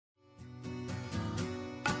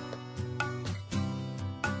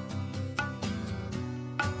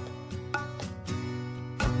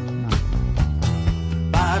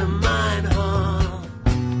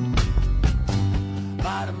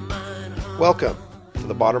Welcome to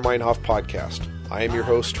the Baader-Meinhof podcast. I am your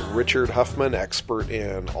host, Richard Huffman, expert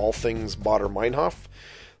in all things Baader-Meinhof.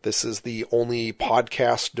 This is the only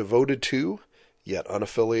podcast devoted to, yet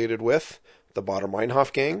unaffiliated with, the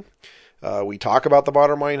Baader-Meinhof gang. We talk about the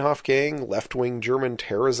Baader-Meinhof gang, left-wing German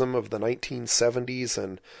terrorism of the 1970s,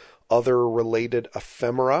 and other related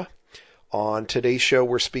ephemera. On today's show,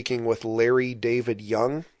 we're speaking with Larry David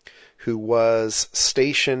Young, who was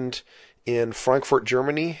stationed in Frankfurt,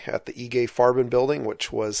 Germany at the IG Farben building,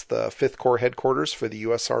 which was the 5th Corps headquarters for the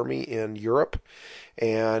U.S. Army in Europe.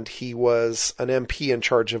 And he was an MP in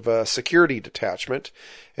charge of a security detachment,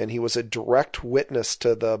 and he was a direct witness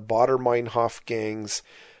to the Baader-Meinhof gang's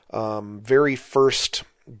very first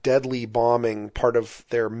deadly bombing, part of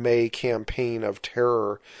their May campaign of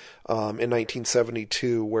terror in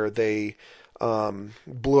 1972, where they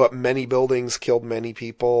blew up many buildings, killed many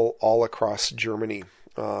people all across Germany.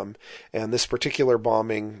 And this particular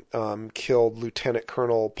bombing killed Lieutenant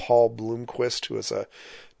Colonel Paul Blomquist, who was a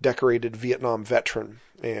decorated Vietnam veteran.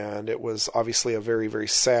 And it was obviously a very, very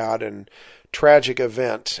sad and tragic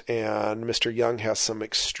event. And Mr. Young has some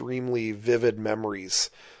extremely vivid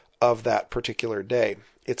memories of that particular day.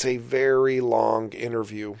 It's a very long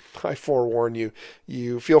interview. I forewarn you.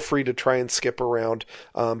 You feel free to try and skip around,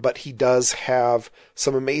 but he does have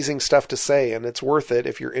some amazing stuff to say, and it's worth it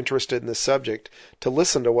if you're interested in this subject to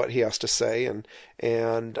listen to what he has to say, and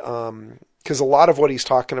because a lot of what he's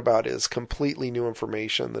talking about is completely new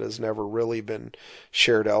information that has never really been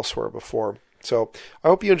shared elsewhere before. So I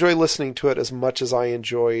hope you enjoy listening to it as much as I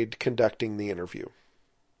enjoyed conducting the interview.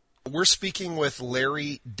 We're speaking with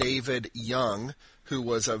Larry David Young, who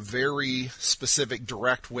was a very specific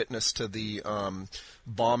direct witness to the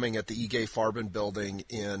bombing at the IG Farben building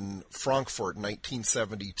in Frankfurt in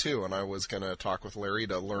 1972. And I was going to talk with Larry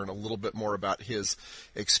to learn a little bit more about his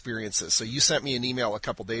experiences. So you sent me an email a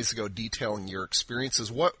couple days ago detailing your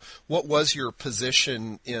experiences. What was your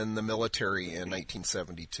position in the military in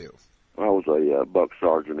 1972? I was a buck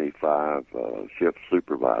sergeant E5 shift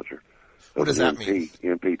supervisor. What does that mean?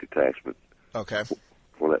 MP detachment. Okay.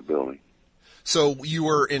 For that building. So you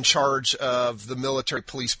were in charge of the military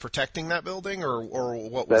police protecting that building, or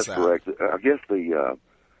what was that? That's correct. I guess the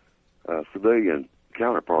civilian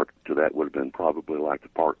counterpart to that would have been probably like the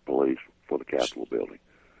park police for the Capitol building,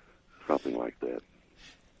 something like that.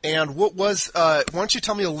 And what was? Why don't you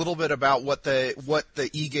tell me a little bit about what the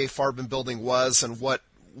IG Farben building was, and what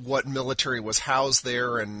military was housed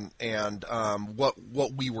there, and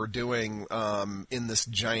what we were doing in this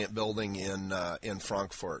giant building in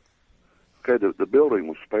Frankfurt. Okay, the building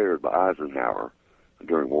was spared by Eisenhower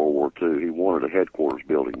during World War II. He wanted a headquarters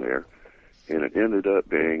building there, and it ended up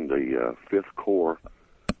being the 5th Corps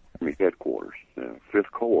Army headquarters. Now, 5th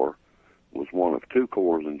Corps was one of 2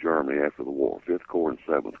 corps in Germany after the war, 5th Corps and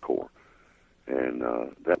 7th Corps, and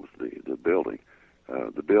that was the building.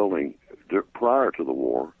 The building prior to the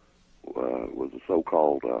war was a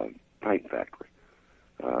so-called paint factory,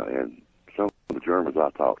 and some of the Germans I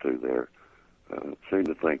talked to there seemed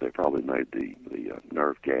to think they probably made the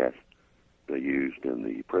nerve gas they used in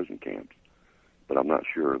the prison camps, but I'm not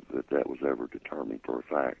sure that was ever determined for a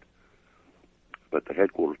fact. But the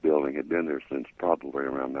headquarters building had been there since probably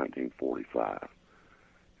around 1945,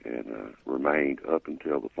 and remained up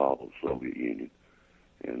until the fall of the Soviet Union,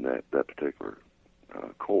 and that particular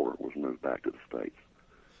corps was moved back to the States.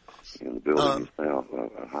 And the building is now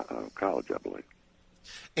a college, I believe.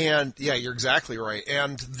 And yeah, you're exactly right.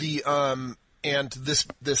 And the and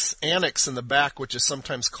this annex in the back, which is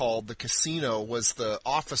sometimes called the casino, was the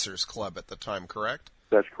officers' club at the time, correct?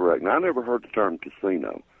 That's correct. Now, I never heard the term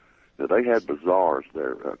casino. Now, they had bazaars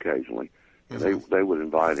there occasionally, and they would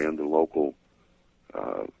invite in the local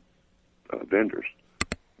vendors,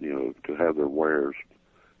 to have their wares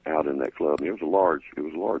out in that club. And it was a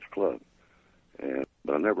large club,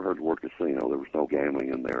 but I never heard the word casino. There was no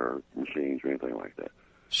gambling in there, or machines, or anything like that.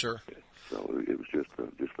 Sure. So it was just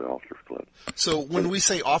the officers' club. So when we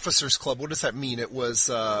say officers' club, what does that mean? It was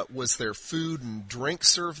there food and drink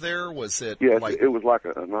served there? Was it? Yes, it was like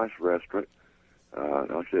a nice restaurant.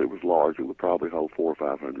 Like I said, it was large. It would probably hold 400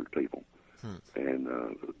 or 500 people. And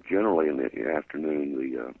generally in the afternoon,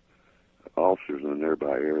 the officers in the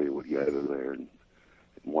nearby area would gather there and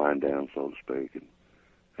wind down, so to speak, and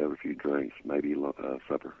have a few drinks, maybe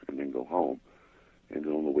supper, and then go home. And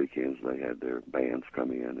then on the weekends, they had their bands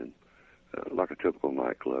come in, and like a typical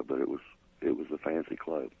nightclub, but it was a fancy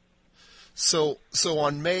club. So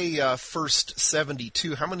on May 1st,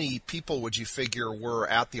 72, how many people would you figure were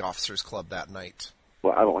at the officers' club that night?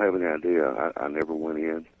 Well, I don't have any idea. I never went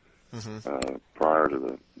in prior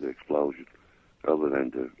to the explosion, other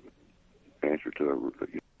than to answer to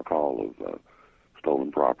a call of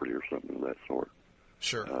prison property or something of that sort.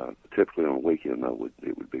 Sure. Typically on a weekend, though,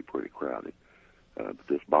 it would be pretty crowded. But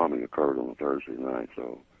this bombing occurred on a Thursday night,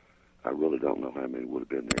 so I really don't know how many would have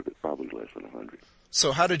been there, but probably less than 100.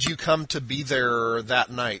 So how did you come to be there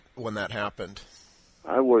that night when that happened?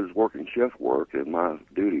 I was working shift work, and my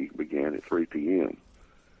duty began at 3 p.m.,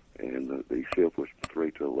 and the shift was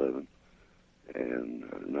 3 to 11,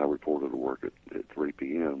 and I reported to work at 3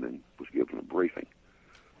 p.m. and was given a briefing.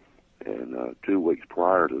 And 2 weeks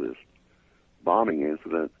prior to this bombing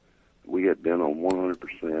incident, we had been on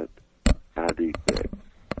 100% ID check.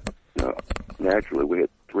 Now, naturally, we had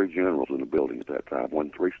 3 generals in the building at that time,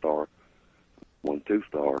 1 3-star, 1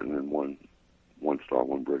 2-star, and then 1 1-star,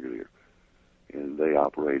 1 brigadier. And they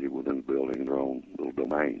operated within the building in their own little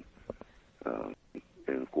domain.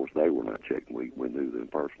 And, of course, they were not checked. We knew them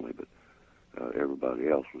personally, but everybody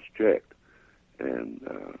else was checked. And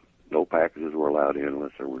no packages were allowed in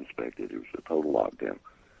unless they were inspected. It was a total lockdown.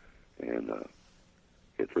 And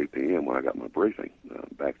at 3 p.m. when I got my briefing,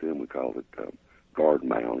 back then we called it guard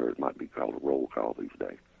mount, or it might be called a roll call these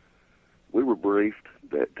days. We were briefed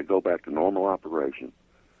that to go back to normal operation,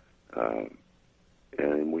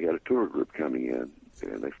 and we had a tour group coming in,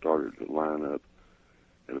 and they started to line up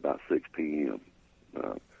at about 6 p.m.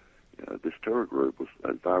 This tour group was,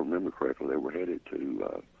 if I remember correctly, they were headed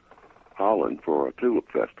to Holland for a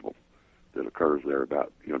tulip festival that occurs there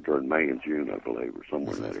about, during May and June, I believe, or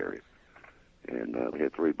somewhere in that area. And they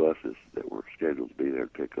had 3 buses that were scheduled to be there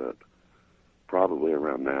to pick up probably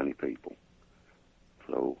around 90 people.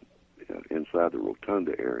 So inside the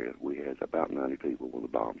Rotunda area, we had about 90 people when the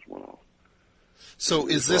bombs went off. So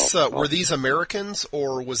is this, were these Americans,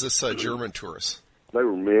 or was this German tourists? They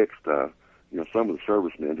were mixed. Some of the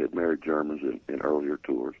servicemen had married Germans in earlier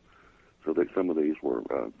tours, so that some of these were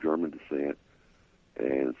German descent,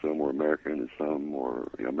 and some were American, and some were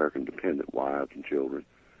American dependent wives and children,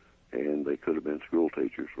 and they could have been school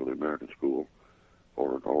teachers for the American school,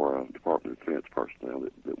 or Department of Defense personnel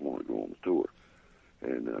that wanted to go on the tour.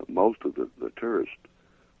 And most of the tourists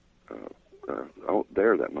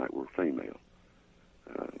there that night were female.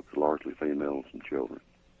 It was largely females and children.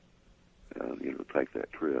 To take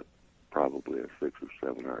that trip, probably a 6 or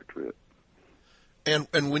 7 hour trip.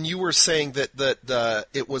 And when you were saying that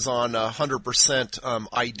it was on 100%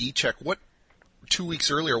 ID check, 2 weeks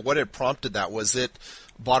earlier, what had prompted that? Was it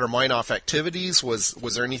Baader-Meinhof activities? Was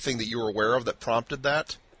there anything that you were aware of that prompted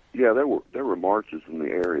that? Yeah, there were marches in the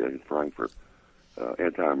area in Frankfurt,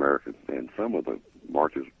 anti-American, and some of the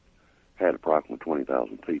marches had approximately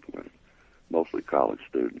 20,000 people in it, mostly college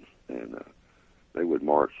students, and they would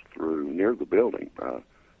march through near the building.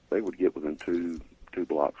 They would get within two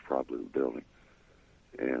blocks probably of the building,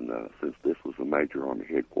 and since this was a major Army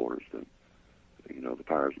headquarters, then the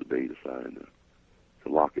powers that be decided to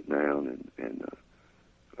lock it down, and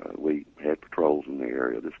we had patrols in the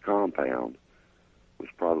area. This compound was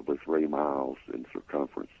probably 3 miles in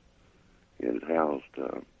circumference, and it housed,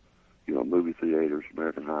 movie theaters,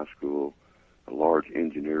 American High School, a large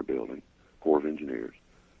engineer building, Corps of Engineers,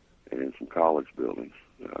 and some college buildings.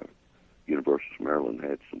 University of Maryland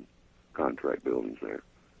had some contract buildings there,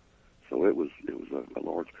 so it was a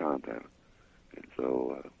large compound. And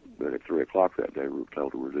so, but at 3 o'clock that day, we were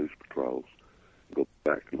told to reduce patrols, and go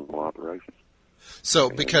back to normal operations. So,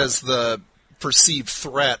 because the perceived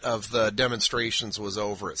threat of the demonstrations was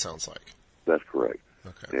over, it sounds like. That's correct.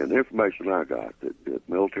 Okay. And the information I got, that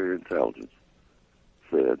military intelligence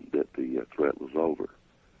said that the threat was over.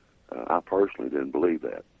 I personally didn't believe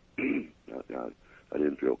that. I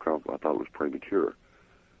didn't feel comfortable. I thought it was premature.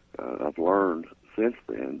 I've learned since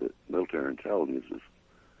then that military intelligence is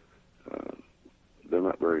they're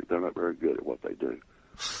not very good at what they do.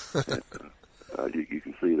 And, you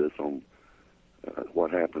can see this on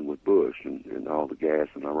what happened with Bush and all the gas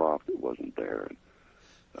in Iraq that wasn't there.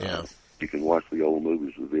 And, you can watch the old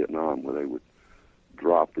movies of Vietnam where they would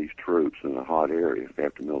drop these troops in a hot area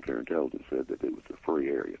after military intelligence said that it was a free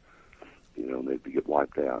area. And they'd get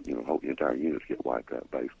wiped out. Whole entire units get wiped out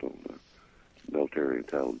based on military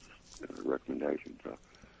intelligence recommendations.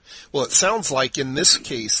 Well, it sounds like in this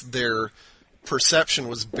case their perception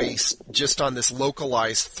was based just on this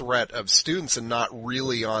localized threat of students and not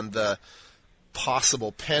really on the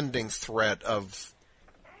possible pending threat of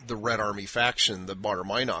the Red Army faction, the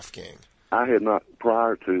Baader-Meinhof gang. I had not,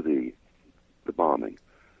 prior to the bombing,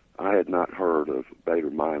 I had not heard of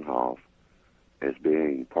Baader-Meinhof as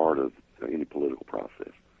being part of any political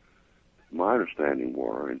process. My understanding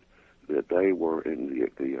were that they were in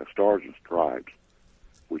the Stars and Stripes,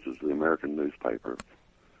 which is the American newspaper.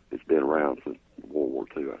 It's been around since World War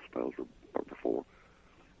II, I suppose, or before.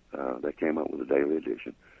 They came up with a daily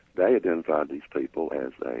edition. they identified these people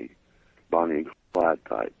as a Bonnie and Clyde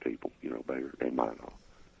type people, Baader-Meinhof.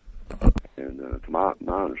 And to my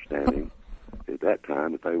understanding, at that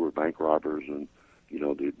time, that they were bank robbers and,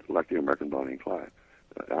 like the American Bonnie and Clyde.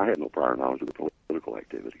 I had no prior knowledge of the political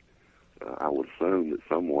activity. I would assume that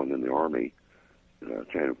someone in the Army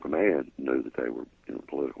chain of command knew that they were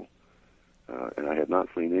political. And I had not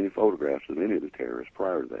seen any photographs of any of the terrorists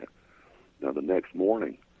prior to that. Now, the next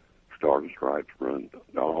morning, Stars and Stripes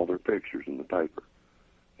got all their pictures in the paper.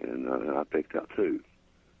 And I picked out two,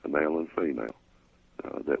 a male and a female,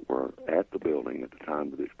 that were at the building at the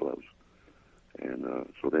time of the explosion. And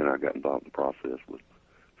so then I got involved in the process with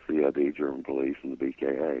CID, German police, and the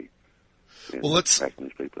BKA. And well, tracking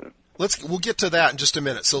these people down. We'll get to that in just a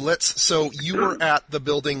minute. So you were at the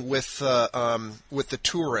building with the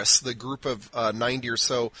tourists, the group of 90 or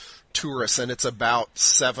so tourists, and it's about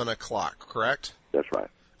 7:00, correct? That's right.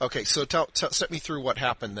 Okay, so step me through what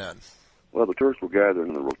happened then. Well, the tourists were gathered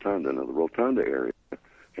in the rotunda. Now, the rotunda area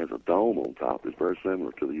has a dome on top that's very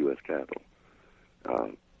similar to the U.S. Capitol.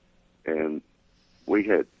 And we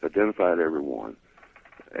had identified everyone,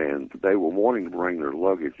 and they were wanting to bring their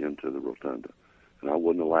luggage into the rotunda. And I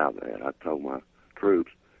wouldn't allow that. I told my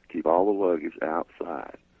troops, keep all the luggage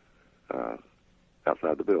outside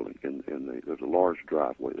the building. There's a large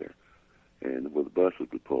driveway there, and where the buses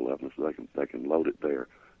would pull up, and so they can load it there.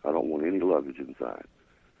 I don't want any luggage inside.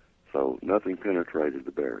 So nothing penetrated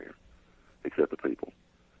the barrier except the people.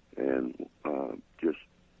 And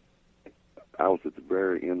I was at the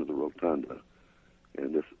very end of the rotunda,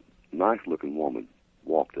 and this nice-looking woman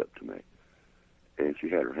walked up to me. And she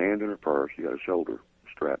had her hand in her purse. She had a shoulder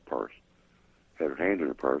strap purse. Had her hand in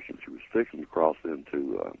her purse, and she was fixing to cross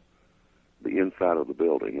into the inside of the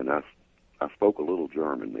building. And I spoke a little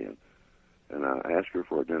German then, and I asked her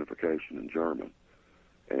for identification in German.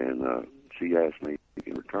 And she asked me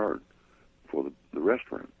in return for the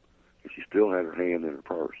restroom. And she still had her hand in her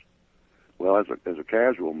purse. Well, as a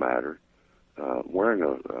casual matter, wearing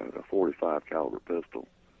a .45 caliber pistol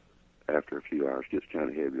after a few hours gets kind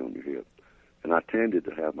of heavy on your hip. And I tended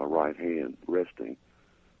to have my right hand resting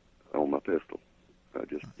on my pistol,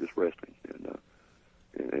 just resting. And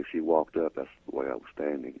as she walked up, that's the way I was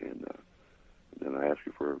standing. And then I asked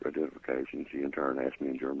her for identification. She in turn asked me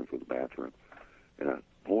in German for the bathroom. And I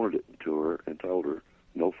pointed it to her and told her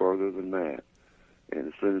no further than that. And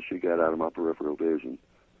as soon as she got out of my peripheral vision,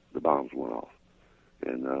 the bombs went off.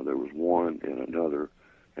 And there was one and another,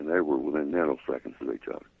 and they were within nanoseconds of each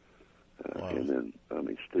other. Wow. And then,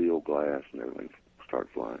 steel, glass, and everything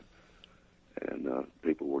started flying. And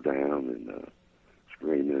people were down and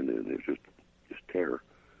screaming, and it was just terror.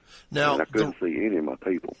 Now, and I couldn't see any of my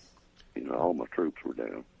people. All my troops were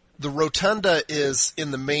down. The rotunda is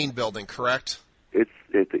in the main building, correct? It's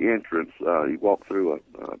at the entrance. You walk through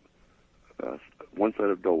one set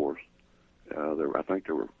of doors. I think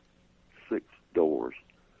there were 6 doors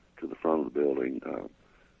to the front of the building.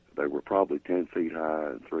 They were probably 10 feet high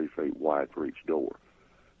and 3 feet wide for each door.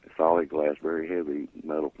 Solid glass, very heavy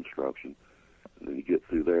metal construction. And then you get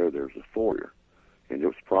through there's a foyer. And it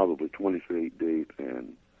was probably 20 feet deep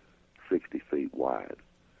and 60 feet wide.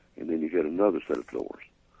 And then you get another set of doors.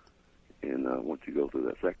 And once you go through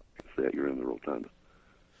that second set, you're in the rotunda.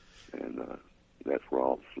 And that's where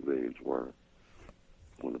all the civilians were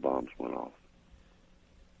when the bombs went off.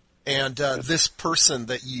 And this person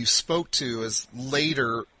that you spoke to is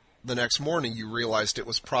later, the next morning, you realized it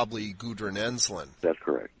was probably Gudrun Ensslin. That's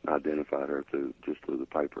correct. I identified her just through the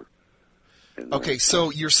paper. And okay,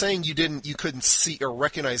 so you're saying you couldn't see or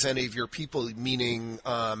recognize any of your people, meaning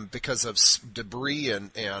because of debris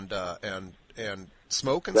and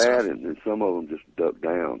smoke and stuff? And some of them just ducked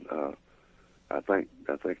down. I think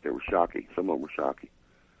they were shocky. Some of them were shocky,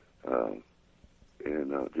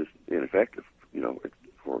 and just ineffective.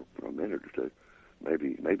 For a minute or two.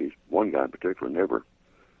 Maybe one guy in particular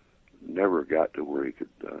never got to where he could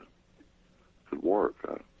work.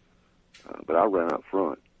 But I ran out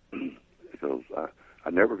front because I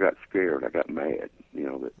never got scared. I got mad,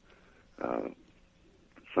 that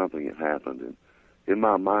something had happened. And in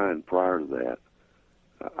my mind prior to that,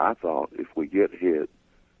 I thought if we get hit,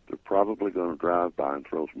 they're probably going to drive by and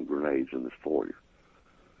throw some grenades in this foyer.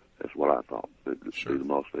 That's what I thought. It'd be the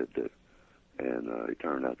most they'd do. And it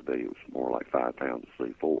turned out to be, it was more like 5 pounds of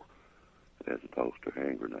C4 as opposed to a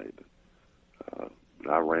hand grenade.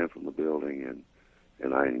 But I ran from the building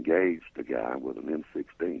and I engaged a guy with an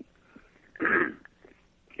M16.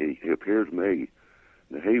 He appeared to me,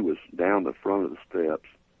 now he was down the front of the steps.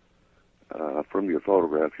 From your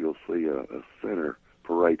photograph, you'll see a center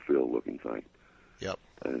parade field looking thing. Yep.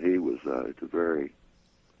 And he was, it's a very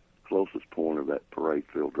closest point of that parade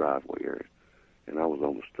field driveway area, and I was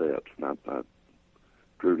on the steps, and I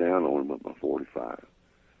drew down on him with my .45,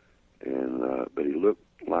 and but he looked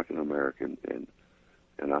like an American,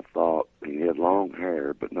 and I thought he had long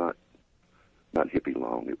hair, but not hippie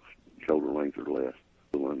long. It was shoulder length or less,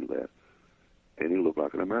 a little under that, and he looked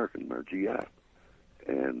like an American or GI.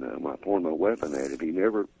 And when I pointed my weapon at him, he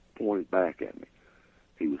never pointed back at me.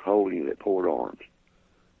 He was holding it at port arms.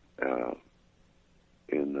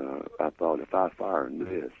 And I thought, if I fire and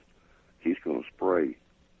miss, he's going to spray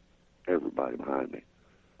everybody behind me.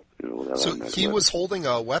 You know, so he was holding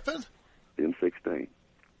a weapon? M16.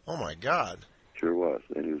 Oh, my God. Sure was.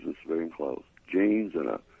 And he was in civilian clothes. Jeans and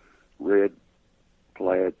a red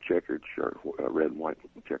plaid checkered shirt, red and white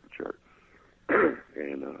checkered shirt.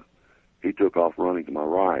 And he took off running to my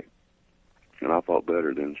right, and I thought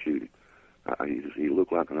better than shoot him. He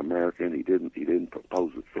looked like an American. He didn't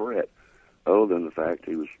pose a threat, other than the fact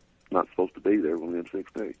he was not supposed to be there with an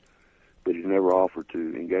M16. But he never offered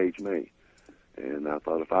to engage me. And I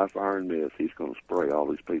thought, if I fire and miss, he's going to spray all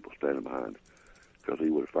these people standing behind him, because he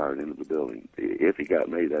would have fired into the building. If he got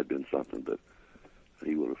me, that'd been something, but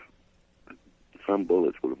he would have, some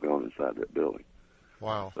bullets would have gone inside that building.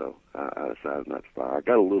 Wow. So I decided not to fire. I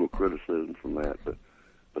got a little criticism from that,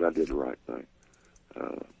 but I did the right thing,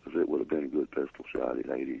 because it would have been a good pistol shot at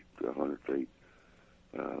 80 to 100 feet.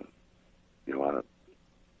 You know,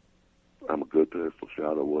 I'm a good pistol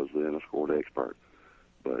shot. I was then a scored expert,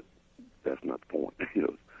 but that's not the point. You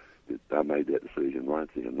know, I made that decision right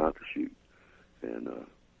then not to shoot, and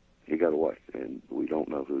he got away, and we don't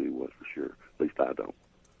know who he was for sure. At least I don't.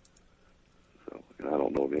 So, and I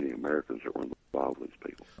don't know of any Americans that were involved with these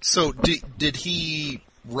people. So did he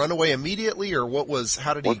run away immediately, or what was?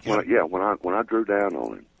 How did he? When I drew down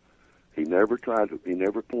on him, he never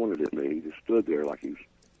pointed at me. He just stood there like he was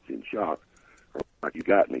in shock, or like "you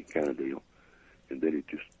got me" kind of deal, and then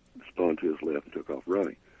he just spun to his left and took off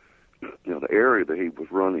running. You know, the area that he was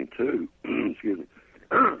running to, excuse me,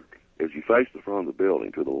 as you face the front of the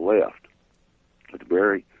building to the left, at the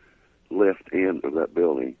very left end of that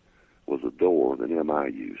building was a door that MI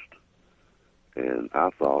used. And I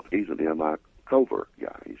thought, he's an MI covert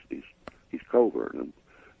guy. He's covert, and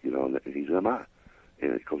you know, and he's MI,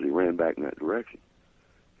 and because he ran back in that direction.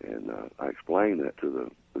 And I explained that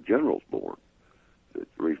to the general's board. The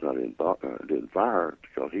reason I didn't fire is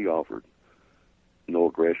because he offered no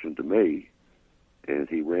aggression to me, and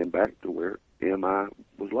he ran back to where MI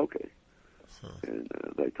was located. And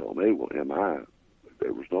they told me, well, MI,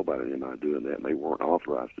 there was nobody in MI doing that, and they weren't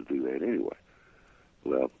authorized to do that anyway.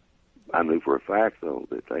 Well, I knew for a fact, though,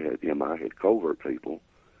 that MI had covert people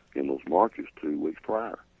in those marches 2 weeks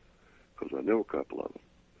prior, because I knew a couple of them,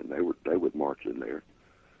 and they would march in there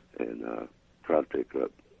and try to pick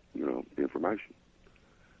up, you know, information.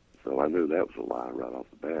 So I knew that was a lie right off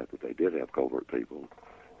the bat, that they did have covert people,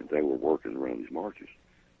 and they were working around these marches.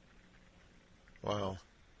 Wow.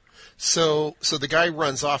 So the guy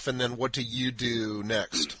runs off, and then what do you do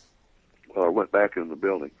next? Well, I went back in the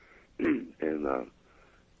building, and as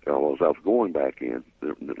I was going back in,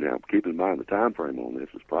 now keep in mind the time frame on this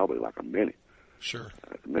is probably like a minute. Sure.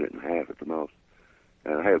 A minute and a half at the most.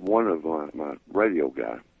 And I had one of my radio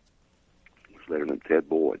guy, was there named Ted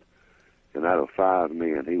Boyd, and out of 5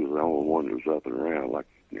 men, he was the only one that was up and around, like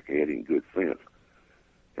he had any good sense.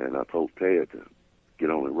 And I told Ted to get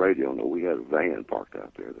on the radio. No, we had a van parked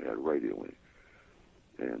out there that had a radio in it.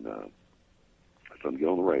 And I told him to get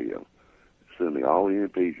on the radio. Send me all the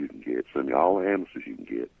EMPs you can get. Send me all the ambulances you can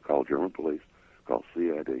get. Call German police. Call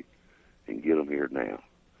CID. And get them here now.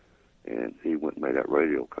 And he went and made that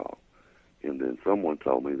radio call. And then someone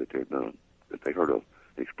told me that they heard an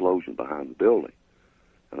explosion behind the building.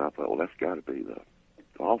 And I thought, well, that's got to be the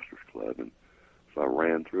officers' club. And so I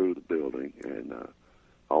ran through the building, and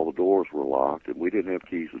all the doors were locked, and we didn't have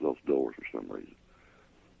keys to those doors for some reason.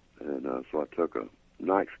 And so I took a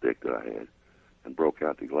nightstick that I had and broke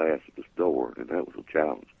out the glass of this door, and that was a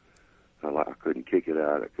challenge. I couldn't kick it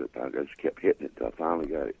out. I just kept hitting it until I finally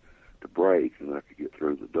got it to break, and I could get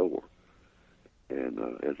through the door. And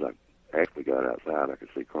as I actually got outside, I could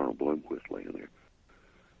see Colonel Bloomquist laying there.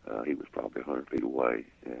 He was probably 100 feet away,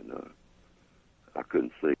 and I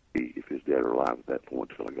couldn't see if he was dead or alive at that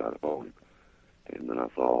point until I got up on him. And then I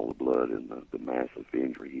saw all the blood and the massive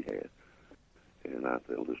injury he had. And I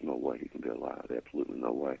thought, there's no way he can be alive. Absolutely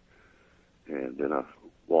no way. And then I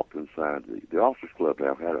walked inside. The officers' club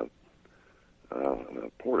now had a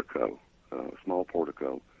portico, a small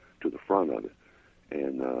portico to the front of it.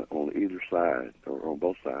 And on either side, or on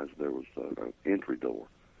both sides, there was an entry door.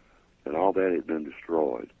 And all that had been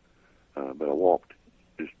destroyed. But I walked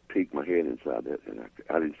just peeked my head inside that, and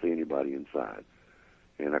I didn't see anybody inside.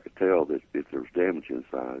 And I could tell that if there was damage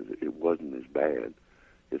inside, it wasn't as bad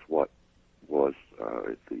as what was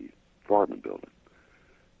at the apartment building.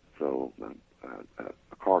 So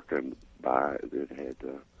a car came by that had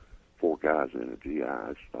 4 guys in it,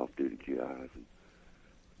 GIs, off-duty GIs, and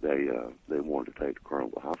they wanted to take the colonel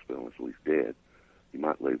to the hospital. And so he's dead. You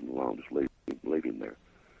might leave him alone, just leave him there.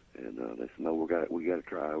 And they said, no, we got to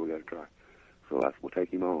try. So I said, we'll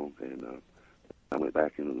take him on. And I went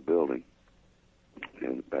back into the building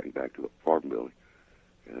and back to the apartment building.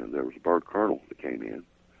 And there was a bird colonel that came in,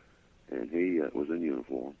 and he was in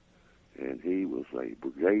uniform, and he was a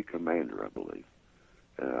brigade commander, I believe.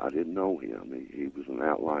 I didn't know him. He was in an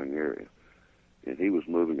outlying area, and he was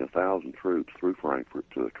moving 1,000 troops through Frankfurt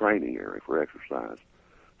to a training area for exercise,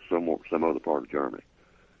 some other part of Germany.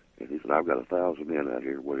 And he said, I've got 1,000 men out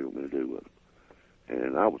here. What do you want me to do with them?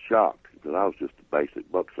 And I was shocked because I was just a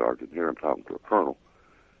basic buck sergeant. Here I'm talking to a colonel,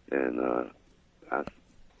 and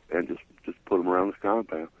just put them around this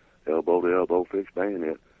compound, elbow to elbow, fixed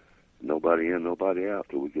bayonet, nobody in, nobody out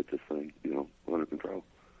till we get this thing, under control.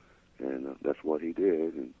 And that's what he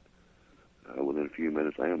did. And within a few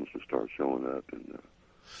minutes, ambulances started showing up, and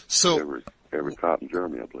so every cop in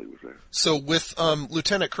Germany, I believe, was there. So with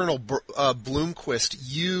Lieutenant Colonel Blomquist,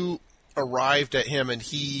 you arrived at him, and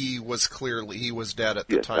he was dead at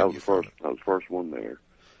the time. I was the first one there.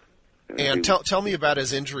 And tell me about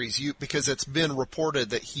his injuries, because it's been reported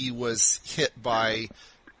that he was hit by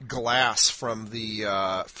glass from the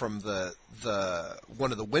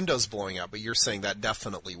one of the windows blowing out, but you're saying that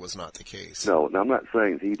definitely was not the case. No, I'm not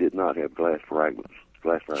saying he did not have glass fragments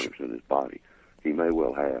in his body. He may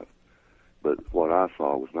well have, but what I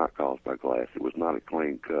saw was not caused by glass. It was not a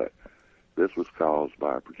clean cut. This was caused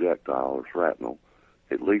by a projectile or shrapnel,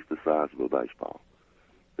 at least the size of a baseball,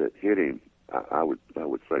 that hit him. I would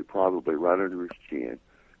say probably right under his chin,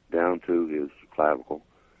 down to his clavicle,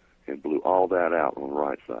 and blew all that out on the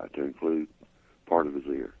right side to include part of his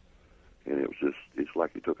ear. And it's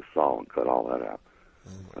like he took a saw and cut all that out.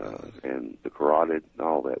 And the carotid and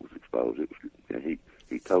all that was exposed. And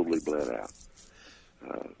he totally bled out.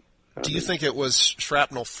 Do you think it was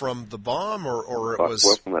shrapnel from the bomb, or it was?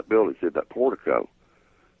 Well, from that building, said that portico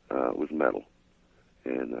was metal,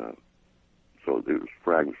 and so there was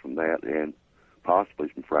fragments from that, and possibly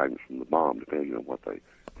some fragments from the bomb, depending on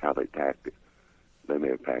how they packed it. They may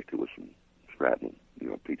have packed it with some shrapnel,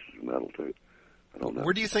 pieces of metal to it. I don't know.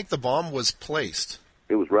 Where do you think the bomb was placed?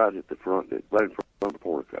 It was right at the front, right in front of the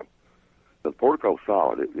portico. The portico was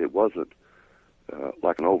solid. It wasn't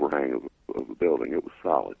like an overhang of a building. It was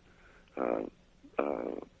solid.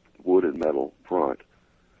 Wood and metal front,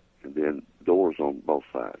 and then doors on both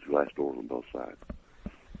sides, glass doors on both sides.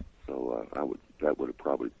 So that would have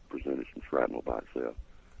probably presented some shrapnel by itself.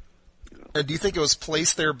 And do you think it was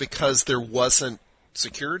placed there because there wasn't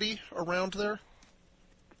security around there?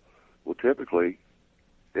 Well, typically,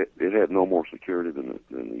 it had no more security than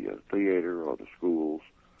the theater or the schools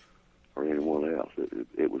or anyone else.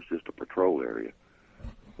 It was just a patrol area,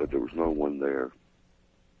 but there was no one there,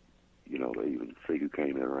 to even see who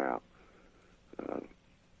came in or out.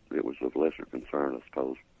 It was of lesser concern, I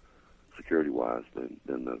suppose, security-wise,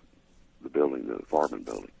 than the building, the apartment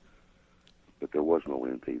building. But there was no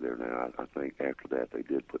MP there now. I think after that they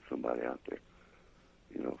did put somebody out there,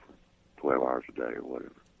 for 12 hours a day or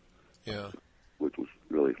whatever. Yeah. Which was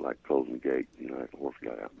really like closing the gate, after the horse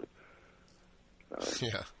got out. But,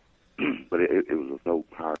 yeah. But it was a no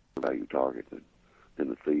higher value target than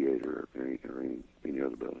the theater or any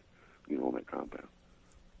other building, on that compound.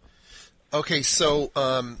 Okay, so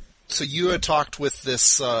you had talked with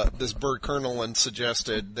this bird colonel and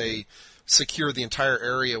suggested they secure the entire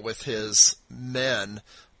area with his men,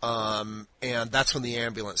 and that's when the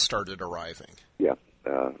ambulance started arriving. Yeah,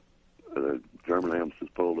 the German ambulances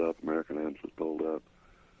pulled up, American ambulances pulled up.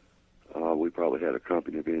 We probably had a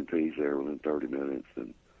company of NPs there within 30 minutes,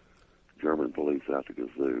 and German police out the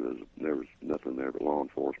gazoo. There was nothing there but law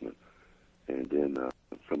enforcement. And then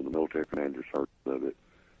some of the military commanders heard of it.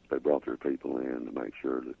 They brought their people in to make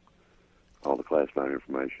sure that all the classified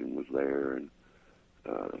information was there, and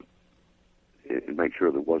make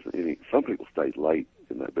sure there wasn't any. Some people stayed late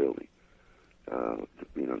in that building, to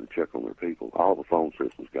check on their people. All the phone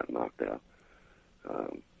systems got knocked out.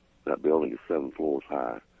 That building is 7 floors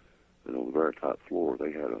high, and on the very top floor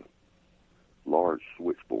they had a large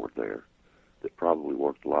switchboard there that probably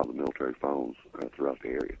worked a lot of the military phones throughout the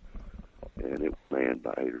area. And it was manned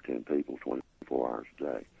by 8 or 10 people 24 hours a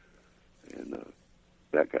day. And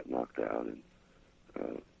that got knocked out,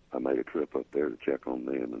 and I made a trip up there to check on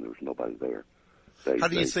them, and there was nobody there. How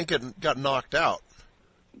do you think it got knocked out?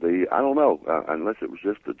 I don't know, unless it was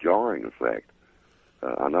just a jarring effect.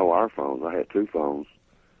 I know our phones, I had 2 phones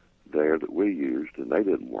there that we used, and they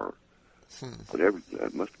didn't work. But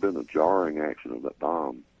it must have been a jarring action of that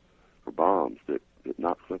bomb, or bombs, that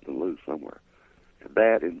knocked something loose somewhere.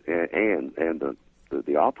 That and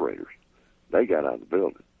the operators, they got out of the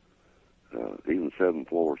building. Even 7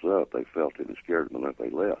 floors up, they felt it and scared them enough they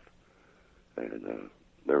left. And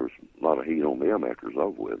there was a lot of heat on them after it was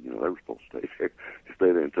over with. You know, they were supposed to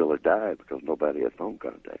stay there until they died because nobody had phone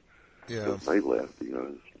contact. Yeah. So they left. You know,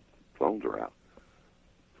 his phones are out.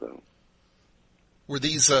 So. Were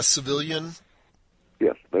these civilian?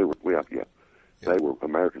 Yes, they were. Yeah. They were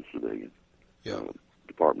American civilians. Yeah.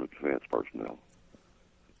 Department of Defense personnel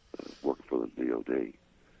working for the DOD.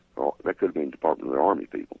 Or that could have been Department of the Army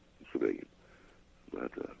people, civilian.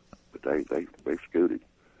 But they scooted.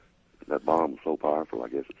 That bomb was so powerful, I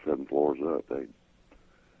guess it's 7 floors up. They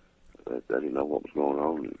didn't know what was going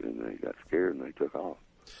on, and they got scared and they took off.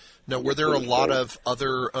 Now, were there a lot of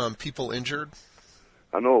other people injured?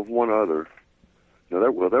 I know of one other. Now,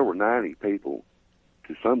 there were 90 people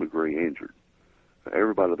to some degree injured.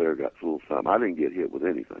 Everybody there got a little something. I didn't get hit with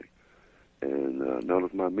anything, and none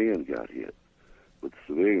of my men got hit, but the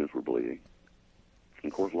civilians were bleeding.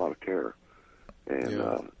 And of course, a lot of terror. And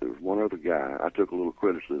there was one other guy. I took a little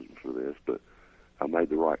criticism for this, but I made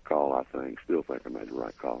the right call, I think. Still think I made the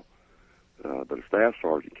right call. But a staff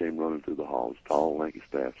sergeant came running through the halls, tall, lanky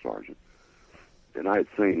staff sergeant. And I had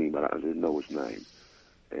seen him, but I didn't know his name.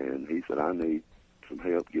 And he said, I need some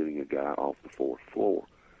help getting a guy off the 4th floor.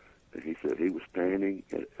 And he said he was standing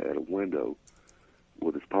at a window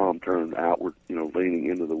with his palm turned outward, you know, leaning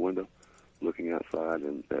into the window, looking outside,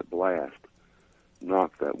 and that blast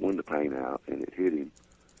knocked that window pane out, and it hit him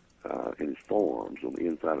in his forearms, on the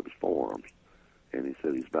inside of his forearms. And he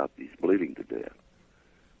said he's bleeding to death.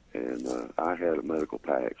 And I had a medical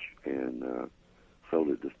patch, and so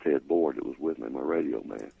did this Ted Board that was with me, my radio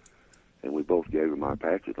man. And we both gave him our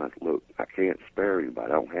patches. And I said, look, I can't spare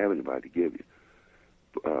anybody. I don't have anybody to give you.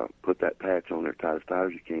 Put that patch on there tight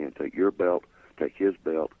as you can. Take your belt, take his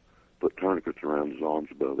belt, put tourniquets around his arms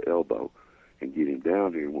above the elbow, and get him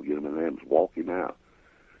down here, and we'll get him in the ambulance, walk him out.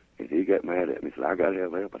 And he got mad at me. He said, I got to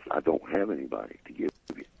have help. I said, I don't have anybody to give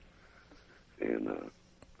you. And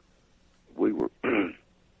we were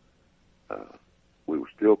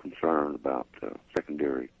still concerned about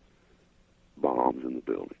secondary bombs in the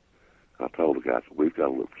building. I told the guys, we've got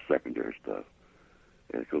to look for secondary stuff.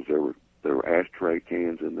 And because there were ashtray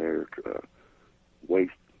cans in there,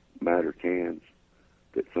 waste matter cans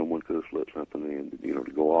that someone could have slipped something in, you know,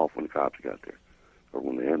 to go off when the cops got there or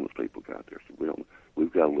when the ambulance people got there. So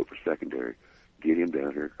we've got to look for secondary. Get him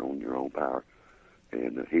down here on your own power.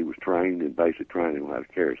 And he was trained in basic training on how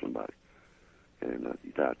to carry somebody. And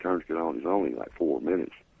he tied a tourniquet on. It's only like 4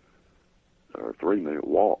 minutes or 3-minute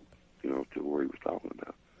walk, you know, to where he was talking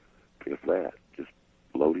about. If that, just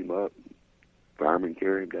load him up, firemen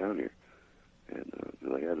carry him down here. And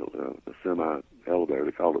they had a semi-elevator.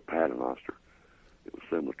 They called it Paternoster. It was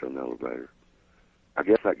similar to an elevator. I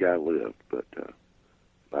guess that guy lived, but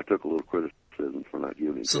I took a little criticism for not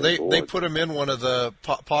giving him. So they put him in one of the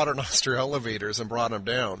Paternoster elevators and brought him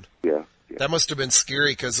down. Yeah. That must have been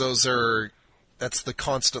scary because that's the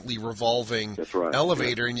constantly revolving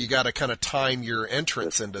elevator, and you got to kind of time your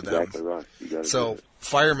entrance into them. Exactly right. So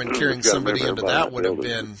firemen carrying somebody into that would have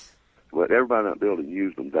been. But everybody in that building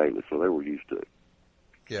used them daily, so they were used to it.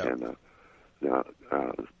 Yeah. And now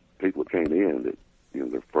people that came in that, you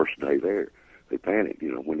know, their first day there, they panicked,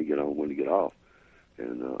 you know, when to get on, when to get off.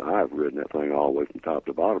 And I've ridden that thing all the way from top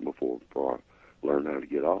to bottom before I learned how to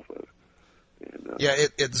get off of it. And,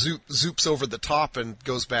 it zoops over the top and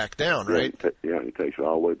goes back down, right? It takes you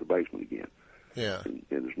all the way to the basement again. Yeah. And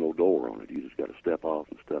there's no door on it. You just got to step off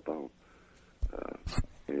and step on.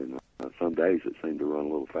 And some days it seemed to run a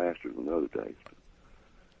little faster than other days.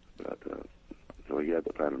 But so he had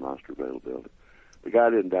the Paternoster availability. The guy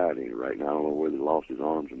didn't die at any rate. Now, I don't know whether he lost his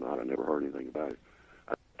arms or not. I never heard anything about it.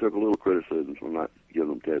 I took a little criticism for not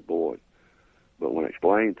giving him Ted Boyd. But when I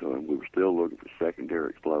explained to him, we were still looking for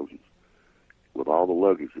secondary explosions with all the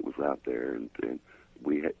luggage that was out there. And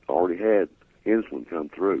we had already had insulin come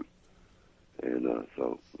through. And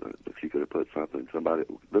so if you could have put something,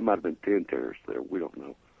 there might have been 10 terrorists there. We don't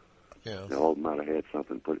know. Yeah. They all might have had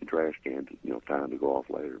something put in trash cans, you know, time to go off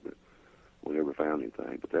later, but we never found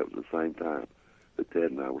anything. But that was the same time that Ted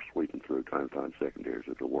and I were sweeping through trying to find secondaries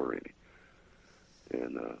if there were any.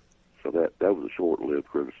 And so that was a short-lived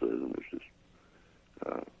criticism. It's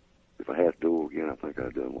just, if I had to do it again, I think I'd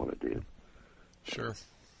have done what I did. Sure.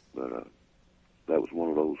 But that was one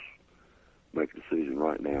of those, make a decision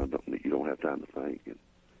right now that you don't have time to think. And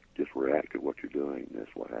just react to what you're doing, and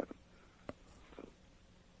that's what happened.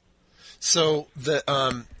 So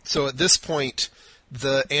so at this point,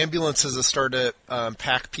 the ambulances have started to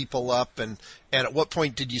pack people up, and at what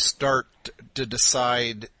point did you start to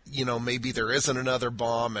decide, maybe there isn't another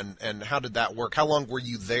bomb, and how did that work? How long were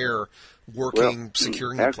you there working,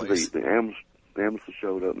 securing the place? After the ambulances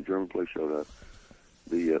showed up and German police showed up,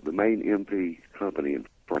 the main MP company in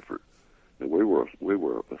Frankfurt, and we were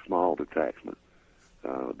a small detachment.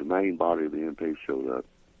 The main body of the MPs showed up.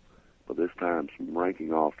 But this time, some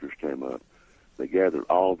ranking officers came up. They gathered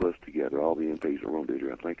all of us together, all the MPs around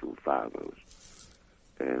there. I think there were 5 of us.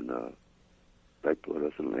 And they put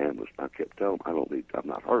us in an ambulance. I kept telling them, I'm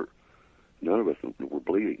not hurt. None of us were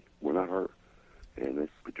bleeding. We're not hurt. And they said,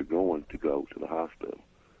 but you're going to go to the hospital,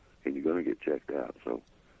 and you're going to get checked out. So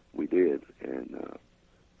we did, and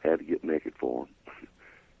had to get naked for them.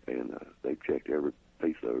 And they checked every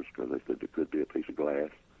piece of us because they said there could be a piece of glass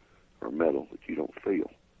or metal that you don't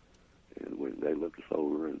feel. And when they looked us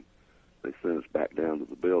over, and they sent us back down to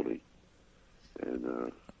the building,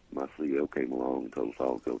 and my CEO came along and told us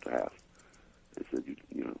all to go to the house. They said,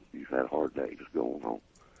 you've had a hard day, just go on home.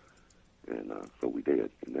 And so we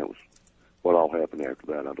did, and that was what all happened after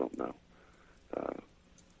that. I don't know.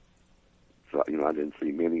 So I didn't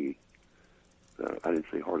see many. I didn't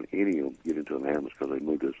see hardly any of them get into an ambulance because they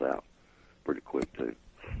moved us out pretty quick too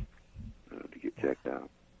to get checked out.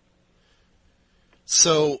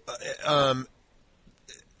 So,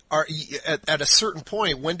 at a certain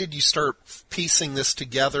point, when did you start piecing this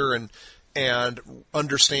together and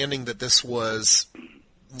understanding that this was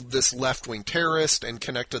this left-wing terrorist and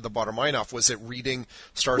connected to the Baader-Meinhof? Was it reading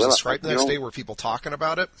Stars and Stripes the next day? Were people talking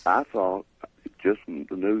about it? I thought, just from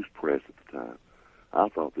the news press at the time, I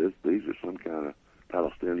thought these are some kind of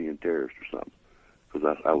Palestinian terrorist or something,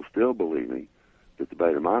 because I was still believing that the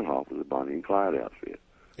Baader-Meinhof was a Bonnie and Clyde outfit.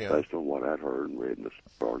 Yeah. Based on what I'd heard and read in the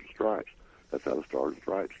Stars and Stripes. That's how the Stars and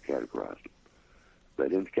Stripes categorized them. They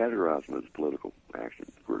didn't categorize them as a political action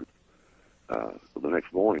group. The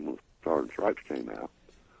next morning when the Stars and Stripes came out,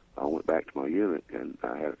 I went back to my unit and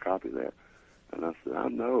I had a copy of that. And I said, I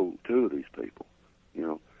know 2 of these people.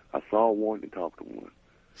 I saw one and talked to one.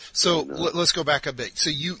 So let's go back a bit. So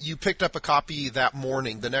you picked up a copy that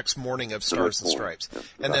morning, the next morning of Stars and Stripes.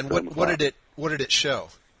 Yeah, and then what did it show?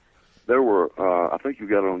 There were, I think you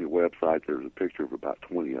got it on your website. There's a picture of about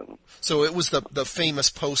 20 of them. So it was the famous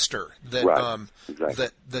poster that right. Exactly.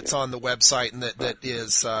 that's on the website, and that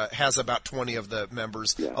is has about 20 of the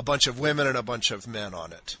members, a bunch of women and a bunch of men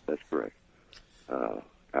on it. That's correct.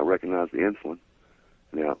 I recognize the insulin.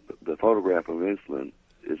 Now, the photograph of insulin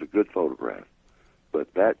is a good photograph,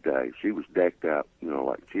 but that day she was decked out,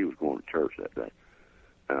 like she was going to church that day.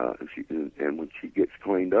 And when she gets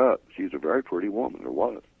cleaned up, she's a very pretty woman, or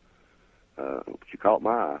was. She caught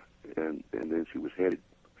my eye, and then she was headed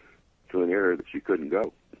to an area that she couldn't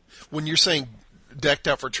go. When you're saying decked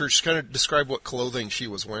out for church, kind of describe what clothing she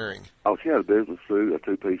was wearing. Oh, she had a business suit, a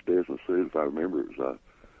 2-piece business suit. If I remember, it was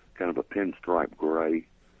kind of a pinstripe gray,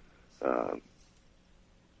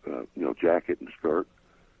 jacket and skirt,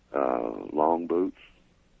 long boots.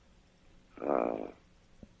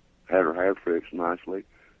 Had her hair fixed nicely,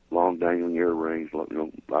 long dangling earrings, a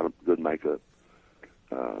lot of good makeup.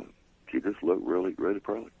 She just looked really, really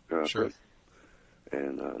pretty. Sure.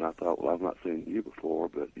 And I thought, well, I've not seen you before,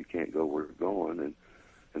 but you can't go where you're going.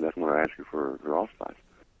 And that's when I asked her for her allspice.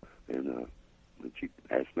 And she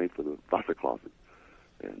asked me for the faucet closet.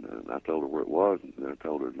 And I told her where it was, and I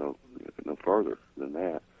told her no further than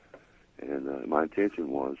that. And my intention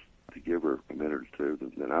was to give her a minute or two,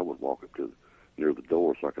 and then I would walk up to near the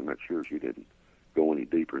door so I could make sure she didn't go any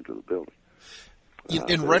deeper into the building.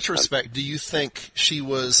 In retrospect, do you think she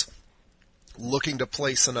was looking to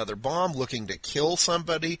place another bomb, looking to kill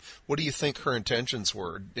somebody? What do you think her intentions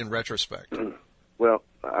were in retrospect? Well,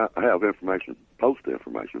 I have information, post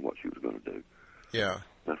information, what she was going to do. Yeah.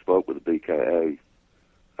 I spoke with the BKA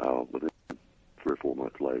within 3 or 4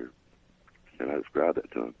 months later, and I described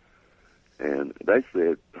that to them. And they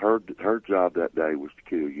said her job that day was to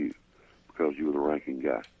kill you because you were the ranking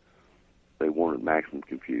guy. They wanted maximum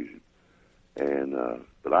confusion. And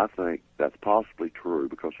but I think that's possibly true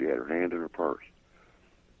because she had her hand in her purse.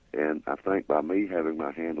 And I think by me having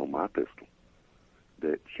my hand on my pistol,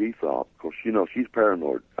 that she thought, because, she's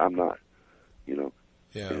paranoid. I'm not,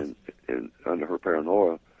 Yeah. And under her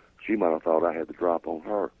paranoia, she might have thought I had the drop on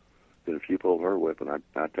her. That if she pulled her weapon,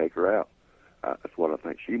 I'd take her out. That's what I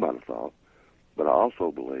think she might have thought. But I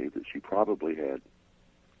also believe that she probably had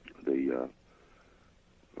the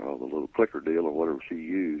little clicker deal or whatever she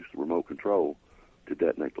used, remote control, to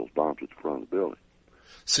detonate those bombs at the front of the building.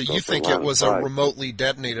 So you think it was a remotely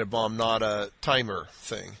detonated bomb, not a timer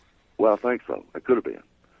thing? Well, I think so. It could have been,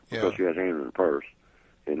 because Yeah. she had her hand in her purse.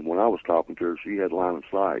 And when I was talking to her, she had line of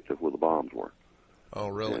sight of where the bombs were. Oh,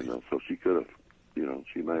 really? And so she could have,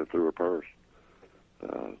 she may have threw her purse,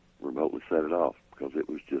 remotely set it off, because it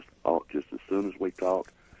was just as soon as we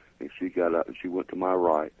talked, and she got up and she went to my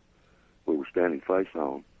right. We were standing face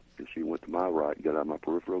on, and she went to my right and got out of my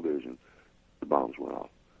peripheral vision. The bombs went off.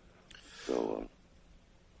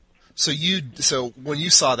 So when you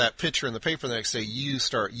saw that picture in the paper the next day,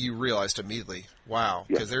 you realized immediately, wow,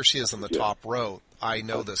 because there she is on the top row. I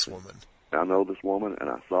know this woman. I know this woman, and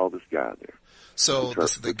I saw this guy there. So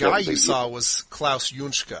the guy you saw was Klaus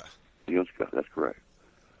Junschke. Junschke, that's correct.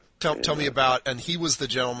 Tell me about, and he was the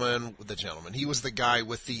gentleman. He was the guy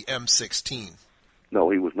with the M16. No,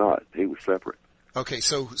 he was not. He was separate. Okay,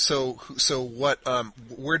 so what?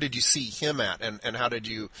 Where did you see him at, and how did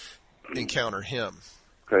you encounter him?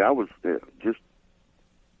 Okay, I was just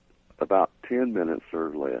about 10 minutes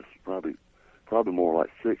or less, probably more like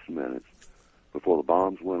 6 minutes before the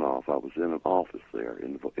bombs went off. I was in an office there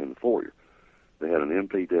in the foyer. They had an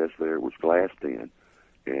empty desk there. It was glassed in,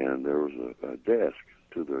 and there was a desk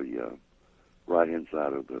to the right-hand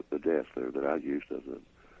side of the desk there that I used as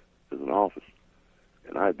an office.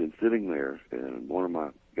 And I had been sitting there, and one of my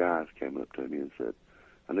guys came up to me and said,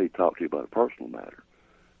 "I need to talk to you about a personal matter."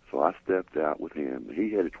 So I stepped out with him. He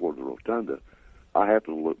headed toward the rotunda. I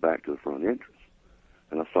happened to look back to the front entrance,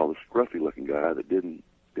 and I saw this scruffy-looking guy that didn't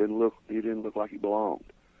look like he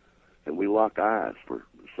belonged. And we locked eyes for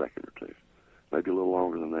a second or two, maybe a little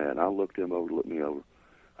longer than that. And I looked him over, looked me over.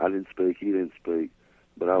 I didn't speak. He didn't speak.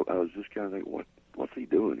 But I was just kind of thinking, what's he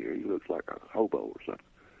doing here? He looks like a hobo or something.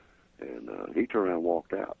 And he turned around and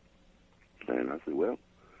walked out. And I said, well,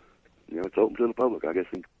 it's open to the public. I guess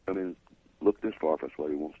he can come in and look this far if that's what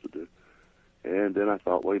he wants to do. And then I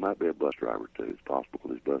thought, well, he might be a bus driver, too. It's possible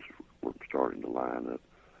because his buses were starting to line up.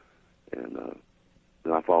 And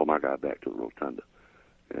then I followed my guy back to the rotunda.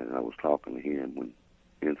 And I was talking to him when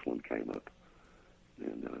insulin came up.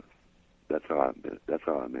 And that's how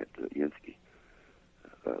I met Yinsky.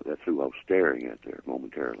 That's who I was staring at there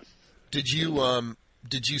momentarily. Did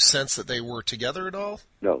you sense that they were together at all?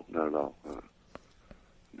 No, not at all.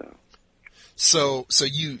 No. So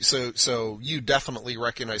you definitely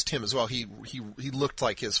recognized him as well. He looked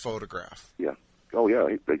like his photograph. Yeah. Oh yeah,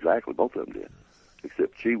 exactly. Both of them did.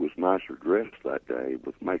 Except she was nicer dressed that day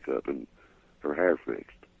with makeup and her hair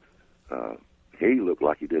fixed. He looked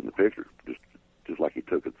like he did in the picture, just like he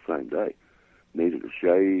took it the same day. Needed a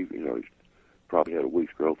shave. He probably had a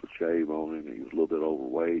week's growth of shave on him. He was a little bit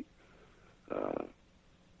overweight.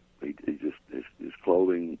 His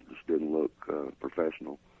clothing just didn't look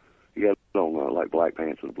professional. He had on like black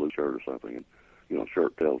pants and a blue shirt or something, and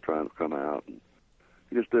shirt tails trying to come out, and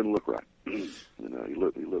he just didn't look right. He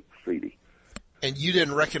looked seedy. And you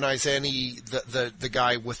didn't recognize the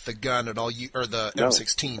guy with the gun at all, or the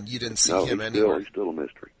M16. You didn't see him anywhere. He's still a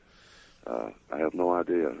mystery. I have no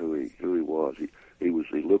idea who he was.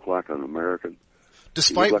 He looked like an American.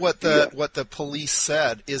 Despite what the police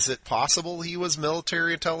said, is it possible he was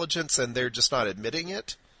military intelligence and they're just not admitting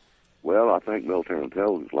it? Well, I think military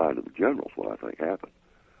intelligence lied to the generals, what I think happened.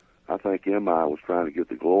 I think MI was trying to get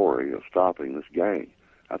the glory of stopping this gang.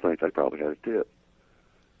 I think they probably had a tip,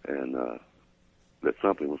 and that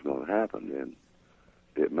something was going to happen, and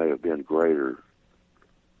it may have been greater,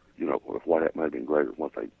 what might have been greater than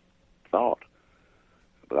what they thought.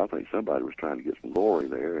 But I think somebody was trying to get some glory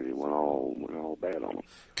there, and it went all bad on them.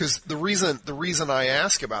 Because the reason I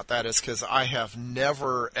ask about that is because I have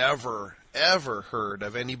never, ever heard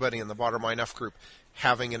of anybody in the Baader-Meinhof group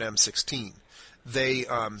having an M16. They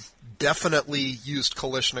definitely used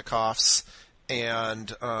Kalashnikovs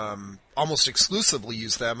and almost exclusively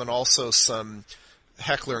used them, and also some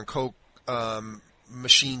Heckler and Koch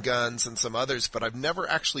machine guns and some others. But I've never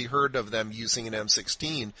actually heard of them using an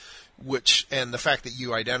M16. And the fact that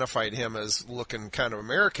you identified him as looking kind of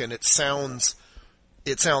American, it sounds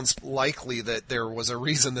likely that there was a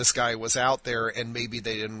reason this guy was out there, and maybe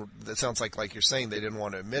they didn't. It sounds like you're saying they didn't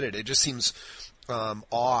want to admit it. It just seems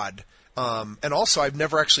odd. And also, I've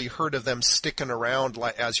never actually heard of them sticking around,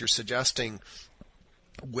 like as you're suggesting,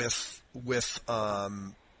 with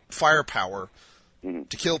firepower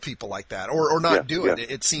to kill people like that, or not do it.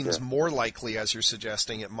 It seems more likely, as you're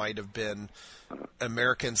suggesting, it might have been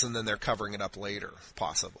Americans, and then they're covering it up later,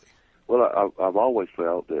 possibly. Well, I've always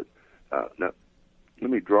felt that. Now, let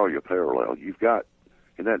me draw you a parallel. You've got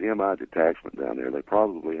in that MI detachment down there, they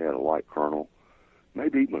probably had a light colonel,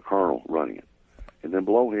 maybe even a colonel running it, and then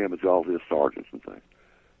below him is all his sergeants and things.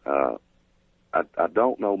 I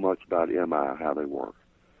don't know much about MI, how they work.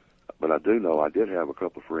 But I do know I did have a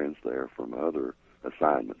couple of friends there from other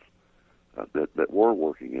assignments that were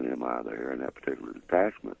working in MI there in that particular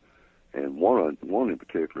detachment, and one in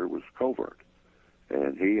particular was covert,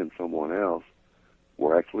 and he and someone else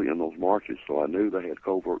were actually in those marches. So I knew they had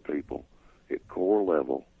covert people at Corps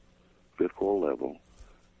level, 5th Corps level,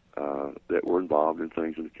 that were involved in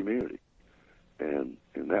things in the community, and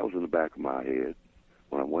that was in the back of my head.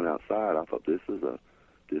 When I went outside, I thought, this is a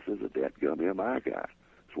dadgum MI guy.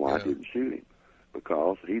 That's why I didn't shoot him,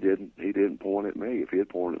 because he didn't point at me. If he had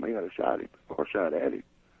pointed at me, I'd have shot him or shot at him,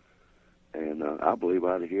 and I believe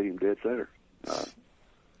I'd have hit him dead center.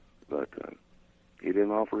 But he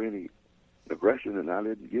didn't offer any aggression, and I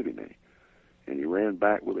didn't give him any. And he ran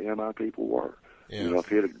back where the MI people were. Yeah. You know, if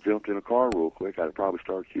he had jumped in a car real quick, I'd have probably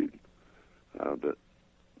started shooting. But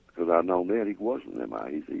because I'd known then he wasn't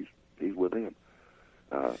MI, he's with him.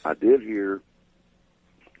 I did hear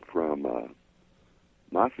from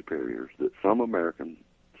my superiors that some American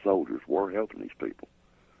soldiers were helping these people.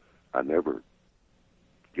 I never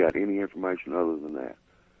got any information other than that.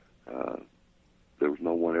 There was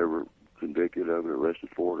no one ever convicted of it, arrested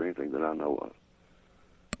for it, or anything that I know of.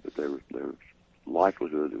 But there was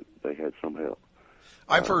likelihood that they had some help.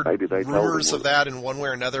 I've heard rumors of that in one way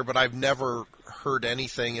or another, but I've never heard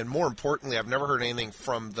anything, and more importantly, I've never heard anything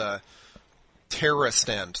from the terrorist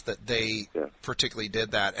end that they particularly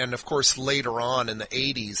did that. And of course, later on in the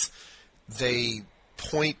 80s, they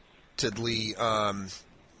pointedly,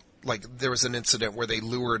 like there was an incident where they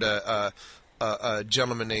lured a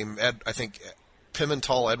gentleman named Edward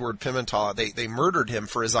Pimentel. They murdered him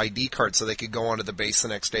for his ID card so they could go onto the base the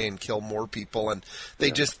next day and kill more people. And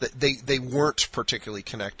they weren't particularly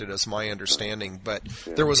connected, as my understanding. But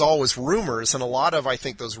there was always rumors, and a lot of, I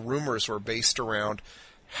think, those rumors were based around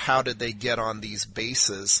how did they get on these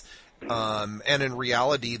bases. And in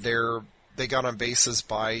reality, they got on bases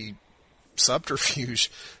by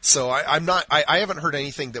subterfuge. So I haven't heard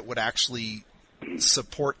anything that would actually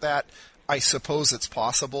support that. I suppose it's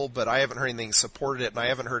possible, but I haven't heard anything supported it, and I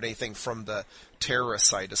haven't heard anything from the terrorist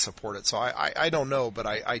side to support it. So I don't know, but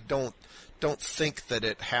I don't think that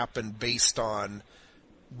it happened based on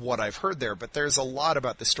what I've heard there. But there's a lot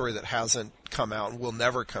about the story that hasn't come out and will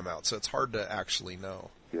never come out, so it's hard to actually know.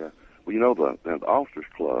 Yeah. Well, you know, the Officers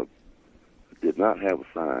Club did not have a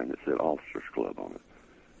sign that said Officers Club on it.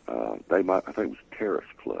 I think it was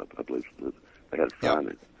Terrorist Club, I believe. They had a sign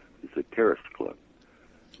that said Terrorist Club.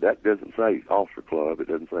 That doesn't say Officer Club. It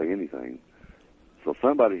doesn't say anything. So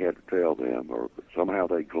somebody had to tell them, or somehow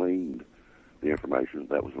they gleaned the information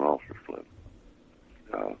that was an Officers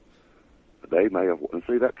Club. They may have, and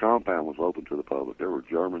see, that compound was open to the public. There were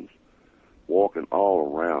Germans walking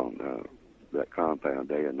all around that compound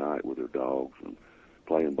day and night with their dogs and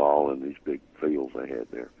playing ball in these big fields they had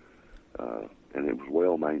there. And it was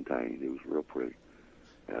well maintained. It was real pretty.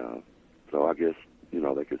 So I guess, you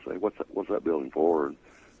know, they could say, what's that building for?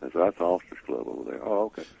 And so that's the Officers Club over there. Oh,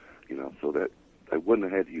 okay. You know, so that they wouldn't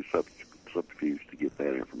have had to use subterfuge to get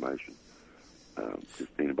that information. Just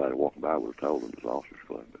anybody walking by would have told them it was Officers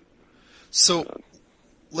Club. But, so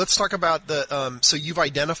let's talk about the. So you've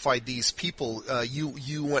identified these people.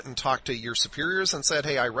 You went and talked to your superiors and said,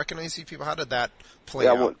 "Hey, I recognize these people." How did that play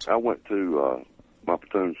out? I went to my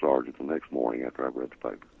platoon sergeant the next morning after I read the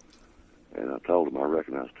paper, and I told him I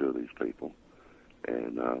recognized two of these people.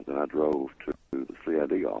 And then I drove to the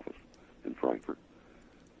CID office in Frankfurt,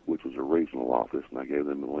 which was a regional office, and I gave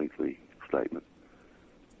them a lengthy statement.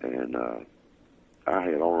 And I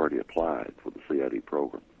had already applied for the CID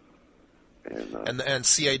program. And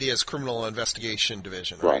CID is Criminal Investigation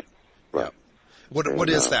Division, right? Right. Yeah. What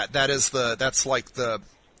is that? That's like the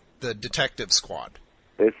detective squad.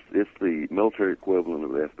 It's the military equivalent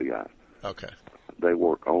of the FBI. Okay. They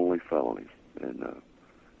work only felonies, and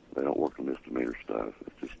they don't work on misdemeanor stuff.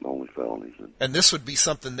 It's just only felonies. And this would be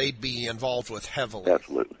something they'd be involved with heavily.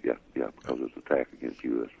 Absolutely, yeah, because it's an attack against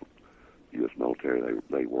U.S. military.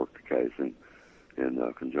 They work the case in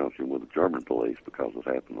conjunction with the German police because it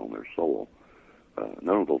happened on their soil.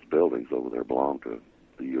 None of those buildings over there belong to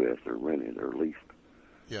the U.S. They're rented or leased.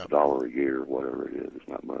 $1 a year, whatever it is. It's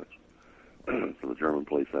not much. So the German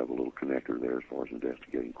police have a little connector there as far as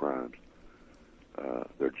investigating crimes.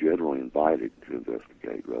 They're generally invited to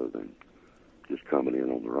investigate rather than just coming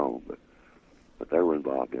in on their own, but they were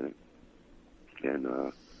involved in it. And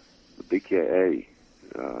the BKA,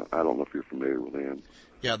 I don't know if you're familiar with them.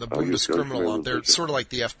 Yeah, the Bundeskriminalamt. They're sort of like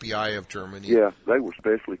the FBI of Germany. Yeah, they were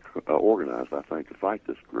specially organized, I think, to fight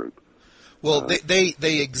this group. Well,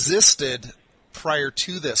 they existed prior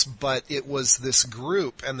to this, but it was this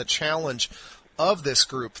group and the challenge of this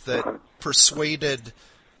group that persuaded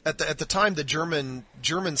at the time, the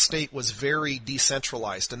German state was very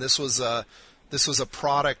decentralized, and this was a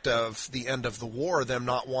product of the end of the war, them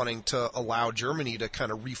not wanting to allow Germany to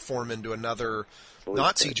kind of reform into another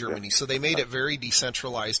Nazi Germany. So they made it very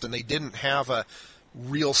decentralized, and they didn't have a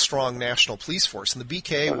real strong national police force. And the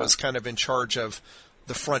BKA was kind of in charge of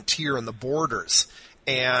the frontier and the borders.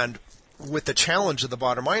 And with the challenge of the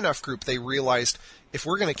Baader-Meinhof group, they realized if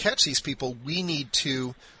we're going to catch these people, we need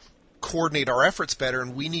to coordinate our efforts better,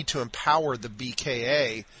 and we need to empower the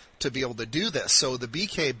BKA to be able to do this. So the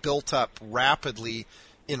BKA built up rapidly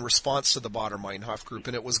in response to the Baader-Meinhof group,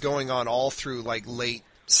 and it was going on all through like late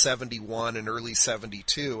 71 and early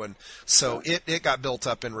 72, and so it got built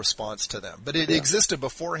up in response to them. But it existed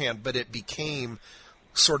beforehand, but it became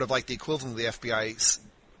sort of like the equivalent of the FBI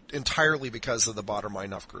entirely because of the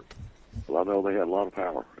Baader-Meinhof group. Well, I know they had a lot of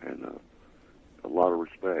power and a lot of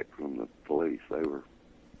respect from the police.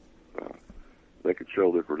 They could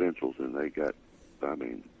show their credentials, and they got,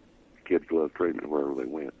 kid glove treatment wherever they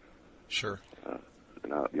went. Sure.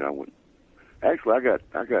 And I went. Actually,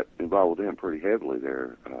 I got involved with them pretty heavily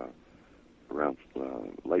there around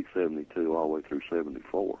late '72 all the way through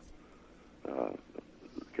 '74.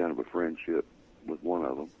 Kind of a friendship with one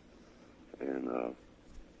of them, and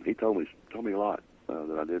he told me a lot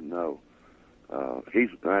that I didn't know.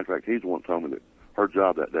 Matter of fact, he's the one who told me that her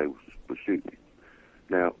job that day was shoot me.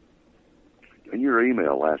 Now, in your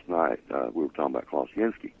email last night, we were talking about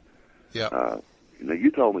Kloszinski. Yeah. Now,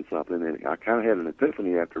 you told me something, and I kind of had an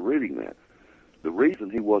epiphany after reading that. The reason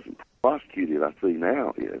he wasn't prosecuted, I see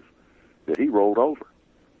now, is that he rolled over,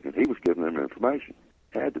 and he was giving them information.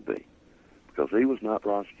 Had to be, because he was not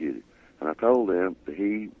prosecuted. And I told him that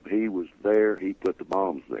he was there, he put the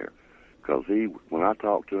bombs there. Because when I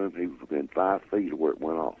talked to him, he was within 5 feet of where it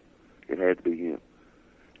went off. It had to be him.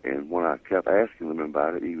 And when I kept asking them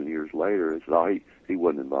about it, even years later, they said, he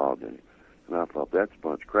wasn't involved in it. And I thought, that's a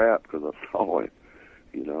bunch of crap, because I saw it,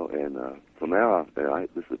 And so now,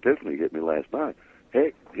 this epiphany hit me last night.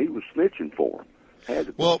 Heck, he was snitching for him. Had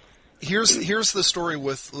to be. Well, here's the story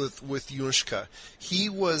with Yushka. He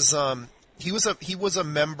was a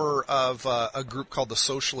member of a group called the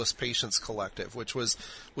Socialist Patients Collective, which was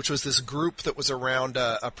this group that was around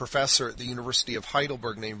a professor at the University of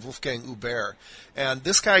Heidelberg named Wolfgang Huber. And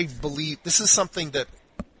this guy believed, this is something that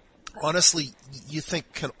honestly you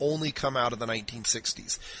think can only come out of the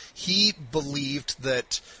 1960s. He believed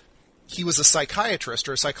that he was a psychiatrist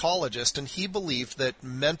or a psychologist, and he believed that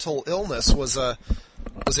mental illness was a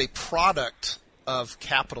product of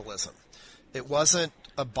capitalism. It wasn't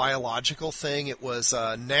a biological thing. It was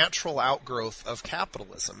a natural outgrowth of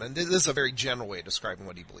capitalism. And this is a very general way of describing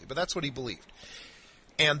what he believed, but that's what he believed.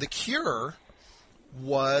 And the cure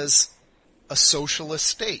was a socialist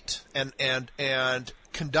state and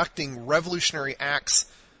conducting revolutionary acts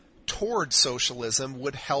toward socialism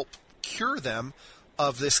would help cure them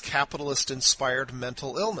of this capitalist-inspired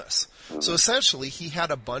mental illness. So essentially, he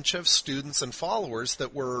had a bunch of students and followers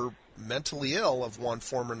that were mentally ill of one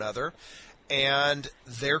form or another, and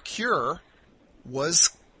their cure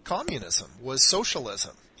was communism, was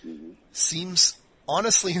socialism. Seems,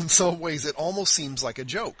 honestly, in some ways, it almost seems like a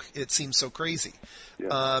joke. It seems so crazy.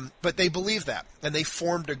 Yeah. But they believed that, and they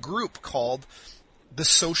formed a group called the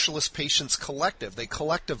Socialist Patients Collective. They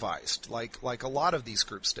collectivized, like a lot of these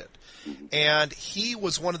groups did. And he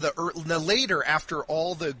was one of the now later, after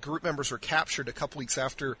all the group members were captured, a couple weeks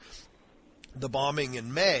after the bombing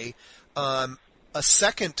in May, a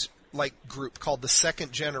second group called the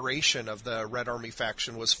Second Generation of the Red Army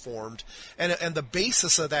faction was formed, and the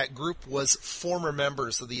basis of that group was former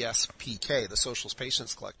members of the SPK, the Socialist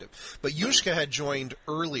Patients Collective. But Yushka had joined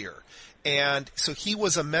earlier, and so he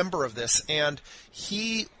was a member of this, and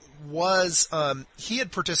he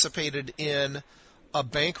had participated in a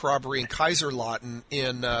bank robbery in Kaiserslautern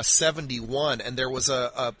in 71, and there was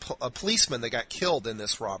a policeman that got killed in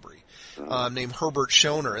this robbery named Herbert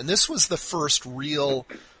Schoner, and this was the first real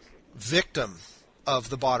victim of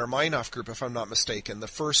the Baader-Meinhof group, if I'm not mistaken, the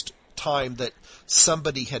first time that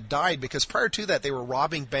somebody had died, because prior to that they were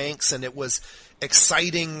robbing banks and it was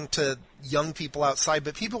exciting to young people outside,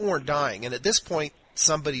 but people weren't dying, and at this point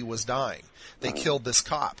somebody was dying. They killed this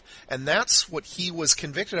cop, and that's what he was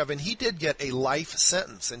convicted of, and he did get a life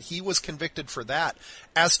sentence, and he was convicted for that.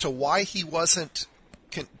 As to why he wasn't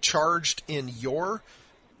charged in your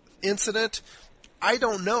incident, I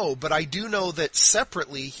don't know, but I do know that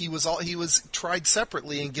separately he was tried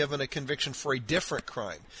separately and given a conviction for a different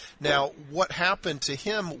crime. Now, what happened to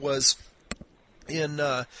him was in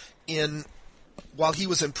while he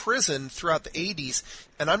was in prison throughout the 80s,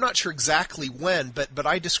 and I'm not sure exactly when, but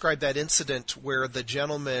I described that incident where the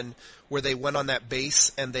gentleman, where they went on that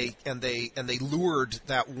base and they lured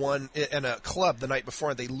that one in a club the night before,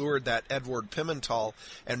 and they lured that Edward Pimentel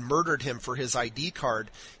and murdered him for his ID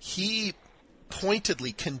card. He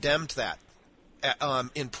pointedly condemned that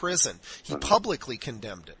in prison. He publicly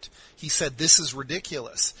condemned it. He said, this is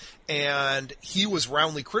ridiculous. And he was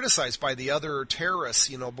roundly criticized by the other terrorists,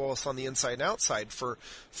 both on the inside and outside, for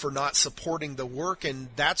not supporting the work. And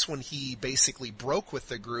that's when he basically broke with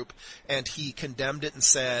the group, and he condemned it and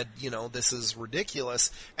said, this is ridiculous.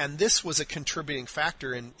 And this was a contributing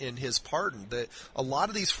factor in his pardon. A lot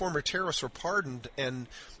of these former terrorists were pardoned, and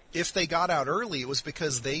if they got out early, it was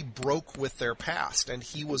because they broke with their past, and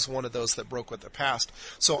he was one of those that broke with their past.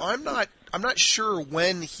 So I'm not sure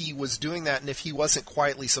when he was doing that and if he wasn't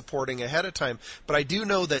quietly supporting ahead of time, but I do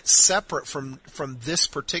know that separate from this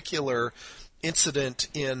particular incident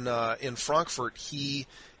in Frankfurt, he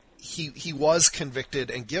was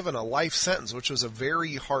convicted and given a life sentence, which was a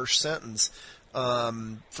very harsh sentence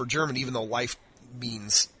for Germany, even though life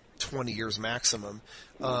means 20 years maximum.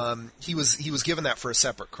 He was given that for a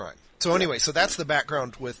separate crime. So anyway, so that's the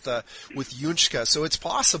background with Junschke. So it's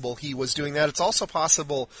possible he was doing that. It's also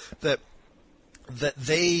possible that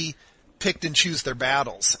they picked and choose their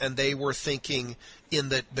battles, and they were thinking in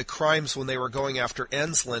the crimes when they were going after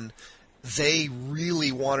Ensslin, they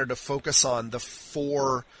really wanted to focus on the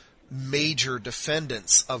 4 major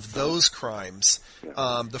defendants of those crimes,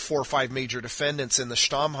 the 4 or 5 major defendants in the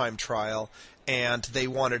Stammheim trial, and they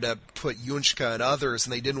wanted to put Junschke and others,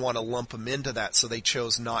 and they didn't want to lump them into that, so they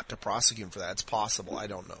chose not to prosecute him for that. It's possible. I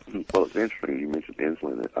don't know. Well, it's interesting you mentioned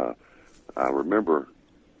Ensslin. I remember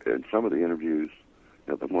in some of the interviews,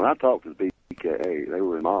 when I talked to the BKA, they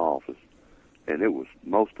were in my office, and it was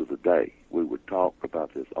most of the day we would talk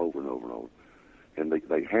about this over and over and over. And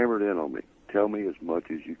they hammered in on me. Tell me as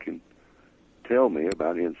much as you can tell me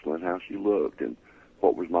about Ensslin, how she looked, and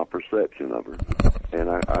what was my perception of her. And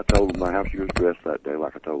I told them how she was dressed that day,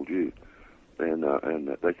 like I told you. And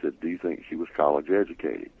they said, do you think she was college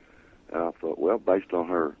educated? And I thought, well, based on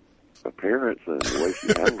her appearance and the way she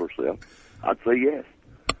handled herself, I'd say yes.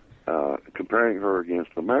 Comparing her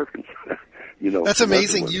against Americans, That's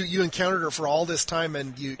amazing. You encountered her for all this time,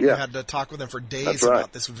 and you had to talk with them for days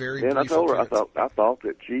about this very brief appearance. And I told her, I thought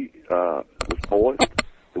that she was poised,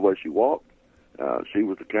 the way she walked. She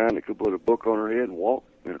was the kind that could put a book on her head and walk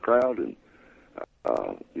in a crowd, and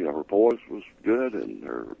her poise was good, and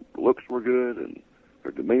her looks were good, and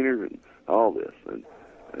her demeanor, and all this. And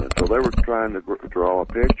so they were trying to draw a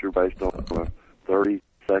picture based on a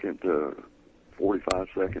 30-second to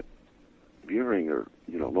 45-second viewing, or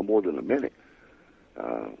no more than a minute.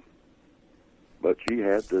 But she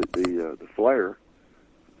had the flair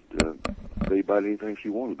to be about anything she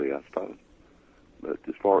wanted to be, I suppose. But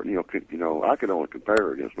as far I could only compare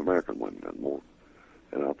her against American women and more.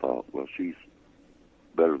 And I thought, well, she's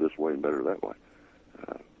better this way and better that way.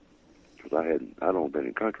 Because I'd only been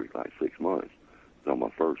in country like 6 months. It was on my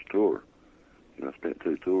first tour. I spent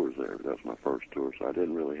 2 tours there. That was my first tour, so I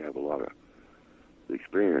didn't really have a lot of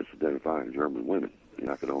experience identifying German women.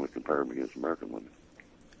 I could only compare them against American women.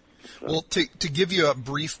 So. Well, to give you a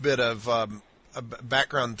brief bit of a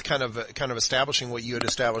background, kind of establishing what you had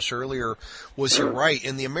established earlier, was you're right.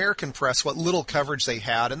 In the American press, what little coverage they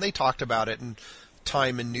had, and they talked about it in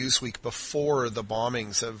Time and Newsweek before the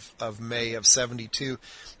bombings of May of 72,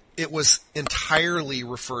 it was entirely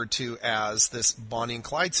referred to as this Bonnie and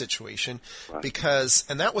Clyde situation, right.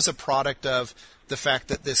 And that was a product of the fact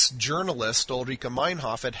that this journalist, Ulrike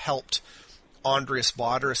Meinhof, had helped Andreas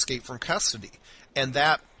Baader escape from custody. And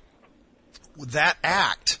that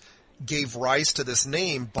act gave rise to this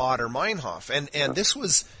name, Baader-Meinhof. And this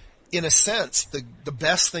was, in a sense, the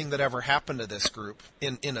best thing that ever happened to this group,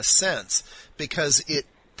 in a sense, because it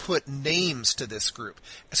put names to this group.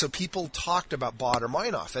 So people talked about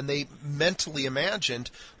Baader-Meinhof, and they mentally imagined,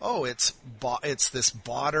 it's this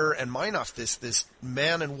Baader and Meinhof, this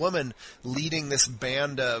man and woman leading this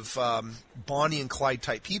band of Bonnie and Clyde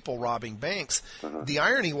type people robbing banks. Uh-huh. The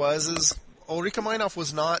irony is Ulrike Meinhof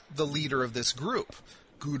was not the leader of this group.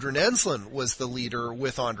 Gudrun Ensslin was the leader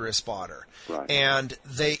with Andreas Baader. Right. And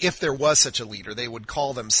if there was such a leader, they would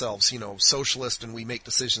call themselves, socialist and we make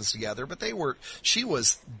decisions together. But she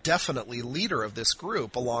was definitely leader of this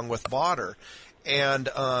group along with Baader. And,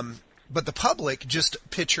 but the public just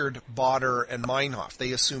pictured Baader and Meinhof.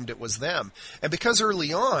 They assumed it was them. And because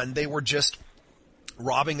early on they were just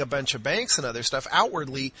robbing a bunch of banks and other stuff,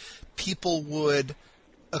 outwardly people would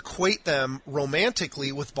equate them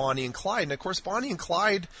romantically with Bonnie and Clyde. And of course, Bonnie and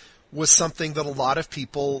Clyde was something that a lot of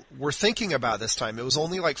people were thinking about this time. It was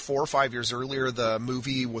only like 4 or 5 years earlier the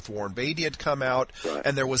movie with Warren Beatty had come out, Right.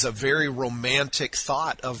 and there was a very romantic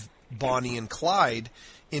thought of Bonnie and Clyde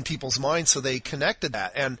in people's minds, so they connected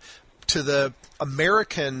that. And to the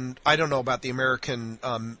American, I don't know about the American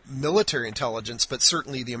military intelligence, but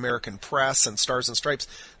certainly the American press and Stars and Stripes,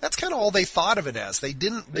 that's kind of all they thought of it as. They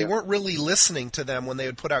weren't really listening to them when they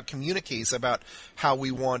would put out communiques about how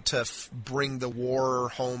we want to bring the war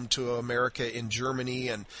home to America in Germany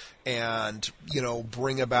and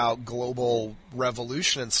bring about global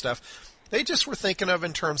revolution and stuff. They just were thinking of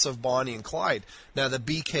in terms of Bonnie and Clyde. Now, the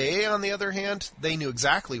BKA, on the other hand, they knew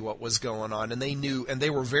exactly what was going on, and they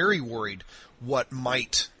were very worried what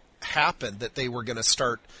might happen, that they were going to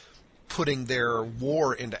start putting their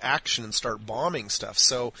war into action and start bombing stuff.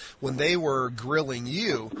 So when they were grilling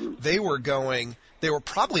you, they were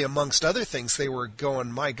probably, amongst other things, they were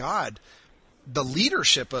going, my God, the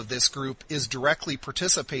leadership of this group is directly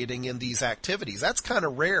participating in these activities. That's kind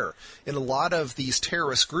of rare. In a lot of these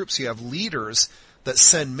terrorist groups, you have leaders that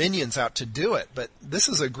send minions out to do it. But this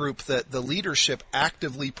is a group that the leadership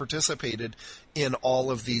actively participated in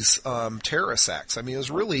all of these terrorist acts. I mean, it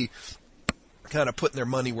was really kind of putting their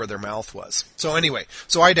money where their mouth was. So anyway,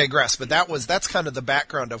 I digress, but that's kind of the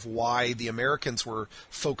background of why the Americans were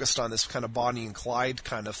focused on this kind of Bonnie and Clyde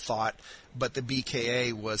kind of thought, but the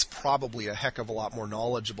BKA was probably a heck of a lot more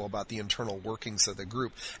knowledgeable about the internal workings of the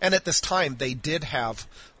group. And at this time, they did have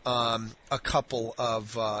a couple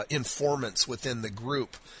of informants within the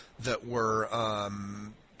group that were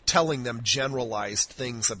telling them generalized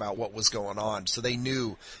things about what was going on. So they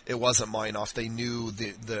knew it wasn't Meinhof. They knew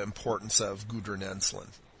the importance of Gudrun Ensslin.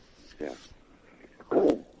 Yeah.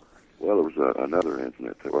 Well, there was another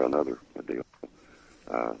incident, or another deal.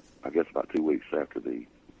 I guess about 2 weeks after the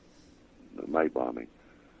May bombing,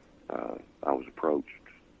 I was approached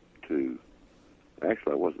to,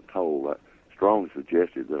 actually I wasn't told, I strongly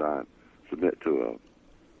suggested that I submit to a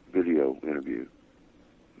video interview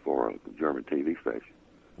for a German TV station.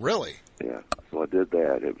 Really? Yeah. So I did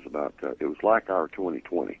that. It was about, it was like our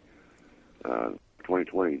 2020.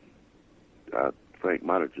 2020, I think,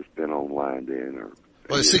 might have just been online then.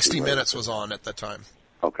 Well, 60 Minutes was on at the time.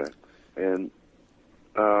 Okay. And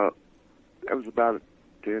it was about a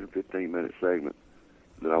 10 or 15 minute segment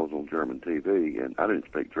that I was on German TV, and I didn't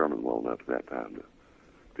speak German well enough at that time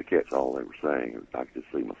to catch all they were saying. I could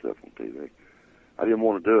just see myself on TV. I didn't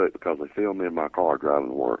want to do it because they filmed me in my car driving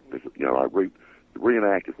to work. I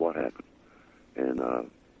reenacted what happened, and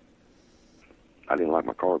I didn't like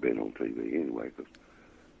my car being on TV anyway,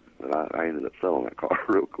 but I ended up selling that car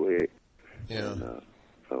real quick. Yeah. And,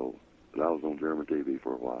 so I was on German TV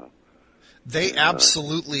for a while. They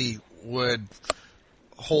absolutely would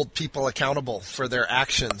hold people accountable for their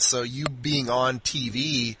actions. So you being on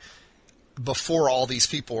TV before all these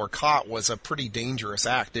people were caught was a pretty dangerous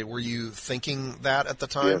act. Were you thinking that at the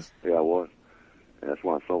time? Yeah, I was. And that's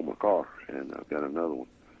why I sold my car, and I've got another one.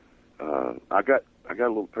 I got a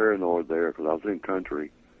little paranoid there because I was in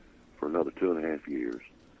country for another 2.5 years.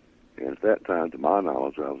 And at that time, to my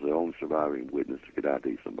knowledge, I was the only surviving witness that could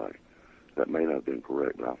ID somebody. That may not have been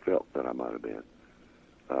correct, but I felt that I might have been.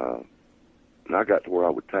 And I got to where I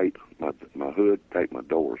would tape my hood, tape my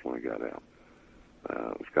doors when I got out.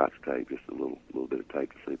 With Scotch tape, just a little bit of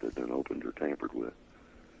tape to see if they'd been opened or tampered with.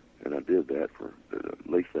 And I did that for at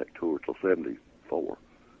least that tour till 74.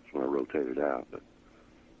 That's when I rotated out. But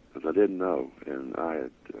because I didn't know, and I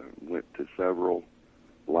had went to several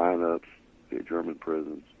lineups at German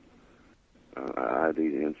prisons. I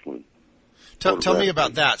ID'd Ensslin. Tell me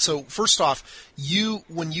about that. So first off,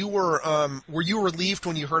 when you were you relieved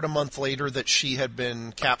when you heard a month later that she had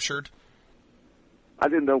been captured? I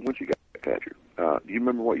didn't know when she got captured. Do you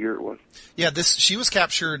remember what year it was? Yeah, she was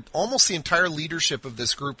captured. Almost the entire leadership of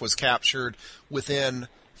this group was captured within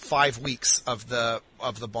 5 weeks of the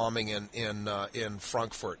bombing in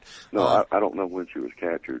Frankfurt. No, I don't know when she was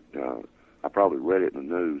captured. I probably read it in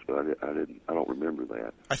the news, but I don't remember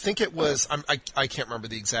that. I think it was. I can't remember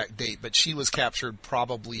the exact date, but she was captured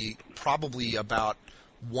probably about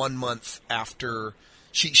 1 month after.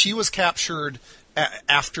 She was captured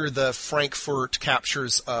after the Frankfurt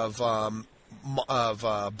captures of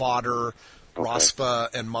Baader, Raspa,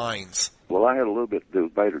 and Mainz. Well, I had a little bit to do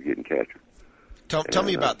with Baader getting captured. Tell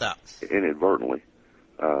me about that. Inadvertently,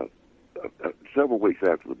 several weeks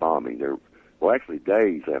after the bombing, actually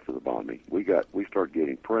days after the bombing, we started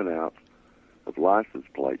getting printouts of license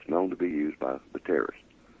plates known to be used by the terrorists,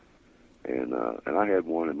 and I had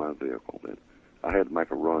one in my vehicle, and I had to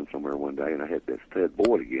make a run somewhere one day, and I had this Ted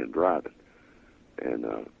Boyd again driving, and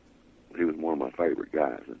he was one of my favorite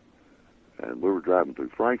guys, And we were driving through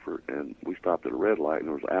Frankfurt, and we stopped at a red light, and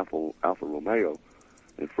there was an Alfa Romeo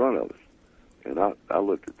in front of us. And I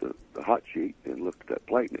looked at the hot sheet and looked at that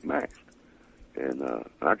plate, and it matched. And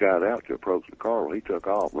I got out to approach the car. Well, he took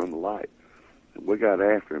off, run the light. And we got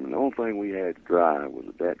after him, and the only thing we had to drive was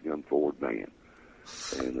a dadgum Ford van.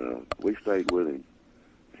 And we stayed with him.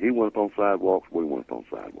 He went up on sidewalks, we went up on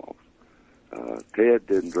sidewalks. Ted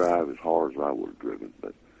didn't drive as hard as I would have driven,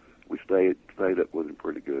 but we stayed up with him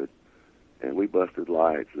pretty good. And we busted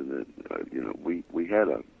lights, and then, we had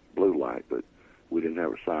a blue light, but we didn't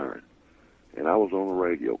have a siren. And I was on the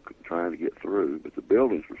radio trying to get through, but the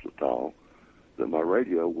buildings were so tall that my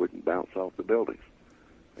radio wouldn't bounce off the buildings.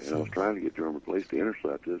 And I was trying to get German police to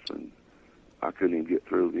intercept us, and I couldn't even get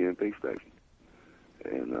through the MP station.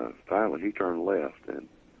 And finally, he turned left, and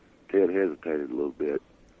Ted hesitated a little bit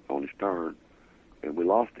on his turn, and we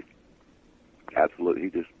lost him. Absolutely, he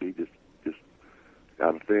just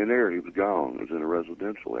out of thin air, he was gone. It was in a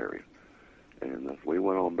residential area. And we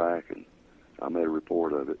went on back, and I made a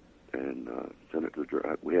report of it and sent it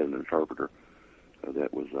to we had an interpreter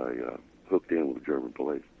that was hooked in with the German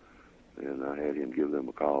police. And I had him give them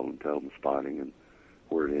a call and tell them the spotting and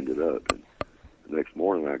where it ended up. And the next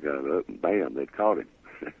morning I got up, and bam, they'd caught him.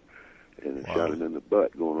 And it shot him in the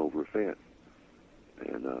butt going over a fence.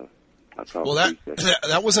 And I thought, well,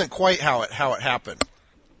 that wasn't quite how it happened.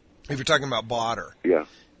 If you're talking about Baader, yeah,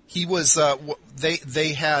 he was.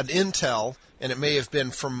 They had intel, and it may have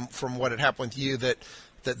been from what had happened with you that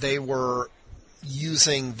they were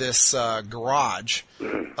using this garage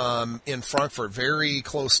in Frankfurt, very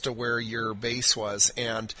close to where your base was,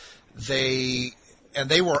 and they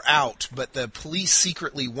were out, but the police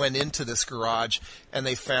secretly went into this garage and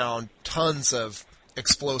they found tons of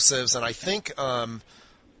explosives, and I think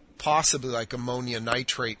possibly like ammonia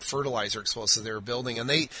nitrate fertilizer explosives they were building, and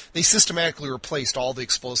they systematically replaced all the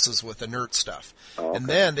explosives with inert stuff. Oh, okay. And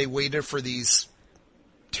then they waited for these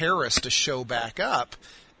terrorists to show back up,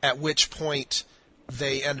 at which point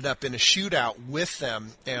they ended up in a shootout with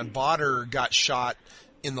them, and Baader got shot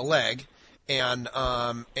in the leg, and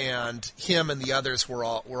him and the others were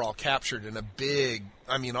all captured in a big,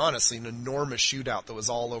 I mean, honestly, an enormous shootout that was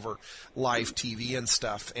all over live TV and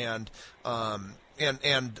stuff, and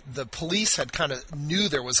the police had kind of knew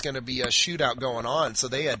there was going to be a shootout going on, so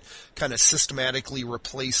they had kind of systematically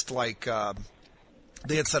replaced, like,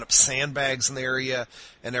 they had set up sandbags in the area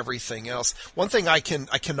and everything else. One thing I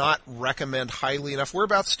cannot recommend highly enough.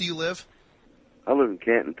 Whereabouts do you live? I live in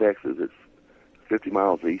Canton, Texas. It's 50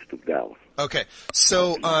 miles east of Dallas. Okay,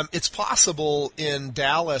 so it's possible in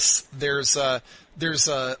Dallas. There's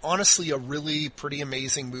honestly a really pretty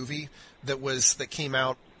amazing movie that came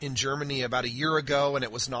out in Germany about a year ago, and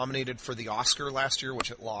it was nominated for the Oscar last year, which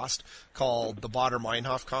it lost, called the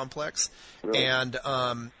Baader-Meinhof Complex. Really? And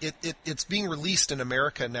it's being released in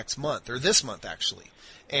America next month, or this month actually.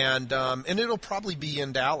 And it'll probably be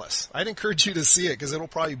in Dallas. I'd encourage you to see it because it'll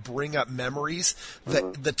probably bring up memories.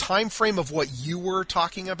 The time frame of what you were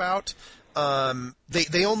talking about,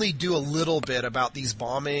 they only do a little bit about these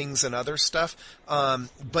bombings and other stuff,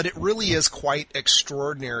 but it really is quite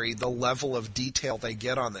extraordinary the level of detail they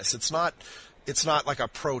get on this. It's not like a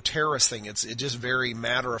pro-terrorist thing. It's just very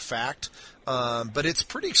matter of fact. But it's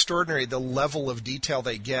pretty extraordinary the level of detail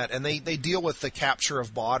they get, and they deal with the capture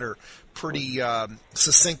of Baader pretty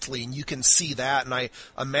succinctly, and you can see that. And I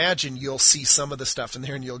imagine you'll see some of the stuff in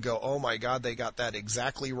there, and you'll go, "Oh my God, they got that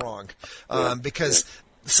exactly wrong," because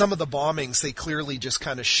some of the bombings they clearly just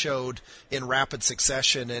kind of showed in rapid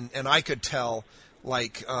succession, and I could tell,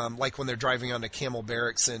 like when they're driving onto Camel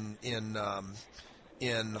Barracks in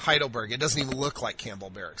Heidelberg, it doesn't even look like Campbell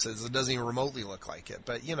Barracks. It doesn't even remotely look like it,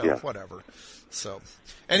 but whatever. So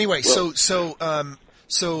anyway, so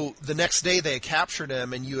the next day they had captured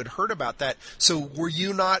him, and you had heard about that. So were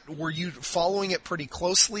you following it pretty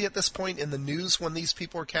closely at this point in the news when these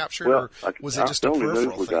people were captured, or was it just a peripheral thing? The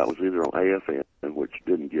only news we got was either on AFN, which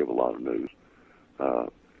didn't give a lot of news,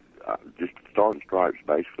 just Stars and Stripes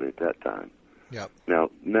basically at that time. Yep. Now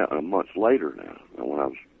months later now, when I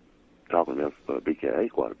was talking to BKA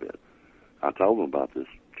quite a bit, I told them about this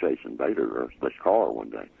chasing Baader, or this car one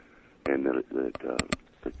day, and that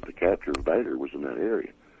the capture of Baader was in that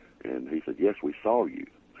area. And he said, "Yes, we saw you."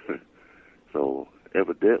 So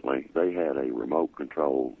evidently they had a remote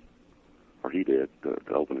control, or he did, to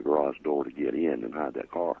open the garage door to get in and hide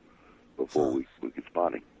that car before we could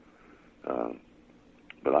spot him.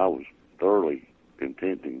 But I was thoroughly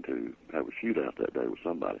intending to have a shootout that day with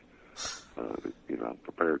somebody.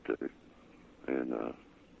 Prepared to. And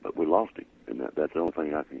but we lost him, and that's the only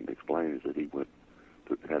thing I can explain is that he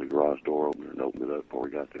had a garage door open and opened it up before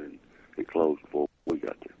we got there, and it closed before we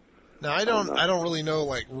got there. Now, I don't really know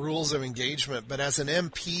like rules of engagement, but as an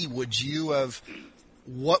MP,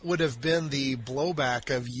 what would have been the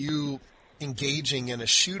blowback of you engaging in a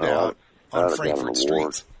shootout on Frankfurt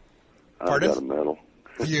streets? Pardon? I got a medal.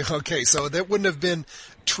 Okay, so that wouldn't have been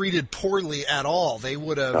treated poorly at all. They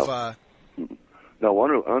would have. No,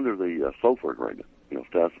 under the SOFA agreement,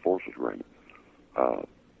 Task Forces agreement,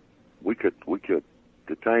 we could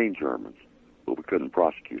detain Germans, but we couldn't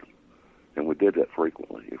prosecute them, and we did that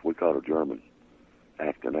frequently. If we caught a German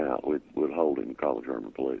acting out, we'd hold him and call the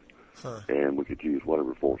German police, and we could use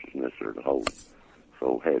whatever force was necessary to hold him.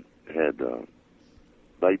 So had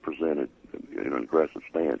they presented an aggressive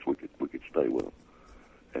stance, we could stay with them,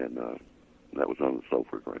 and that was under the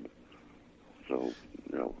SOFA agreement. So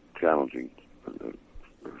challenging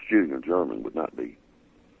or shooting a German would not be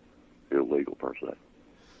illegal per se.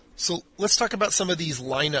 So let's talk about some of these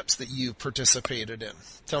lineups that you participated in.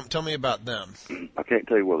 Tell me about them. I can't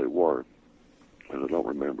tell you where they were, and I don't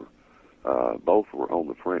remember. Both were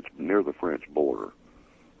on near the French border.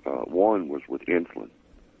 One was with insulin,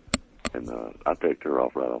 and I picked her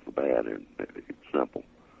off right off the bat, and it's simple.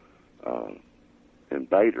 And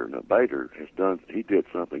Baader he did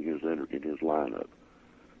something in his lineup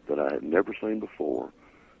that I had never seen before,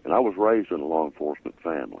 and I was raised in a law enforcement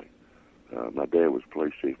family. My dad was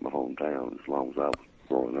police chief in my hometown as long as I was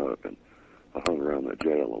growing up, and I hung around that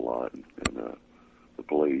jail a lot, and the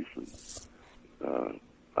police, and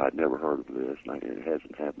I'd never heard of this, and it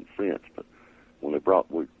hasn't happened since, but when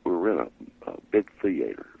we were in a big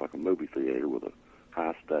theater, like a movie theater with a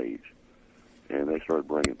high stage, and they started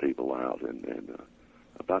bringing people out, and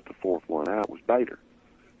about the fourth one out was Baader,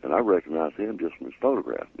 and I recognized him just from his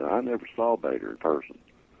photograph. Now, I never saw Baader in person,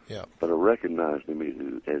 but I recognized him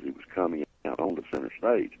as he was coming out on the center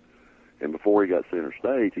stage, and before he got center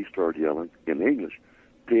stage, he started yelling in English,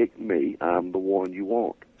 "Pick me, I'm the one you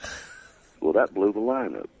want." Well, that blew the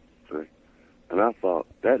lineup, see? And I thought,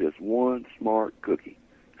 that is one smart cookie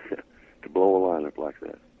to blow a lineup like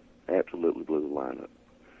that. Absolutely blew the lineup.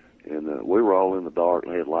 And we were all in the dark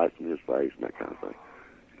and had lights in his face and that kind of thing.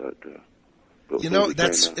 But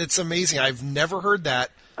it's amazing. I've never heard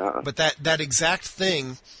that, but that exact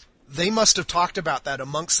thing, they must have talked about that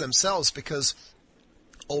amongst themselves because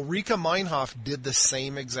Ulrike Meinhof did the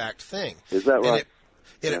same exact thing. Is that right?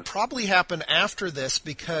 And it probably happened after this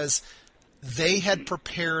because they had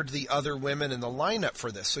prepared the other women in the lineup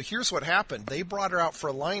for this. So here's what happened. They brought her out for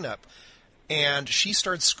a lineup, and she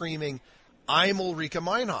started screaming, "I'm Ulrike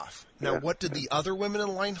Meinhof." Now, what did the other women in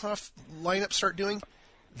the lineup start doing?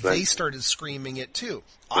 They started screaming it too.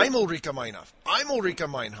 "I'm Ulrike Meinhof. I'm Ulrike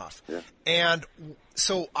Meinhof." Yeah. And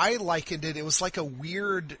so I likened it. It was like a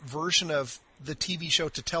weird version of the TV show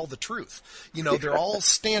To Tell the Truth. They're all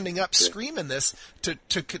standing up screaming this to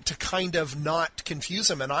kind of not confuse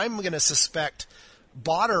them. And I'm going to suspect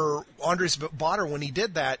Andres Baader, when he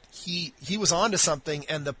did that, he was onto something,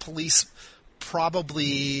 and the police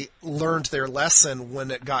probably learned their lesson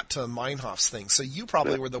when it got to Meinhof's thing. So you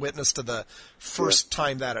probably were the witness to the first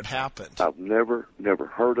time that had happened. I've never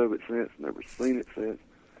heard of it since, never seen it since,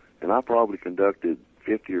 and I probably conducted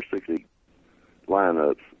 50 or 60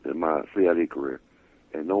 lineups in my CID career,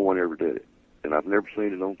 and no one ever did it. And I've never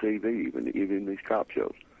seen it on TV, even in these cop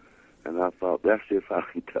shows. And I thought, that's just how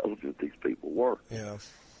intelligent these people were. Yeah.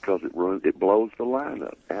 Because it blows the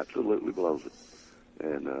lineup, absolutely blows it.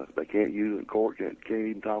 And they can't use it in court, can't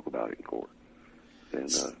even talk about it in court. And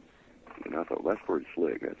I thought, that's pretty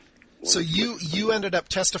slick. So you ended up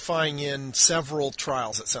testifying in several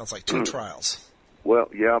trials, it sounds like, 2 trials. Well,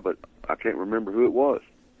 yeah, but I can't remember who it was.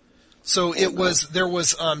 So there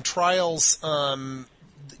was trials.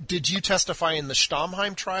 Did you testify in the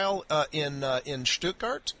Stammheim trial in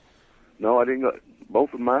Stuttgart? No, I didn't go.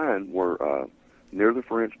 Both of mine were near the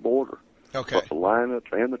French border. Okay. But the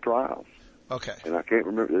lineups and the trials. Okay. And I can't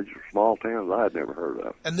remember. These were small towns I had never heard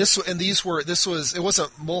of. And it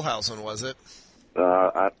wasn't Mulhausen, was it?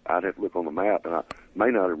 I'd have to look on the map, and I may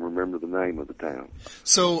not even remember the name of the town.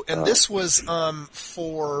 So, and this was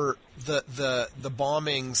for the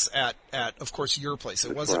bombings at of course your place.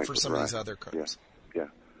 It wasn't for some of these other crimes. Yeah.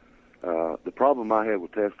 The problem I had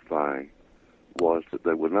with testifying was that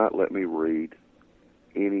they would not let me read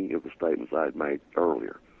any of the statements I had made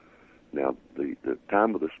earlier. Now, the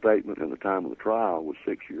time of the statement and the time of the trial was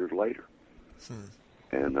 6 years later,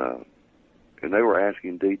 and they were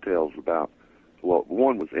asking details about. Well,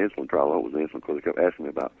 one was the insulin trial. It was the insulin because they kept asking me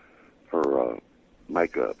about her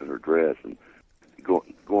makeup and her dress, and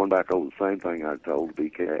going back over the same thing I told the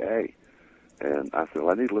BKA. And I said, well,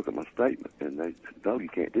 I need to look at my statement. And they said, no, you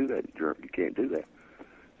can't do that in Germany. You can't do that.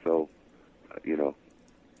 So,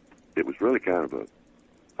 it was really kind of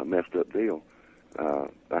a messed up deal.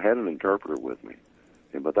 I had an interpreter with me,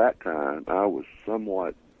 and by that time I was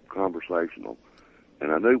somewhat conversational,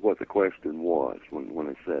 and I knew what the question was when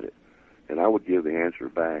they said it, and I would give the answer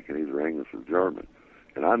back in either English or German,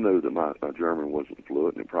 and I knew that my German wasn't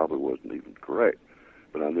fluent and it probably wasn't even correct,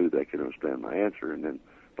 but I knew they could understand my answer. And then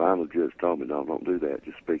finally the judge told me, no, don't do that,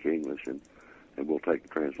 just speak English, and we'll take the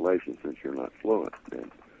translation since you're not fluent.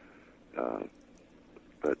 And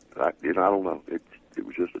but I don't know, it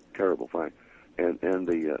was just a terrible thing. And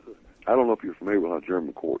I don't know if you're familiar with how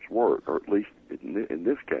German courts work, or at least in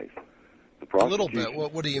this case, the A prosecution. little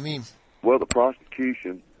bit. What do you mean? Well, the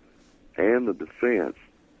prosecution and the defense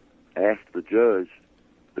asked the judge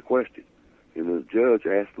the question, and the judge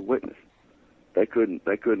asked the witness. They couldn't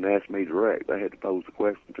ask me direct. They had to pose the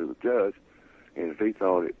question to the judge, and if he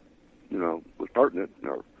thought it, was pertinent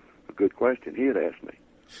or a good question, he'd ask me.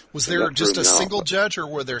 Was there just a single judge, or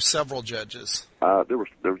were there several judges? There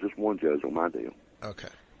was just one judge on my deal. Okay.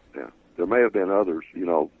 Yeah, there may have been others.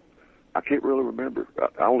 I can't really remember.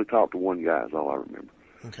 I only talked to one guy. Is all I remember.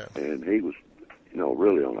 Okay. And he was,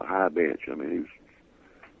 really on a high bench. I mean, he was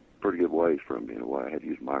pretty good ways from me in a way. I had to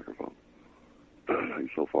use a microphone. He was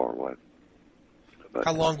so far away. But,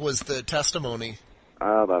 how long was the testimony?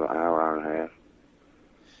 About an hour and a half.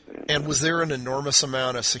 And was there an enormous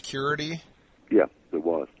amount of security? Yeah, there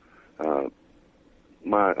was.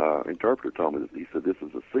 My interpreter told me that he said this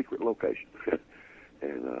is a secret location,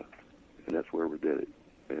 and that's where we did it.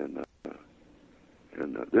 And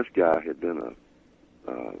this guy had been a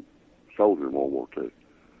soldier in World War II,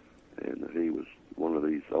 and he was one of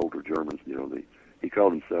these older Germans. He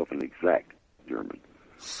called himself an exact German.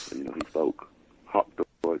 And, he spoke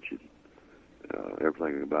Hochdeutsch, and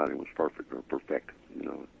everything about him was perfect or perfect. He's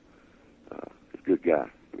a good guy,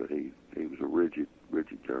 but he was a rigid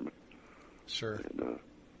German. Sure. And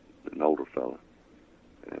an older fella,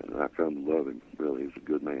 and I come to love him. Really, he's a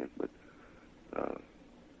good man. But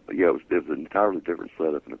yeah, it was an entirely different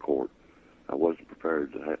setup in the court. I wasn't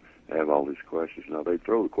prepared to have all these questions. They'd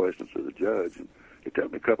throw the questions to the judge, and it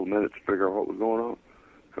took me a couple of minutes to figure out what was going on.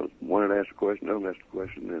 Because one had asked a question, another asked a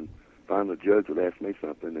question, and then finally the judge would ask me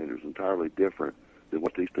something, and it was entirely different than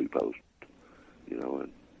what these two posed.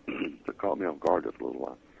 And it caught me off guard just a little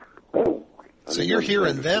while. So you're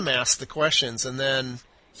hearing them ask the questions, and then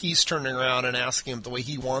he's turning around and asking them the way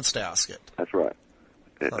he wants to ask it. That's right.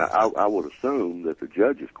 And I would assume that the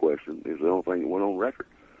judge's question is the only thing that went on record.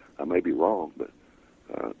 I may be wrong, but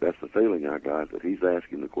that's the feeling I got, that he's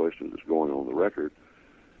asking the question that's going on the record,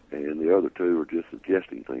 and the other two are just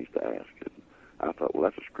suggesting things to ask. And I thought, well,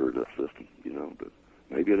 that's a screwed up system, but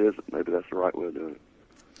maybe it isn't. Maybe that's the right way of doing it.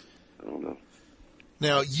 I don't know.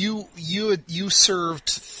 Now, you served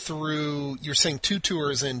through, you're saying 2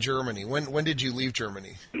 tours in Germany. When did you leave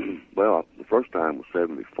Germany? Well, the first time was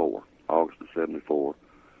 74, August of 74.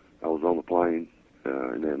 I was on the plane,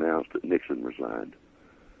 and they announced that Nixon resigned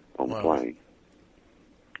on the plane.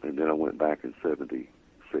 And then I went back in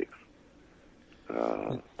 76,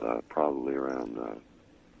 probably around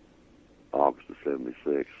August of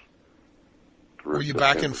 76. Were you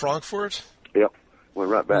back in Frankfurt? Yep.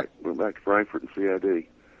 Went back to Frankfurt and CID.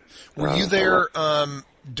 Were you there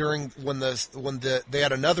during when they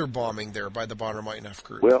had another bombing there by the Baader-Meinhof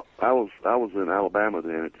group? Well, I was in Alabama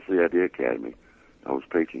then at the CID Academy. I was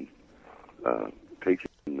teaching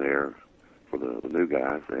there for the new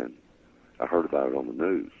guys, and I heard about it on the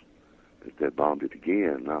news that they bombed it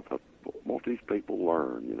again. And I thought, won't these people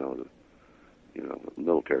learn? The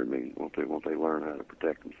military mean won't they learn how to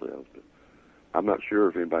protect themselves? But I'm not sure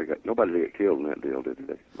if nobody got killed in that deal, did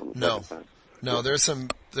they? No, there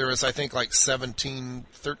was I think like 13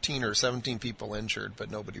 or 17 people injured,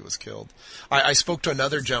 but nobody was killed. I spoke to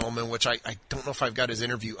another gentleman, which I don't know if I've got his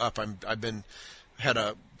interview up. Had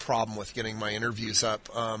a problem with getting my interviews up.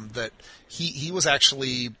 That he was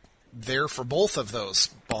actually there for both of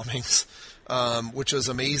those bombings, which was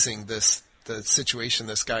amazing. The situation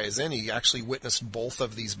this guy is in. He actually witnessed both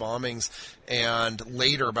of these bombings, and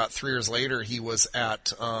later, about 3 years later, he was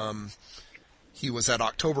at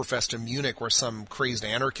Oktoberfest in Munich, where some crazed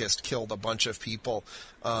anarchist killed a bunch of people,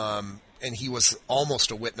 and he was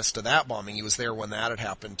almost a witness to that bombing. He was there when that had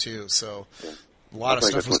happened too. So a lot of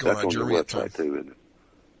stuff was going on in Germany at the time. Too, isn't it?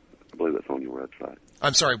 I believe that's on your website.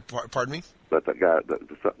 I'm sorry, pardon me? But the guy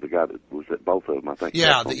that was at both of them, I think.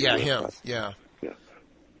 Yeah, him. Yeah.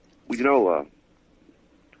 Well,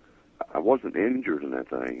 I wasn't injured in that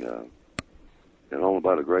thing, and only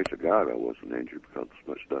by the grace of God I wasn't injured because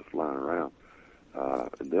so much stuff flying around.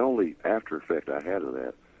 And the only after effect I had of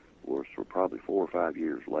that was for probably 4 or 5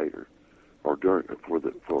 years later, or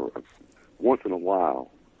for once in a while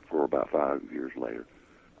for about 5 years later,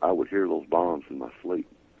 I would hear those bombs in my sleep.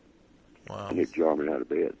 Wow. And it jarred me out of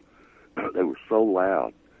bed. They were so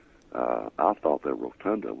loud. I thought the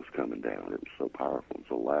rotunda was coming down. It was so powerful and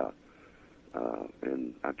so loud.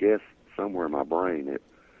 And I guess somewhere in my brain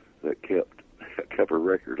that kept a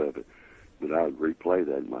record of it, but I would replay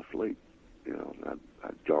that in my sleep. You know,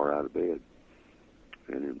 I'd jar out of bed.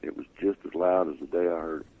 And it was just as loud as the day I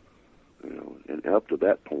heard it. You know, and up to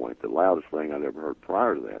that point, the loudest thing I'd ever heard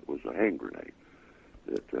prior to that was a hand grenade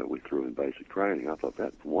that we threw in basic training. I thought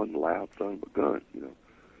that one loud son of a gun, you know.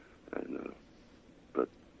 And but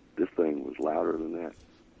this thing was louder than that.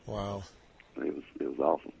 Wow. It was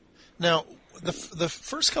awesome. Now, the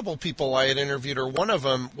first couple of people I had interviewed, or one of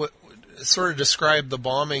them, sort of described the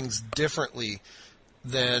bombings differently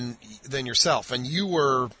than yourself, and you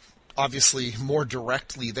were obviously more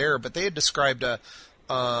directly there. But they had described a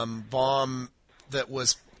bomb that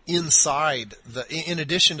was inside in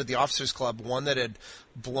addition to the officers' club, one that had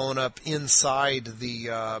blown up inside the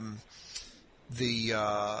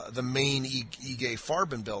main E.G.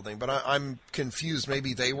 Farben building. But I'm confused.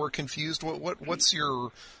 Maybe they were confused. What's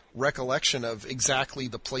your recollection of exactly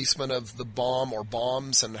the placement of the bomb or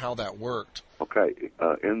bombs and how that worked? Okay,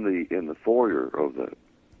 in the foyer of the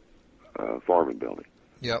Farben building.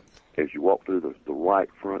 Yep. As you walk through the right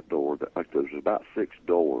front door, there's about 6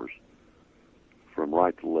 doors from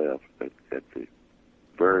right to left at the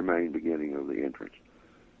very main beginning of the entrance.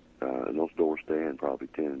 And those doors stand probably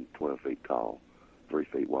 10, 12 feet tall, 3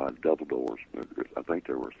 feet wide, double doors. I think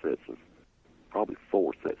there were probably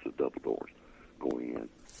 4 sets of double doors going in.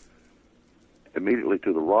 Immediately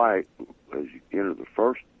to the right, as you enter the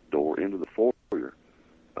first door into the foyer,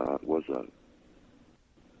 was a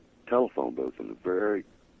telephone booth in the very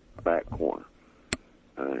back corner.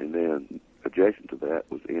 And then adjacent to that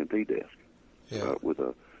was the EMP desk, with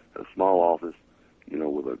a small office, you know,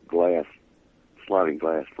 with a sliding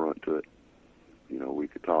glass front to it. You know, we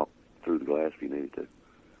could talk through the glass if you needed to.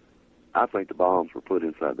 I think the bombs were put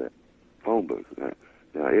inside that phone booth.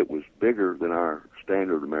 Now it was bigger than our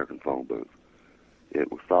standard American phone booth. It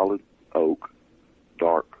was solid oak,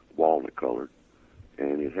 dark walnut colored,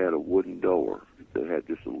 and it had a wooden door that had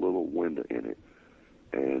just a little window in it.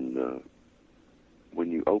 And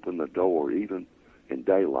when you opened the door, even in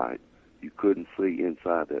daylight, you couldn't see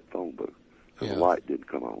inside that phone booth. So the light didn't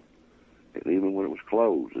come on. And even when it was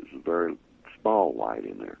closed, it was a very small light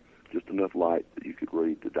in there, just enough light that you could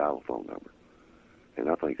read the dial phone number. And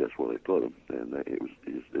I think that's where they put them. And it was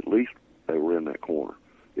at least they were in that corner,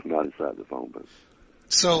 if not inside the phone booth.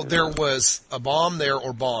 So there was a bomb there,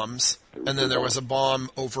 or bombs, and then there was a bomb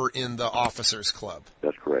over in the officers' club.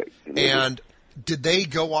 That's correct. And did they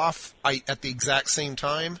go off at the exact same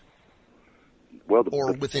time? Well,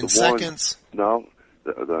 or within seconds? No.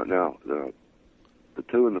 The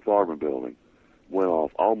two in the Farben building went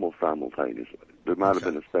off almost simultaneously. There might have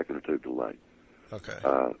been a second or two delay. Okay.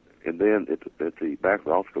 And then at the back of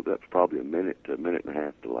the office club, that's probably a minute to a minute and a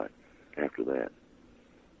half delay after that.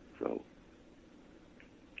 So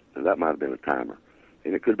that might have been a timer.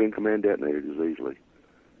 And it could have been command detonated as easily.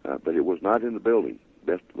 But it was not in the building,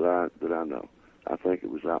 best that I know. I think it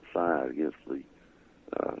was outside against the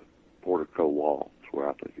portico wall. That's where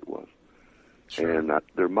I think it was. Sure. And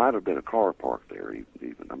there might have been a car parked there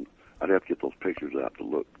even. I'd have to get those pictures out to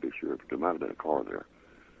look to be sure, but there might have been a car there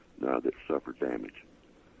that suffered damage,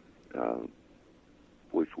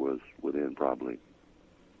 which was within probably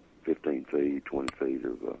 15 feet, 20 feet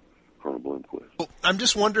of Colonel Bloomquist. Well, I'm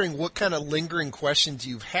just wondering what kind of lingering questions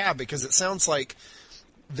you have, because it sounds like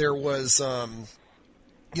there was,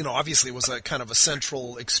 obviously it was a kind of a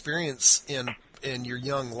central experience in your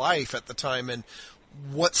young life at the time, and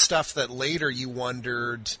what stuff that later you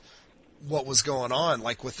wondered what was going on,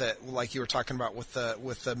 like with the, like you were talking about with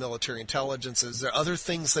the military intelligence. Is there other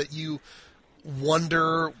things that you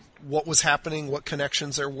wonder what was happening, what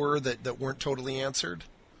connections there were that weren't totally answered?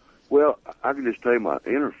 Well, I can just tell you my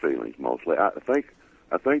inner feelings mostly. I think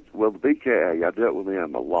well, the BKA, I dealt with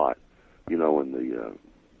them a lot, in the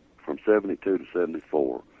from 72 to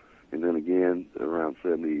 74, and then again around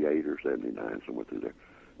 78 or 79, somewhere through there.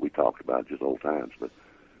 We talked about just old times, but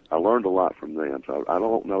I learned a lot from them, so I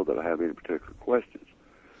don't know that I have any particular questions.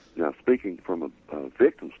 Now, speaking from a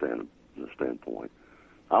victim standpoint,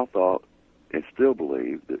 I thought and still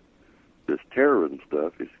believe that this terrorism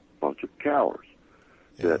stuff is a bunch of cowards.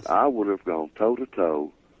 Yes. That I would have gone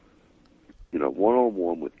toe-to-toe,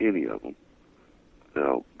 one-on-one with any of them.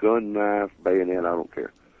 Gun, knife, bayonet, I don't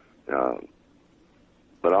care.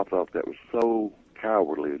 But I thought that was so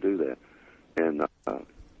cowardly to do that. And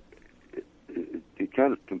it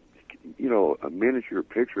kind of, a miniature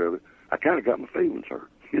picture of it, I kind of got my feelings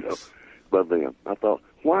hurt, by them. I thought,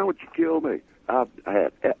 Why would you kill me? I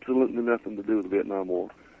had absolutely nothing to do with the Vietnam War.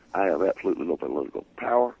 I have absolutely no political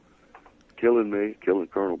power. Killing me, killing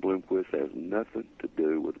Colonel Bloomquist has nothing to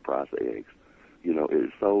do with the price of eggs. You know, it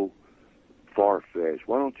is so far-fetched.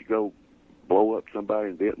 Why don't you go blow up somebody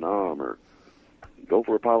in Vietnam or go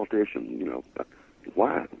for a politician, you know?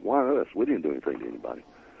 Why us? We didn't do anything to anybody.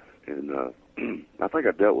 And I think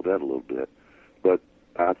I dealt with that a little bit. But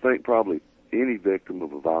I think probably any victim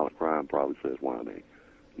of a violent crime probably says, why me?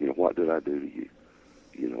 You know, what did I do to you?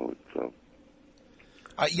 You know, so...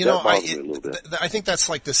 I think that's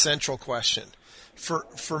like the central question.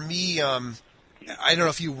 For me, I don't know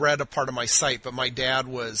if you read a part of my site, but my dad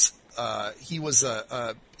was he was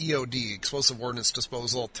a EOD, explosive ordnance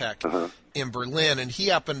disposal tech, in Berlin, and he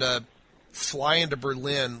happened to fly into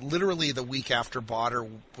Berlin literally the week after Baader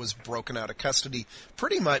was broken out of custody,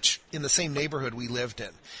 pretty much in the same neighborhood we lived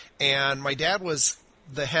in. And my dad was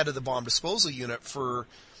the head of the bomb disposal unit for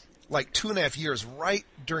like 2.5 years, right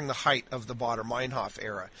during the height of the Baader-Meinhof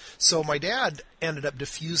era. So my dad ended up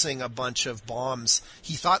defusing a bunch of bombs.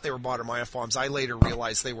 He thought they were Baader-Meinhof bombs. I later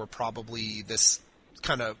realized they were probably this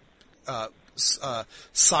kind of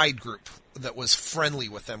side group that was friendly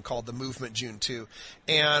with them called the Movement June 2.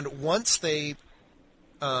 And once they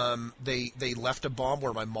left a bomb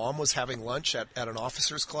where my mom was having lunch at an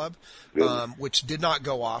officers club, which did not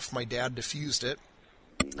go off. My dad defused it.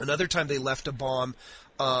 Another time they left a bomb.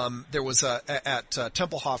 There was at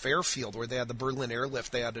Tempelhof Airfield where they had the Berlin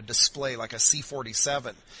airlift. They had a display like a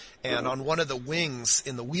C-47, and on one of the wings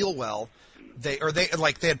in the wheel well, they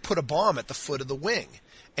had put a bomb at the foot of the wing,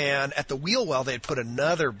 and at the wheel well they had put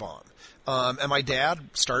another bomb. And my dad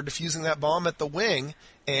started defusing that bomb at the wing,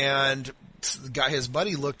 and his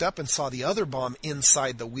buddy looked up and saw the other bomb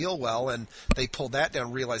inside the wheel well, and they pulled that down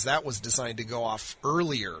and realized that was designed to go off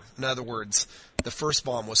earlier. In other words, the first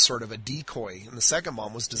bomb was sort of a decoy, and the second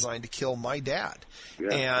bomb was designed to kill my dad.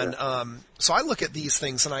 So I look at these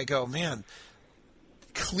things and I go, man,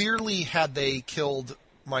 clearly had they killed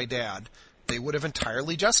my dad, they would have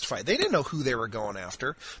entirely justified. They didn't know who they were going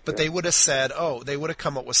after, but they would have said, they would have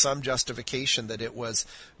come up with some justification that it was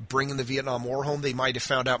bringing the Vietnam War home. They might have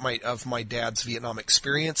found out of my dad's Vietnam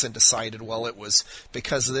experience and decided, well, it was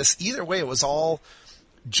because of this. Either way, it was all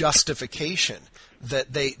justification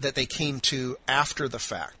that they came to after the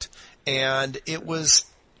fact. And it was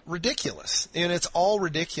ridiculous, and it's all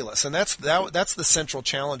ridiculous, and that's the central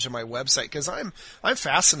challenge of my website, because I'm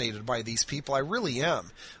fascinated by these people. I really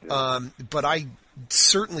am, but I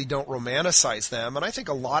certainly don't romanticize them, and I think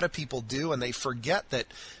a lot of people do, and they forget that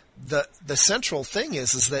the central thing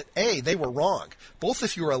is that they were wrong. Both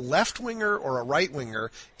if you're a left winger or a right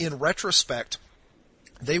winger, in retrospect,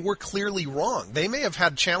 they were clearly wrong. They may have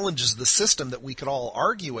had challenges of the system that we could all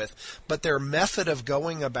argue with, but their method of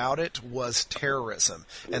going about it was terrorism.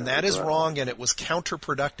 And that is wrong, and it was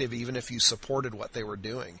counterproductive even if you supported what they were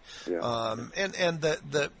doing. And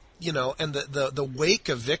the wake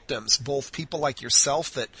of victims, both people like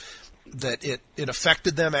yourself that it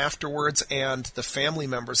affected them afterwards, and the family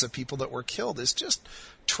members of people that were killed, is just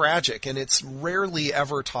tragic, and it's rarely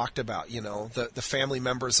ever talked about, the family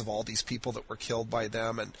members of all these people that were killed by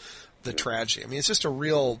them and the tragedy. I mean, it's just a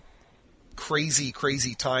real crazy,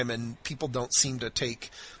 crazy time, and people don't seem to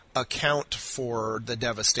take account for the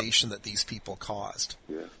devastation that these people caused.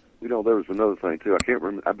 Yeah. There was another thing, too. I can't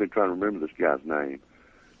remember. I've been trying to remember this guy's name,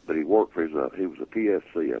 but he worked for he was a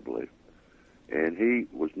PSC, I believe, and he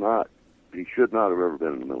should not have ever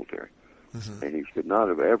been in the military. Mm-hmm. And he should not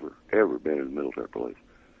have ever been in the military police.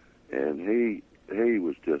 And he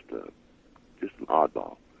was just an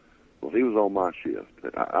oddball. Well, he was on my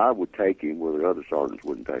shift. I would take him where the other sergeants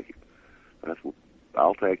wouldn't take him.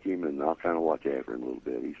 I'll take him, and I'll kind of watch after him a little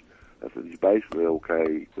bit. He's basically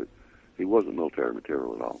okay, but he wasn't military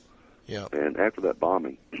material at all. Yeah. And after that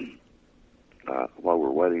bombing, while we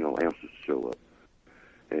were waiting on ambulances to show up,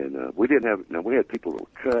 and we had people that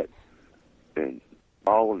were cut and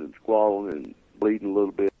bawling and squalling and bleeding a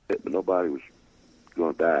little bit, but nobody was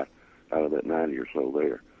going to die out of that 90 or so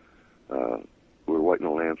there. We were waiting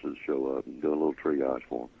on ambulances to show up and doing a little triage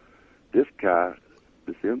for them. This guy,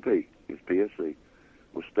 this MP, his PSC,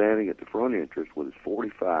 was standing at the front entrance with his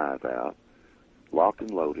 45 out, locked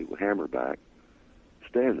and loaded with hammerback,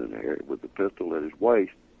 standing there with the pistol at his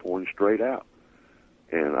waist, pointing straight out.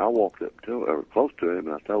 And I walked up to him, or close to him,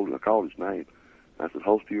 and I called his name. I said,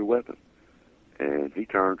 "Holster your weapon." And he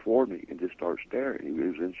turned toward me and just started staring. He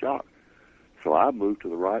was in shock. So I moved to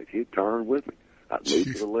the right. He turned with me. I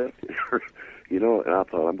moved to the left. And I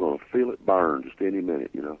thought, I'm going to feel it burn just any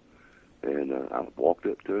minute, And I walked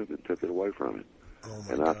up to him and took it away from him. Oh,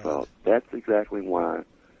 and God. I thought, that's exactly why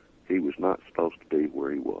he was not supposed to be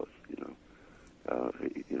where he was.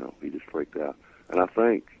 He just freaked out. And I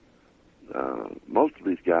think most of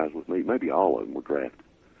these guys with me, maybe all of them, were drafted.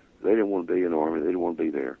 They didn't want to be in the Army. They didn't want to be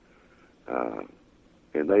there.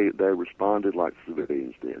 And they responded like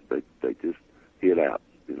civilians did. They just hid out.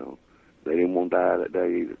 They didn't want to die that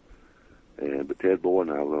day either. But Ted Boyd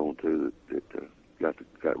and I were on too that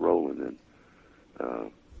got rolling, and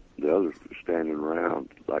the others were standing around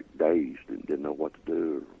like dazed and didn't know what to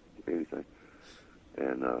do or anything.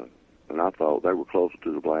 And I thought they were closer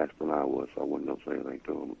to the blast than I was, so I wasn't going to say anything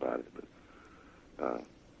to them about it. But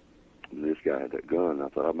this guy had that gun, and I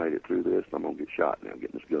thought, I made it through this, and I'm going to get shot now,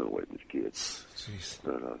 getting this gun away from this kid. Jeez.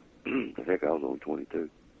 But the heck, I was only 22.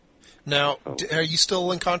 Now, are you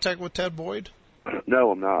still in contact with Ted Boyd?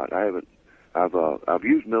 No, I'm not. I haven't. I've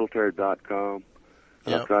used military.com.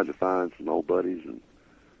 Yep. I've tried to find some old buddies and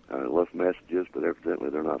left messages, but evidently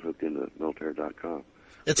they're not hooked into military.com.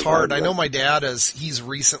 It's hard. I know my dad he's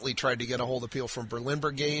recently tried to get a hold of people from Berlin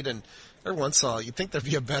Brigade, and every once in a while you'd think there'd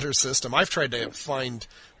be a better system. I've tried to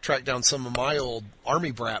track down some of my old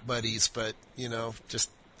Army brat buddies, but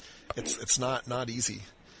just it's not easy.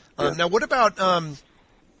 Now, what about how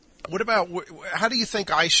do you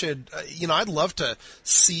think I should? I'd love to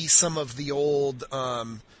see some of the old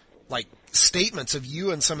statements of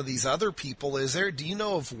you and some of these other people. Do you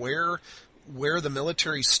know of where the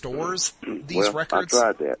military stores these records?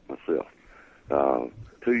 I tried that myself.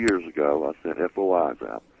 2 years ago, I sent FOIs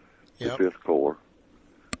out to Yep. 5th Corps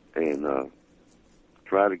and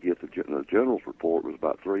tried to get the general's report was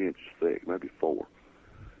about 3 inches thick, maybe 4.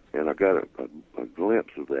 And I got a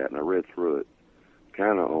glimpse of that, and I read through it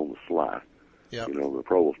kind of on the sly. Yep. The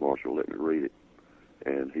provost marshal let me read it,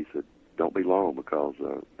 and he said, "Don't be long because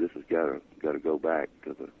this has got to go back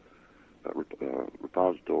to the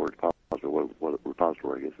repository, what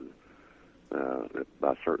repository I guess is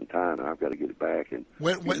by a certain time, and I've got to get it back." And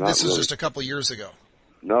when this is just a couple of years ago.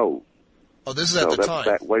 No. Oh, this is at the time.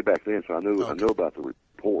 That was way back then, so I knew about the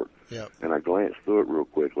report. Yep. And I glanced through it real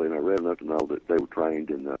quickly, and I read enough to know that they were trained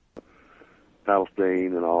in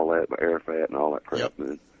Palestine and all that, by Arafat and all that crap. Yep.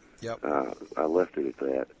 And Yep. I left it at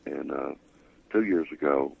that. And 2 years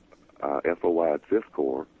ago, FOI'd 5th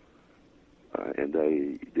Corps, and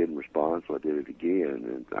they didn't respond, so I did it again,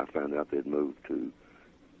 and I found out they'd moved to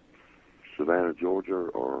Savannah, Georgia,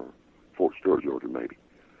 or Fort Stewart, Georgia, maybe.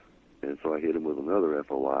 And so I hit them with another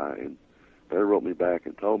FOI, and they wrote me back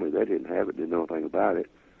and told me they didn't have it, didn't know anything about it,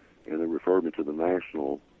 and they referred me to the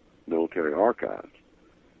National Military Archives.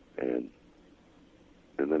 And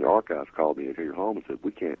then the archives called me into your home and said,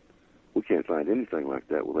 we can't find anything like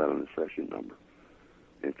that without an accession number.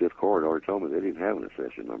 And 5th Corps had already told me they didn't have an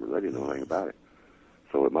accession number. They didn't know anything about it.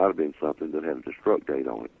 So it might have been something that had a destruct date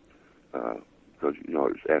on it. Because,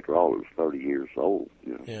 after all, it was 30 years old.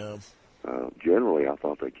 Yeah. Generally, I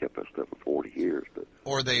thought they kept that stuff for 40 years. But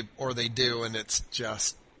Or they do, and it's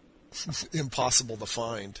just impossible to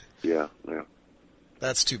find. Yeah.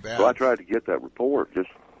 That's too bad. So I tried to get that report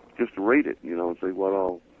just to read it, and see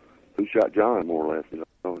who shot John, more or less, And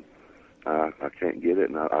I can't get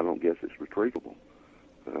it, and I don't guess it's retrievable.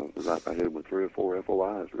 Because I hit him with 3 or 4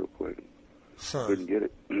 FOIs real quick. And couldn't get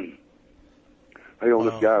it. Hey,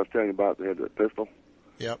 this guy I was telling you about that had that pistol.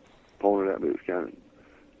 Yep. Pointed at me. It was kind of.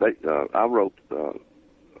 I wrote a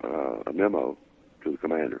memo to the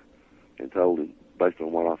commander and told him, based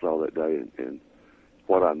on what I saw that day and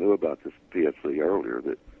what I knew about this PFC earlier,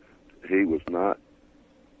 that he was not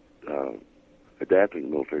adapting to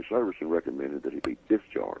military service and recommended that he be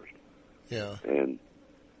discharged. Yeah. And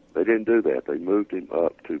they didn't do that. They moved him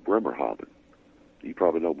up to Bremerhaven. You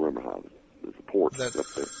probably know Bremerhaven. There's a port up there,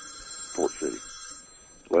 port city.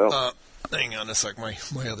 Well, hang on a sec. My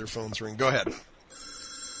other phone's ringing. Go ahead.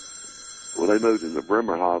 Well, they moved him to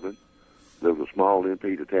Bremerhaven. There was a small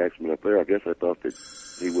MP detachment up there. I guess they thought that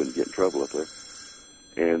he wouldn't get in trouble up there.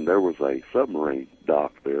 And there was a submarine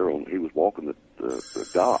dock there. He was walking the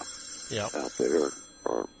dock out there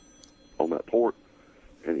or on that port,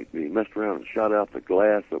 and he messed around and shot out the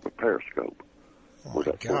glass of a periscope with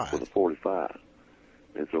a 45.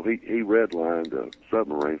 And so he redlined a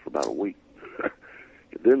submarine for about a week. And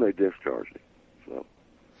then they discharged him. So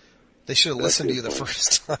they should have listened to you the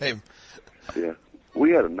first time. Yeah,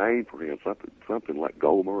 we had a name for him, something like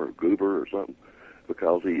Gomer or Goober or something,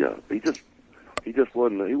 because he just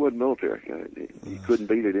wasn't military. He couldn't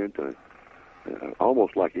beat it into him.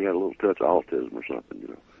 Almost like he had a little touch of autism or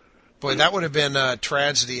something, Boy, that would have been a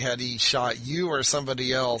tragedy had he shot you or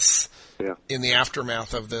somebody else in the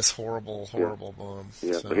aftermath of this horrible bomb.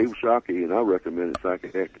 Yeah, so. But he was shocky, and I recommended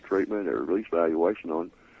psychiatric treatment or at least evaluation on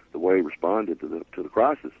the way he responded to the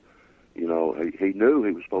crisis. You know, he knew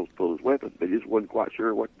he was supposed to pull his weapon, but he just wasn't quite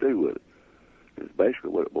sure what to do with it. It's basically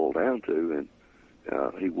what it boiled down to, and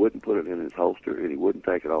he wouldn't put it in his holster, and he wouldn't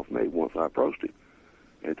take it off me once I approached him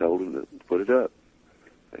and told him to put it up.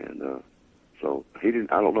 And so he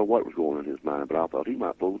didn't. I don't know what was going on in his mind, but I thought he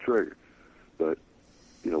might pull the trigger. But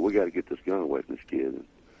you know, we got to get this gun away from this kid.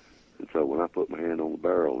 And so when I put my hand on the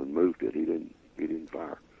barrel and moved it, he didn't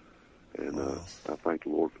fire. And I thank the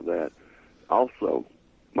Lord for that. Also,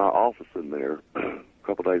 my office in there, a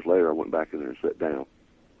couple of days later, I went back in there and sat down.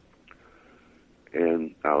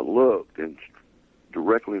 And I looked, and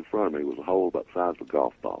directly in front of me was a hole about the size of a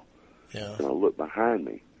golf ball. Yeah. And I looked behind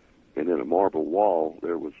me, and in a marble wall,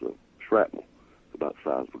 there was a shrapnel about the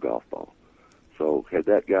size of a golf ball. So had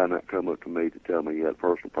that guy not come up to me to tell me he had a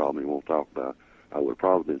personal problem he won't talk about, I would have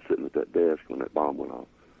probably been sitting at that desk when that bomb went off.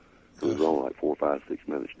 It was only like 4, 5, 6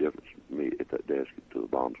 minutes difference from me at that desk until the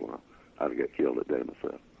bombs went off. I'd have got killed that day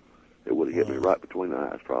myself. It would have hit me right between the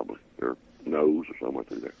eyes probably, or nose or somewhere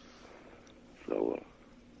through there. So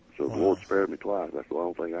the Lord spared me twice. That's the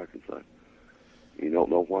only thing I can say. You don't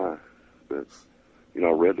know why, but you know,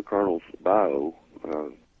 I read the Colonel's bio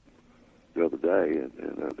the other day,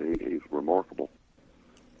 and he's remarkable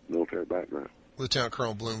military background. Lieutenant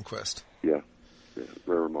Colonel Bloomquist. Yeah,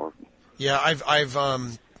 very remarkable. Yeah, I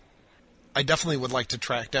definitely would like to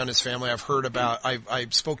track down his family. I've heard about. I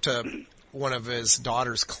spoke to one of his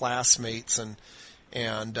daughter's classmates,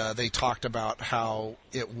 and they talked about how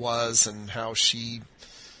it was and how she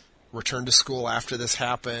returned to school after this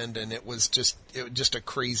happened, and it was just a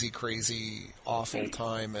crazy, awful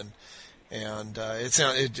time, and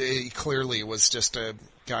it clearly was just a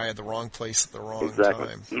guy at the wrong place at the wrong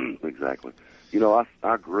time. Exactly. You know,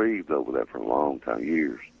 I grieved over that for a long time,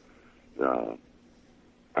 years. I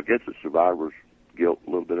guess it's survivor's guilt, a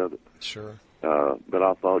little bit of it. Sure. But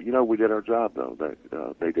I thought, you know, we did our job, though.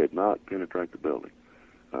 They did not penetrate the building.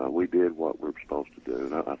 We did what we were supposed to do.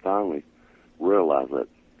 And I finally realized that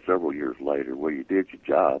several years later, well, you did your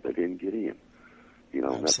job, they didn't get in. You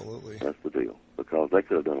know, absolutely. That's the deal. Because they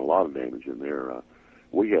could have done a lot of damage in there.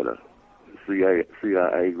 We had a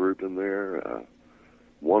CIA group in there.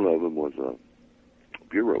 One of them was a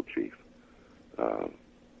bureau chief.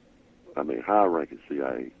 High-ranking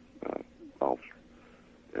CIA officer.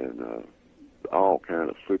 And all kind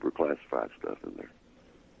of super classified stuff in there.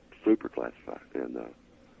 Super classified. And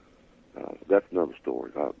that's another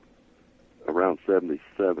story. Around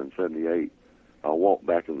 77, 78, I walked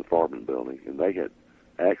back in the Farben building, and they had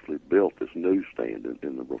actually built this newsstand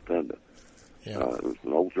in the rotunda. Yeah. It was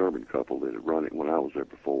an old German couple that had run it when I was there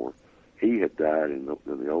before. He had died, and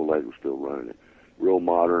the old lady was still running it. Real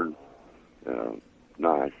modern,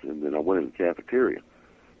 nice. And then I went in the cafeteria.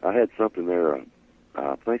 I had something there.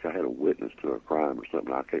 I think I had a witness to a crime or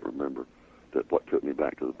something. I can't remember what took me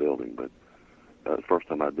back to the building, but the first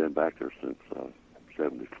time I'd been back there since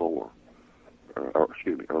 74, or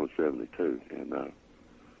excuse me, early 72. And I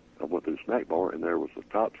went to the snack bar, and there was a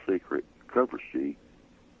top secret cover sheet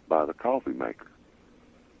by the coffee maker.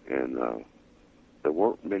 And there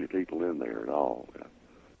weren't many people in there at all.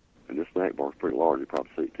 And this snack bar was pretty large. It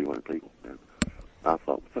probably seated 200 people. And I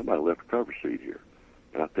thought, somebody left a cover sheet here.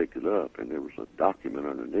 And I picked it up, and there was a document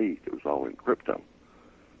underneath. It was all in crypto.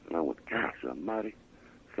 And I went, gosh almighty,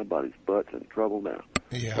 somebody's butt's in trouble now.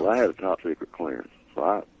 Yeah. Well, I had a top secret clearance.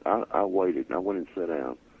 So I waited, and I went and sat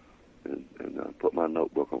down and put my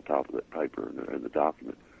notebook on top of that paper and the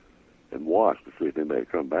document and watched to see if anybody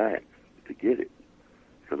would come back to get it.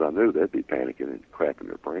 Because I knew they'd be panicking and crapping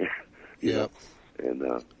their pants. Yeah. And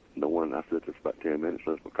no one, I sat there for about 10 minutes,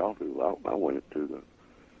 left my coffee. Well, I went into the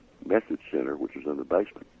message center, which was in the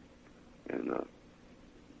basement, and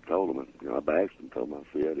told them, I bagged them, told them I was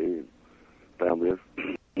CID, and found this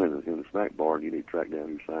in the snack bar, and you need to track down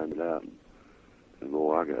who signed it out. And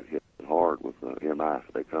boy, I got hit hard with MI.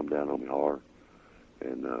 They come down on me hard.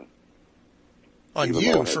 And on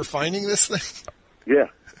you for finding this thing? Yeah.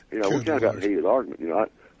 We kind of got in a heated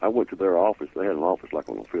argument. I went to their office. They had an office like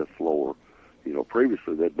on the 5th floor.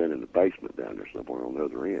 Previously they'd been in the basement down there somewhere on the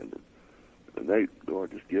other end. And they,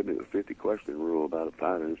 Lord, just give me the 50-question rule about it,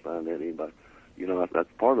 finding this, finding that, anybody.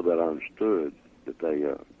 That's part of that I understood, that they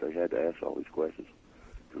had to ask all these questions.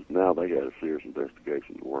 Because now they had a serious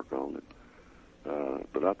investigation to work on it.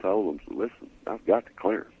 But I told them, listen, I've got the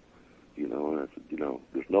clearance. And I said,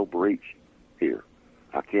 there's no breach here.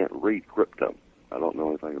 I can't read crypto. I don't know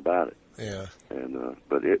anything about it. Yeah. And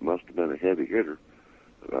but it must have been a heavy hitter,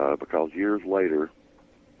 because years later,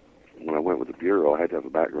 when I went with the bureau, I had to have a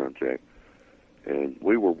background check, and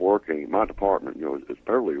we were working. My department, as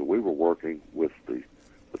paralegal, we were working with the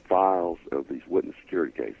files of these witness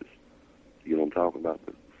security cases. You know what I'm talking about?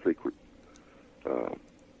 The secret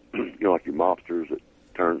like your mobsters that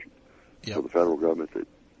turn for the federal government that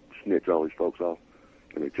snitch all these folks off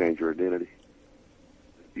and they change their identity.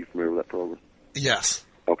 You familiar with that program? Yes.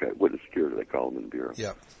 Okay, witness security they call them in the Bureau.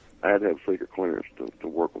 Yep. I had to have secret clearance to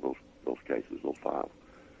work with those cases, those files.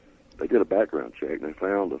 They did a background check and they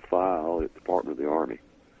found a file at the Department of the Army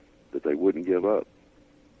that they wouldn't give up.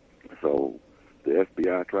 So the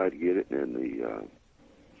FBI tried to get it and the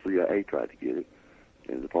CIA tried to get it,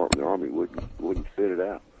 and the Department of the Army wouldn't spit it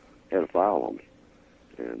out. Had a file on me,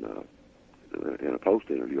 and in a post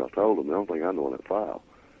interview, I told them the only thing I know on that file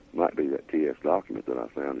might be that TS document that I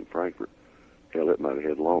found in Frankfurt. Hell, it might have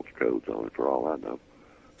had launch codes on it for all I know.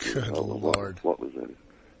 Good Lord. What was in it?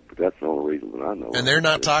 But that's the only reason that I know. And they're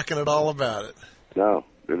not talking at all about it. No,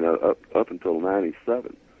 up until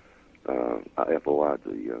 '97, I FOI'd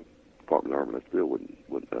the Department of the Army. I still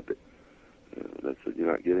wouldn't up it. They said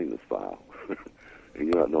you're not getting this file, and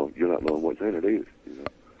you're not knowing what's in it either.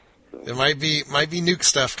 So, it might be nuke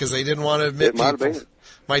stuff because they didn't want to admit. It might have been.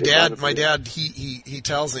 My dad, he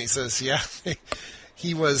tells me, he says, yeah,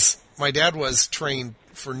 my dad was trained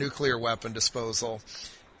for nuclear weapon disposal,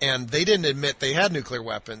 and they didn't admit they had nuclear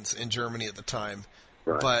weapons in Germany at the time.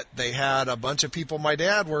 Right. But they had a bunch of people my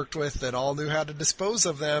dad worked with that all knew how to dispose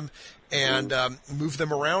of them and move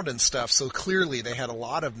them around and stuff. So clearly they had a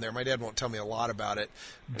lot of them there. My dad won't tell me a lot about it,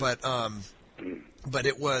 but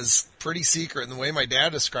it was pretty secret. And the way my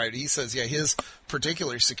dad described it, he says, yeah, his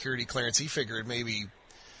particular security clearance, he figured maybe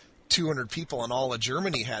 200 people in all of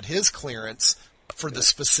Germany had his clearance for the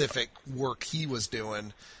specific work he was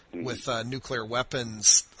doing with nuclear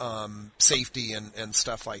weapons safety and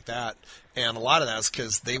stuff like that. And a lot of that's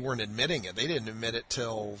because they weren't admitting it. They didn't admit it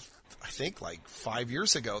till, I think, like 5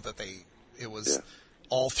 years ago that it was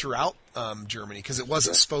all throughout Germany because it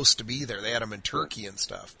wasn't supposed to be there. They had them in Turkey and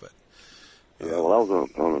stuff. But yeah, well, I was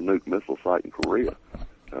on a nuke missile site in Korea.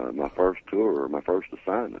 My first tour, or my first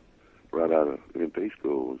assignment, right out of MP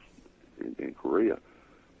school was in Korea.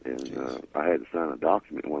 And I had to sign a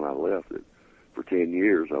document when I left that for 10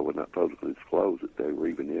 years I would not publicly disclose that they were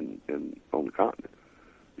even on the continent.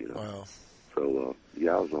 Wow. So,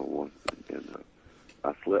 I was on one, and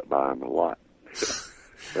I slept by them a lot.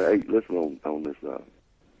 Hey, listen on this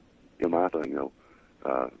MI thing,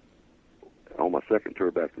 on my second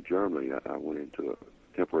tour back to Germany, I went into a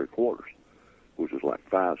temporary quarters, which was like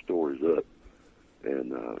 5 stories up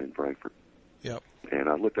in Frankfurt. Yep. And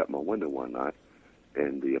I looked out my window one night,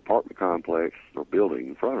 and the apartment complex or building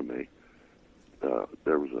in front of me,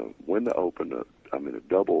 there was a window open, a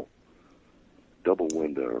double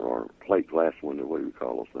window or plate glass window, what do you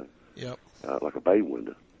call those things? Yep. Like a bay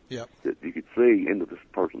window. Yep. That you could see into this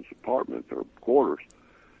person's apartment or quarters,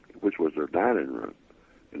 which was their dining room.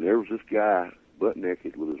 And there was this guy butt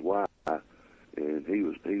naked with his wife, and he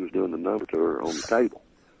was doing the number to her on the table.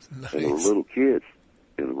 Nice. And there were little kids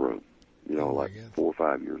in the room, like God. 4 or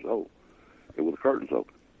 5 years old, and with the curtains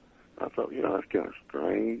open. I thought, that's kind of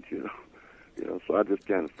strange, So I just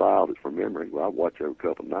kind of filed it from memory. Well, I'd watch every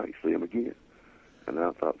couple of nights, see him again. And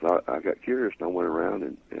I thought, so I got curious, and I went around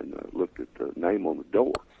and looked at the name on the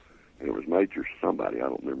door, and it was Major somebody. I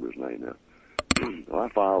don't remember his name now. Well, I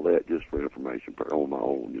filed that just for information on my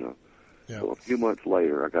own, Yep. So a few months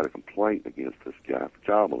later, I got a complaint against this guy for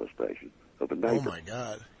child molestation of a neighbor. Oh, my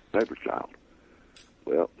God. Neighbor's child.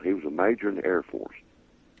 Well, he was a major in the Air Force.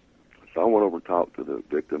 So I went over and talked to the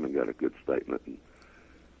victim and got a good statement and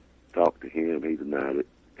talked to him. He denied it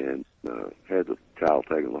and had the child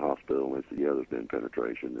taken to the hospital. And they said, yeah, there's been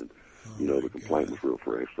penetration. And, the complaint was real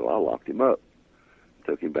fresh. So I locked him up,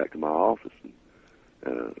 took him back to my office.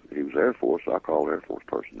 And he was Air Force, so I called Air Force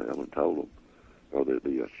personnel and told them, or the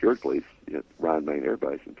security police at Ryan Main Air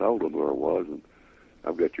Base, and told them where I was. And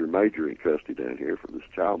I've got your major in custody down here for this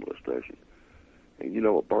child molestation. And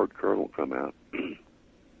a bird colonel come out,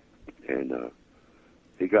 and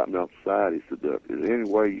he got me off the side. He said, is there any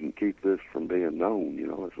way you can keep this from being known?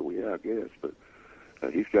 I said, well, yeah, I guess. But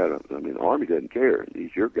he's got the Army doesn't care.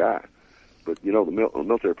 He's your guy. But, the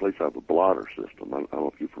military police have a blotter system. I don't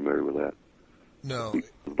know if you're familiar with that. No.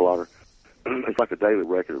 The blotter. It's like a daily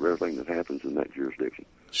record of everything that happens in that jurisdiction.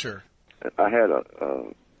 Sure. I had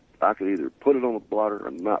I could either put it on the blotter or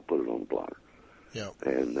not put it on the blotter. Yeah.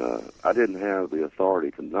 And I didn't have the authority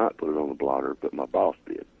to not put it on the blotter, but my boss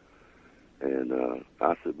did. And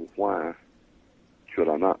I said, well, why should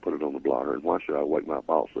I not put it on the blotter, and why should I wake my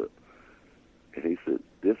boss up? And he said,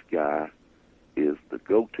 this guy is the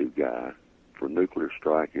go-to guy for nuclear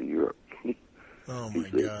strike in Europe. Oh, my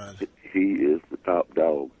God. He is the top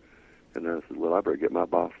dog. And I said, well, I better get my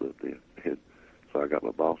boss up then. And so I got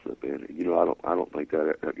my boss up in. I don't think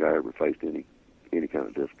that guy ever faced any kind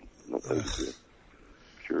of discipline. I don't think he did.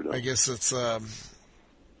 sure don't. I guess it's. I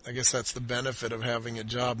guess that's the benefit of having a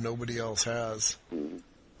job nobody else has. Mm-hmm.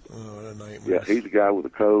 Oh, what a nightmare. Yeah, he's the guy with the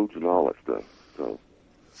codes and all that stuff. So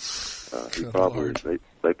he Good probably Lord.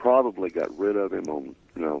 they probably got rid of him on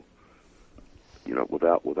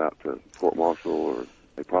without the court martial, or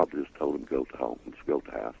they probably just told him to go to home, just go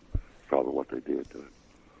to house. That's probably what they did to him.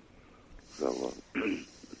 So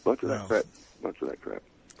bunch of that crap.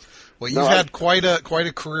 Well, you've had quite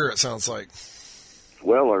a career. It sounds like.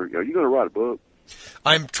 Well, are you going to write a book?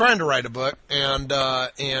 I'm trying to write a book, and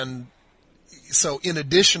so in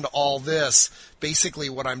addition to all this, basically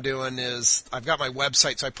what I'm doing is I've got my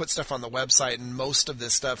website, so I put stuff on the website, and most of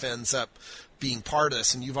this stuff ends up being part of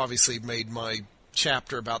this. And you've obviously made my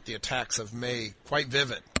chapter about the attacks of May quite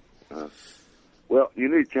vivid. Well,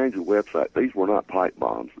 you need to change the website. These were not pipe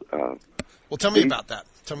bombs. Well, tell me about that.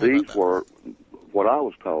 These were, what I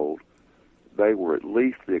was told, they were at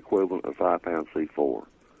least the equivalent of 5-pound C4.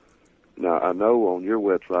 Now, I know on your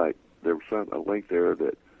website there was a link there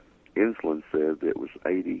that Insulin said that it was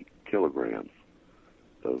 80 kilograms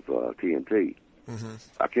of TNT. Mm-hmm.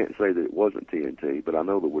 I can't say that it wasn't TNT, but I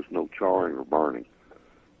know there was no charring or burning.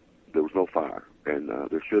 There was no fire, and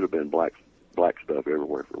there should have been black stuff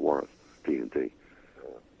everywhere if it was TNT.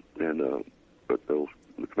 And but the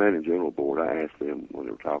commanding general board, I asked them when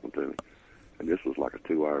they were talking to me, and this was like a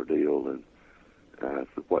 2-hour deal, and I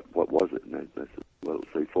said, what was it? And they said, well,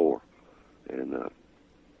 it was C4. And so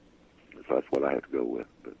that's what I have to go with.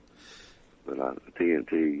 But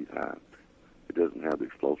TNT, it doesn't have the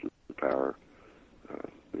explosive power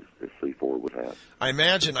as C4 would have. I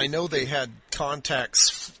know they had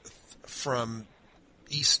contacts from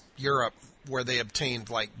East Europe where they obtained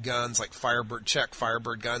like guns, like Czech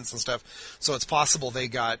Firebird guns and stuff. So it's possible they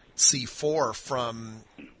got C4 from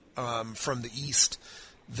the East.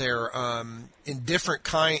 They're in different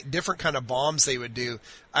kind of bombs they would do.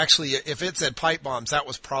 Actually, if it said pipe bombs, that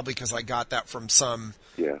was probably because I got that from some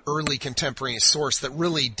early contemporaneous source that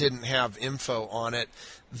really didn't have info on it.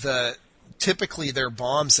 Typically their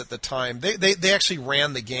bombs at the time, they actually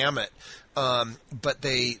ran the gamut. But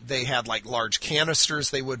they had like large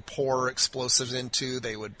canisters they would pour explosives into.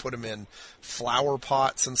 They would put them in flower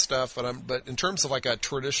pots and stuff. But in terms of like a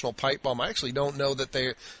traditional pipe bomb, I actually don't know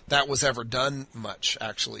that was ever done much,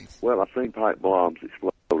 actually. Well, I've seen pipe bombs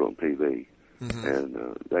explode on TV, mm-hmm. and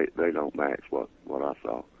they don't match what I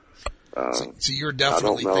saw. So you're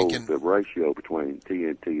definitely I don't know thinking the ratio between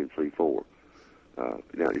TNT and C4.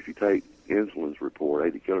 Now, if you take Insulin's report,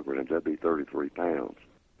 80 kilograms, that'd be 33 pounds.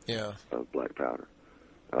 Yeah. Of black powder.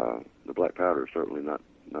 The black powder is certainly not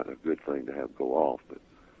a good thing to have go off, but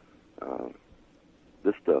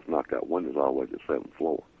this stuff knocked out windows all the way to the 7th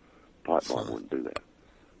floor. Pipe bomb wouldn't do that,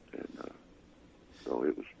 and so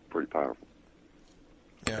it was pretty powerful.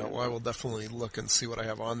 Yeah, well, I will definitely look and see what I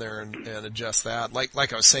have on there and adjust that. Like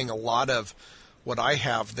I was saying, a lot of what I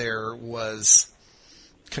have there was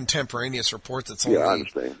contemporaneous reports. It's only I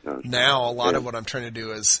understand. Now a lot of what I'm trying to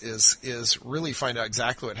do is really find out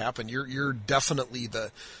exactly what happened. You're definitely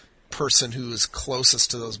the person who is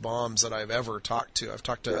closest to those bombs that I've ever talked to. I've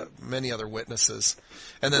talked to many other witnesses.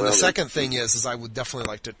 And then the second thing is I would definitely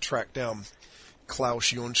like to track down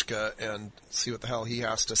Klaus Junschke and see what the hell he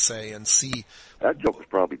has to say and see. That joker's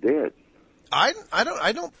probably dead. I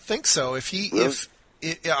don't think so. I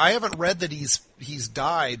haven't read that he's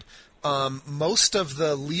died. Most of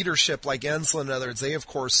the leadership, like Ensslin and others, they of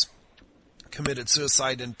course committed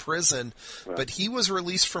suicide in prison, but he was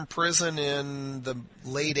released from prison in the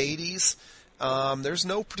late 80s. There's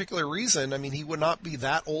no particular reason. I mean, he would not be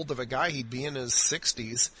that old of a guy. He'd be in his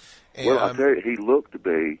 60s. And, well, I'll tell you, he looked to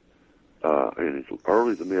be in his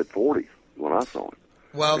early to mid 40s when I saw him.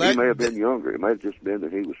 Well, he may have been younger. It may have just been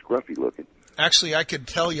that he was scruffy looking. Actually, I could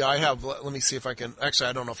tell you, I have, let me see if I can, actually,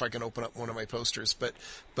 I don't know if I can open up one of my posters, but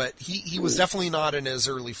he was definitely not in his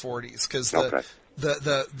early 40s, because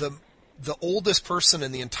the oldest person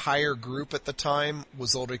in the entire group at the time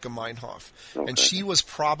was Ulrike Meinhof. Okay. And she was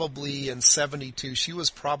probably, in 72, she was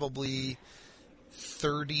probably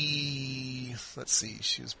 30, let's see,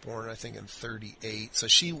 she was born, I think, in 38. So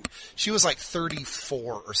she was like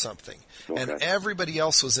 34 or something. Okay. And everybody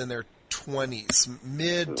else was in their 20s,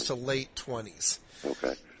 mid to late 20s.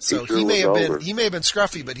 Okay. So he may have been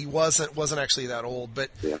scruffy, but he wasn't actually that old.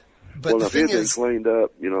 But well, the if thing he'd been is, cleaned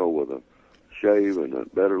up, with a shave and a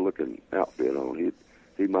better looking outfit on,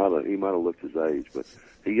 he might have looked his age, but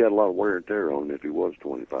he had a lot of wear and tear on him if he was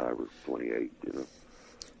 25 or 28.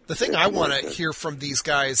 The thing I want to hear from these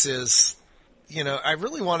guys is, I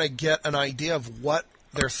really want to get an idea of what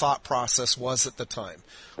their thought process was at the time.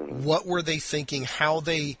 Mm-hmm. What were they thinking? How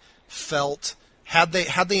they felt, had they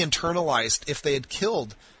internalized, if they had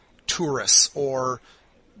killed tourists or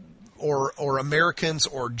Americans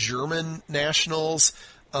or German nationals,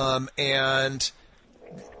 and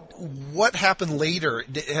what happened later?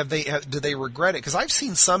 Did they regret it? Because I've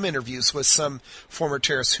seen some interviews with some former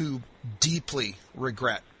terrorists who deeply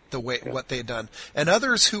regret what they had done, and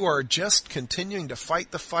others who are just continuing to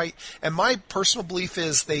fight the fight. And my personal belief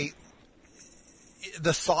is the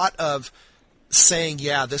thought of saying,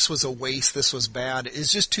 yeah, this was a waste, this was bad,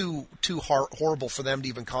 is just too horrible for them to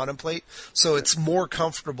even contemplate. So it's more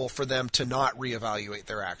comfortable for them to not reevaluate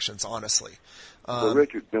their actions, honestly. Well,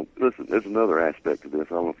 Richard, listen, there's another aspect of this.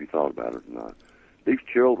 I don't know if you thought about it or not. These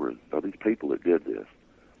children, or these people that did this,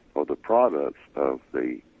 are the products of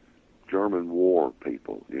the German war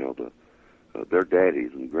people. Their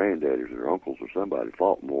daddies and granddaddies or uncles or somebody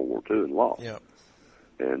fought in World War II and lost. Yep.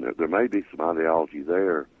 And there may be some ideology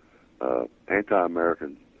there,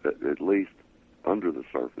 anti-American, at least under the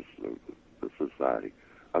surface of the society.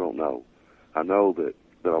 I don't know. I know that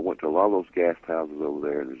I went to a lot of those guest houses over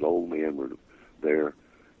there, and these old men were there,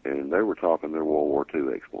 and they were talking their World War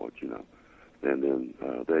II exploits, And then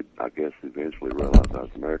they, I guess, eventually realized I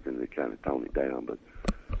was American, and they kind of toned it down. But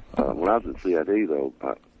when I was in CID, though,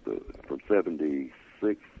 from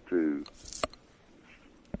 76 to,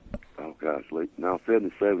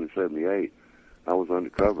 77 and 78, I was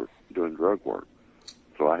undercover doing drug work.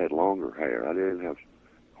 So I had longer hair. I didn't have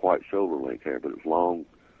quite shoulder-length hair, but it was long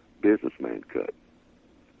businessman cut.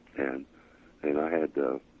 And I had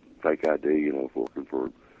fake ID, working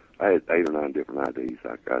for, I had 8 or 9 different IDs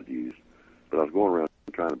I'd use. But I was going around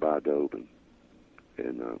trying to buy dope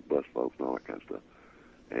and bust folks and all that kind of stuff.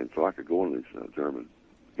 And so I could go in these German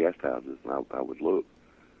guest houses, and I would look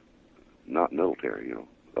not military,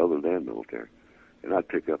 other than military. And I'd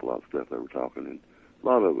pick up a lot of stuff they were talking, and a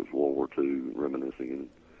lot of it was World War II, reminiscing, and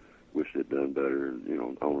wish they'd done better,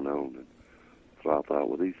 and, on and on. And so I thought,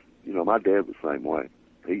 well, these, my dad was the same way.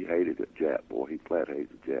 He hated a Jap, boy. He flat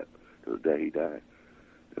hated a Jap to the day he died,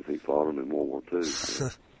 as he fought him in World War II.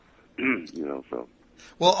 So.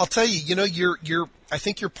 Well, I'll tell you, you're. I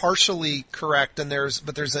think you're partially correct, and there's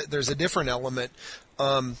a different element.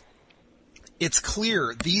 It's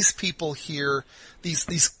clear these people here,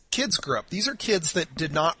 these kids grew up. These are kids that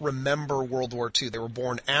did not remember World War II. They were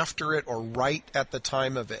born after it or right at the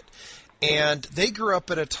time of it, and they grew up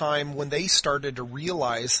at a time when they started to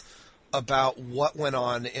realize about what went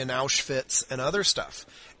on in Auschwitz and other stuff,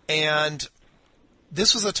 and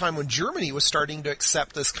this was a time when Germany was starting to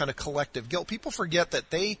accept this kind of collective guilt. People forget that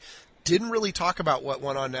they didn't really talk about what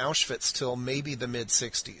went on in Auschwitz till maybe the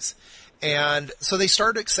mid-'60s. And so they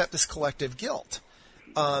started to accept this collective guilt,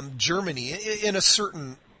 Germany, in a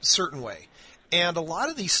certain way. And a lot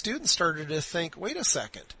of these students started to think, wait a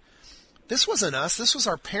second, this wasn't us, this was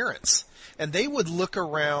our parents. And they would look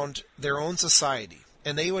around their own society,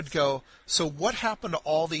 and they would go, so what happened to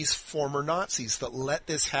all these former Nazis that let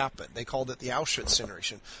this happen? They called it the Auschwitz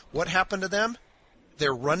generation. What happened to them?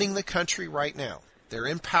 They're running the country right now. They're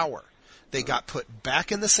in power. They got put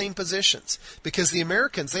back in the same positions because the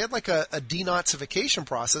Americans, they had like a denazification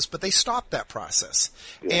process, but they stopped that process.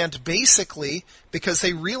 Yeah. And basically, because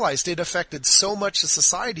they realized it affected so much of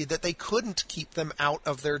society that they couldn't keep them out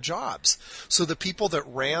of their jobs. So the people that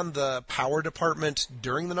ran the power department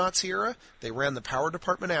during the Nazi era, they ran the power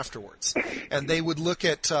department afterwards. And they would look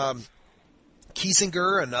at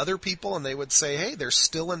Kiesinger and other people, and they would say, hey, they're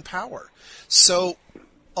still in power. So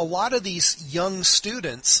a lot of these young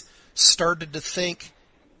students started to think,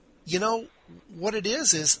 what it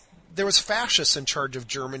is there was fascists in charge of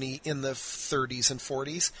Germany in the 30s and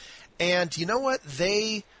 40s, and you know what?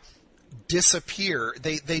 They disappear.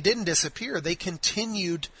 They didn't disappear. They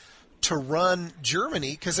continued to run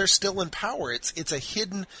Germany because they're still in power. It's a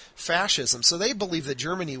hidden fascism. So they believe that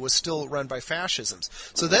Germany was still run by fascisms.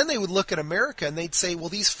 So then they would look at America and they'd say, well,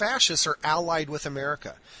 these fascists are allied with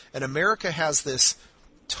America, and America has this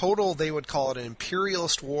total, they would call it an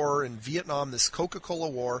imperialist war in Vietnam, this Coca-Cola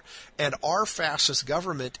war, and our fascist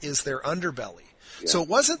government is their underbelly. Yeah. So it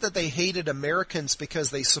wasn't that they hated Americans because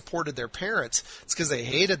they supported their parents, it's because they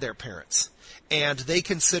hated their parents. And they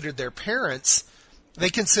considered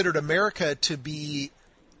America to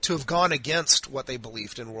have gone against what they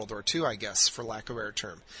believed in World War II, I guess, for lack of a better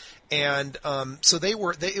term. And so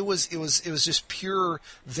it was just pure,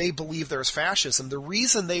 they believed there was fascism. The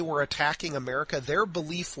reason they were attacking America, their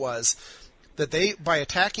belief was that by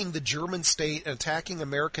attacking the German state and attacking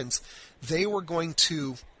Americans, they were going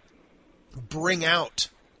to bring out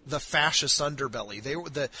the fascist underbelly.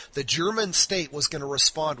 The German state was going to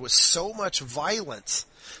respond with so much violence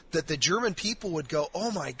that the German people would go,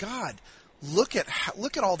 oh my God, look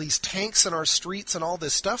at all these tanks in our streets and all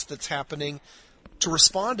this stuff that's happening to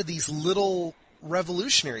respond to these little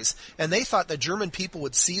revolutionaries. And they thought the German people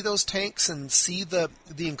would see those tanks and see the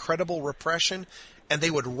incredible repression, and they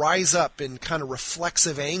would rise up in kind of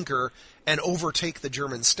reflexive anger and overtake the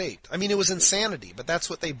German state. I mean, it was insanity, but that's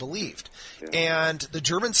what they believed. Yeah. And the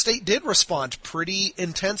German state did respond pretty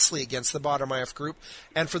intensely against the Baader-Meinhof group,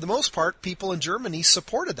 and for the most part, people in Germany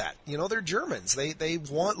supported that. You know, they're Germans. They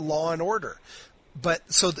want law and order.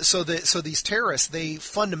 But so these terrorists, they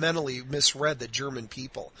fundamentally misread the German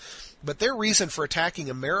people. But their reason for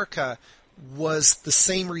attacking America was the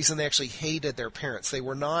same reason they actually hated their parents. They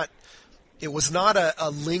were not. It was not a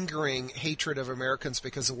lingering hatred of Americans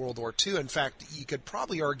because of World War II. In fact, you could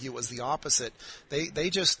probably argue it was the opposite.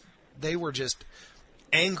 They were just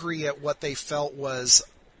angry at what they felt was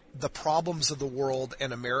the problems of the world,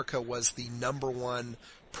 and America was the number one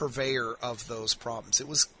purveyor of those problems. It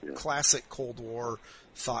was classic Cold War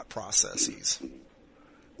thought processes.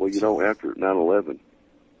 Well, you know, after 9/11,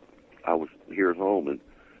 I was here at home and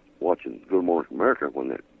watching Good Morning America when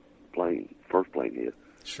that first plane hit.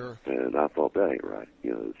 Sure. And I thought, that ain't right.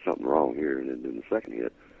 You know, there's something wrong here. And then the second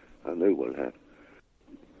hit, I knew what had happened.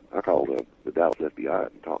 I called up the Dallas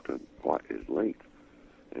FBI and talked to him quite at length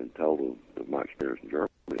and told him of my experience in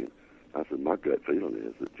Germany. I said, my gut feeling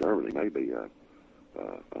is that Germany may be a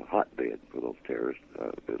hotbed for those terrorists,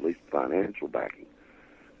 at least financial backing.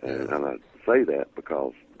 And I say that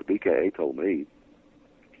because the BKA told me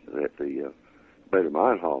that the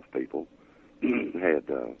Baader-Meinhof people had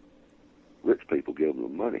rich people giving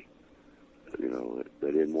them money. You know, they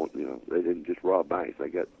didn't just rob banks. They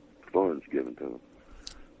got funds given to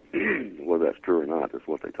them. Whether that's true or not, that's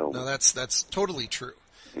what they told me. No, that's totally true.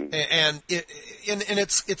 Mm-hmm. And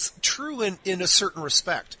it's true in a certain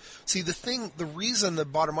respect. See, the reason the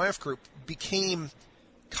Baader-Meinhof group became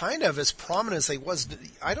kind of as prominent as they was,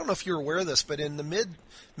 I don't know if you're aware of this, but in the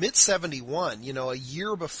mid 71, you know, a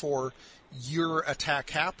year before your attack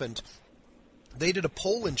happened, they did a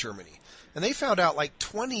poll in Germany. And they found out like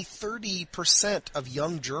 20-30% of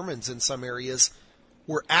young Germans in some areas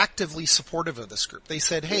were actively supportive of this group. They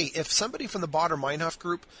said, hey, if somebody from the Baader-Meinhof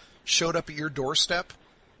group showed up at your doorstep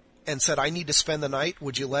and said, I need to spend the night,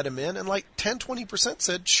 would you let him in? And like 10-20%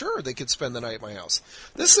 said, sure, they could spend the night at my house.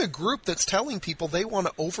 This is a group that's telling people they want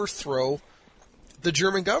to overthrow the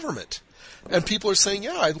German government. And people are saying,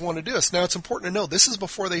 yeah, I want to do this. Now, it's important to know, this is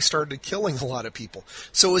before they started killing a lot of people.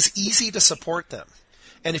 So it was easy to support them.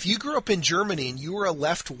 And if you grew up in Germany and you were a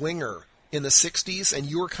left-winger in the 60s and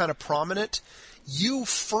you were kind of prominent, you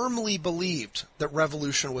firmly believed that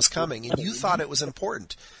revolution was coming and you thought it was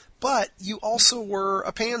important. But you also were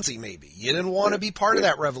a pansy, maybe. You didn't want to be part of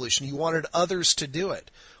that revolution. You wanted others to do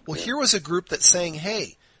it. Well, here was a group that's saying,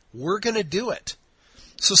 hey, we're going to do it.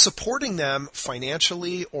 So supporting them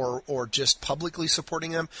financially or just publicly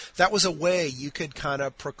supporting them, that was a way you could kind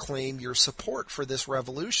of proclaim your support for this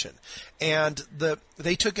revolution. And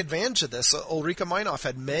they took advantage of this. Ulrike Meinhof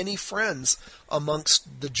had many friends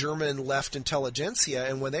amongst the German left intelligentsia,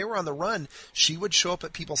 and when they were on the run, she would show up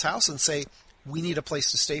at people's house and say, we need a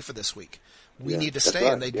place to stay for this week. We need to stay.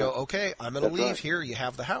 Right, and they'd go, okay, I'm going to leave. Right. Here, you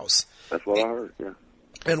have the house. That's what I heard, yeah.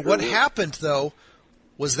 And what happened, though,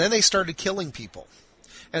 was then they started killing people.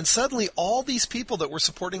 And suddenly, all these people that were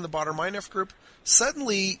supporting the Baader-Meinhof group,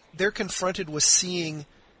 suddenly they're confronted with seeing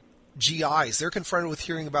GIs. They're confronted with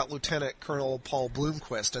hearing about Lieutenant Colonel Paul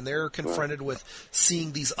Blomqvist, and they're confronted with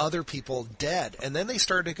seeing these other people dead. And then they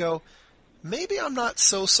started to go, maybe I'm not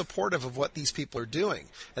so supportive of what these people are doing.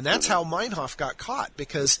 And that's how Meinhof got caught,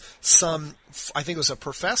 because I think it was a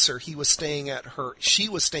professor, she was staying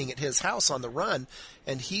at his house on the run,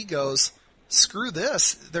 and he goes, screw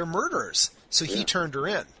this, they're murderers. So he turned her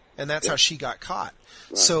in, and that's how she got caught.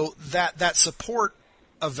 Right. So that support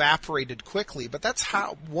evaporated quickly, but that's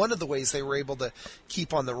one of the ways they were able to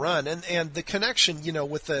keep on the run. And the connection, you know,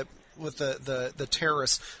 with the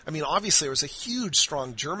terrorists. I mean, obviously there was a huge,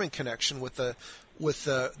 strong German connection with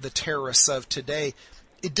the terrorists of today.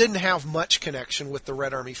 It didn't have much connection with the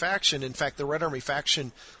Red Army faction. In fact, the Red Army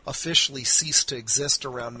faction officially ceased to exist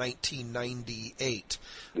around 1998.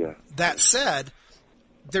 Yeah. That said,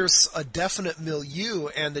 there's a definite milieu,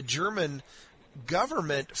 and the German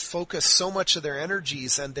government focused so much of their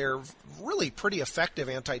energies and their really pretty effective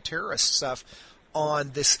anti-terrorist stuff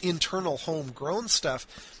on this internal homegrown stuff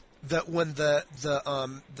that when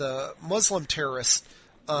the Muslim terrorists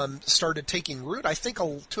started taking root, I think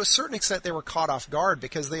to a certain extent they were caught off guard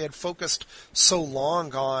because they had focused so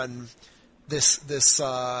long on this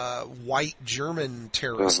white German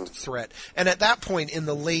terrorist threat. And at that point, in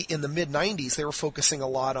the mid 90s, they were focusing a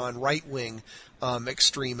lot on right wing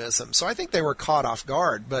extremism. So I think they were caught off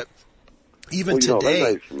guard. But even today,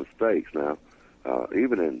 they made some mistakes now.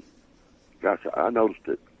 I noticed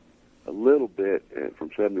it a little bit from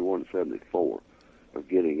 71 to 74 of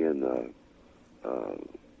getting in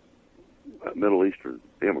Middle Eastern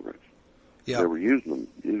immigrants. Yeah. They were using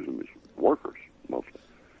them as workers mostly.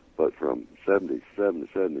 But from 77 to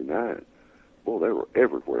 79, well, they were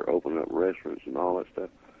everywhere, opening up restaurants and all that stuff.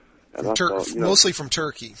 And I thought, mostly from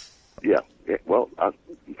Turkey. Yeah. Well,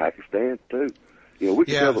 Pakistan too. We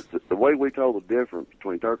could tell the way we told the difference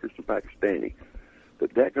between Turkish and Pakistani.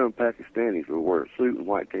 But that kind of Pakistanis would wear a suit and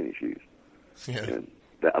white tennis shoes. Yeah. And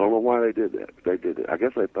I don't know why they did that. They did it. I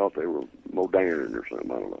guess they thought they were modern or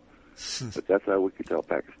something. I don't know. But that's how we could tell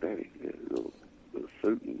Pakistani. The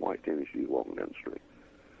suit and white tennis shoes walking down the street.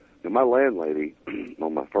 And my landlady,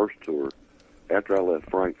 on my first tour, after I left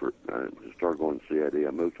Frankfurt, I started going to CID,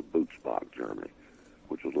 I moved to Butzbach, Germany,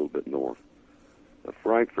 which was a little bit north of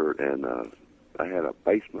Frankfurt, and I had a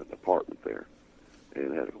basement apartment there,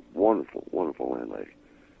 and had a wonderful, wonderful landlady.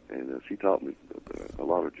 And she taught me a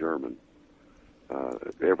lot of German.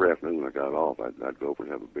 Every afternoon when I got off, I'd go over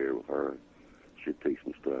and have a beer with her, and she'd teach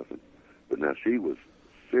me stuff. But now she was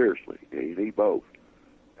seriously, and he both,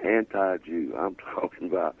 anti-Jew. I'm talking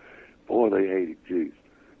about, boy, they hated Jews.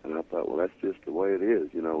 And I thought, well, that's just the way it is,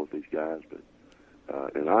 with these guys. But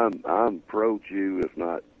and I'm pro-Jew, if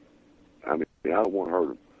not. I mean, I don't want to hurt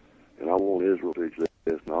them, and I want Israel to exist,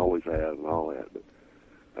 and I always have, and all that.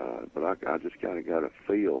 But I just kind of got a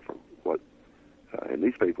feel for what. And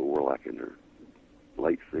these people were like in their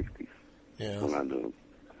late 60s when I knew them,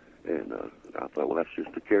 and I thought, well, that's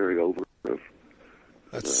just a carryover of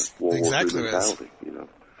that's World exactly War II mentality.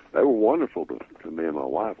 They were wonderful to me and my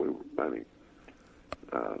wife.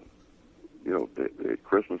 At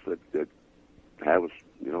Christmas they'd have us,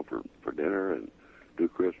 for dinner and do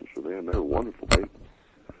Christmas for them. They were wonderful people.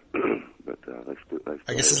 But they still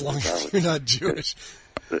I guess as long as you're not Jewish.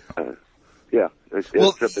 Yeah,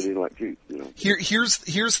 except they didn't like Jews.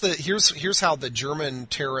 Here's how the German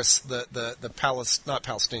terrorists, the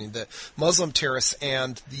Muslim terrorists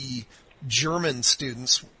and the German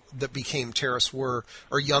students that became terrorists or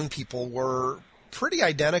young people were pretty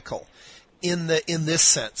identical in this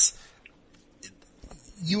sense.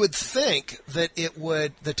 You would think that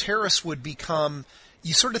the terrorists would become,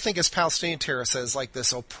 you sort of think as Palestinian terrorists as like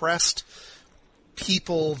this oppressed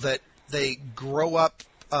people that they grow up,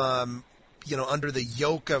 under the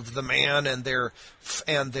yoke of the man, and they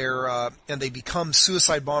become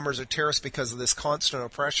suicide bombers or terrorists because of this constant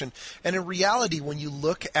oppression. And in reality, when you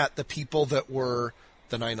look at the people that were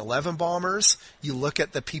the 9/11 bombers, you look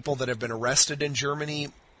at the people that have been arrested in Germany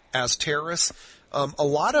as terrorists, a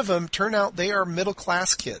lot of them turn out they are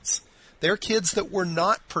middle-class kids. They're kids that were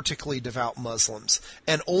not particularly devout Muslims.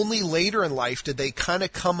 And only later in life did they kind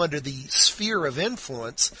of come under the sphere of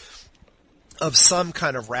influence of some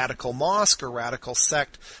kind of radical mosque or radical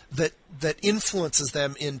sect that influences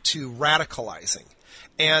them into radicalizing.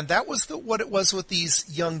 And that was what it was with these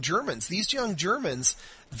young Germans. These young Germans,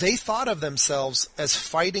 they thought of themselves as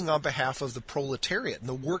fighting on behalf of the proletariat and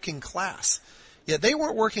the working class. Yet they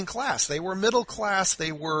weren't working class. They were middle class.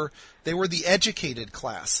 They were the educated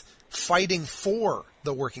class, fighting for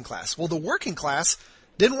the working class. Well, the working class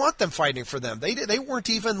didn't want them fighting for them. They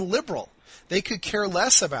weren't even liberal. They could care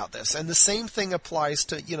less about this. And the same thing applies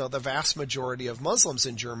to, the vast majority of Muslims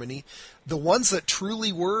in Germany. The ones that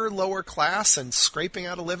truly were lower class and scraping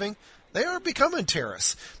out a living, they are becoming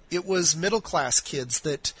terrorists. It was middle class kids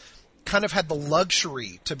that kind of had the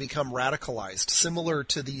luxury to become radicalized, similar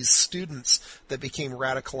to these students that became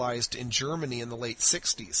radicalized in Germany in the late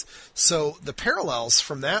 60s. So the parallels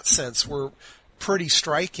from that sense were pretty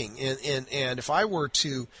striking. And if I were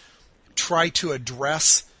to try to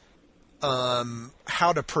address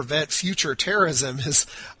how to prevent future terrorism,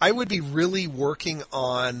 I would be really working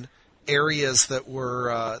on areas that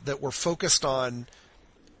were focused on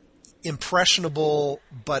impressionable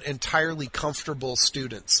but entirely comfortable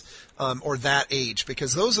students, or that age,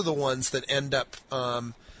 because those are the ones that end up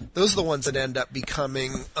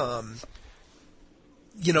becoming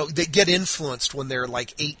they get influenced when they're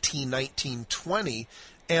like 18, 19, 20,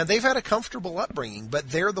 and they've had a comfortable upbringing, but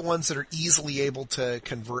they're the ones that are easily able to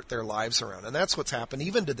convert their lives around. And that's what's happened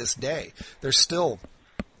even to this day. There's still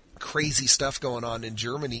crazy stuff going on in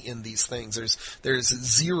Germany in these things. There's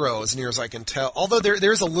zero, as near as I can tell. Although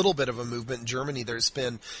there's a little bit of a movement in Germany. There's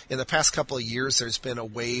been, in the past couple of years, there's been a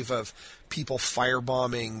wave of people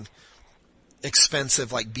firebombing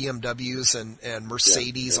expensive like BMWs and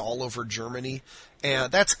Mercedes all over Germany.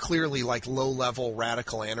 And that's clearly like low-level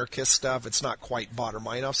radical anarchist stuff. It's not quite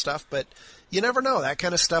Baader-Meinhof stuff, but you never know. That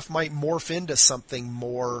kind of stuff might morph into something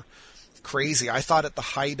more crazy. I thought at the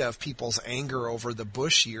height of people's anger over the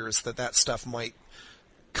Bush years that stuff might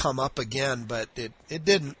come up again, but it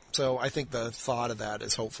didn't. So I think the thought of that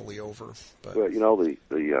is hopefully over. But well, the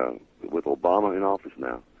with Obama in office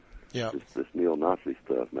now, this neo-Nazi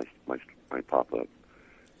stuff might pop up,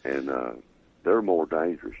 and they're more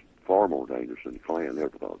dangerous, far more dangerous than the Klan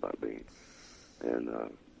ever thought about being. And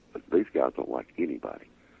these guys don't like anybody,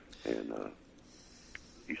 and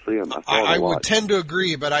you see them. I would tend to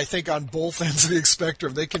agree, but I think on both ends of the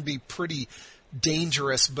spectrum they can be pretty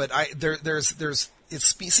dangerous. But it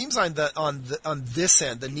seems on this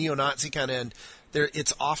end, the neo-Nazi kind of end,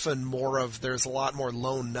 it's often there's a lot more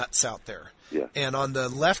lone nuts out there. Yeah. And on the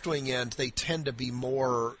left-wing end, they tend to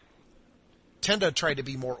try to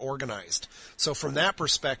be more organized. So from that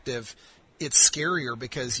perspective, it's scarier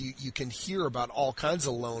because you can hear about all kinds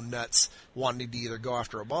of lone nuts wanting to either go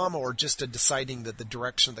after Obama or just deciding that the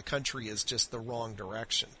direction of the country is just the wrong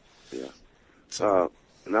direction. Yeah. So,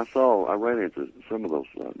 and I ran into some of those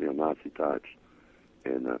neo-Nazi types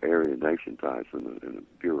and Aryan Nation types in the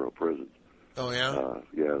Bureau of Prisons. Oh yeah.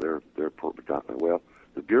 Yeah, they're predominant. Well,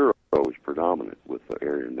 the Bureau is predominant with the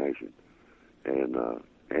Aryan Nation, and a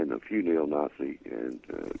few neo-Nazi and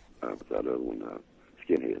that other one,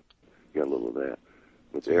 skinhead. Got a little of that.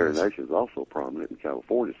 But the Aryan Nation is also prominent in the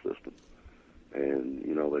California system. And,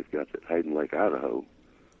 they've got that Hayden Lake, Idaho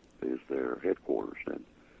is their headquarters. And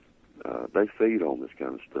they feed on this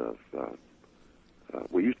kind of stuff.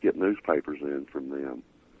 We used to get newspapers in from them.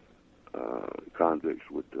 Convicts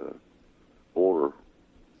would order.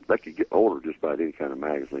 They could order just about any kind of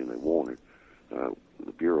magazine they wanted.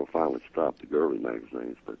 The Bureau finally stopped the girly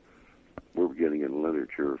magazines, but we were getting in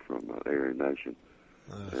literature from Aryan Nation.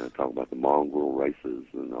 Talk about the mongrel races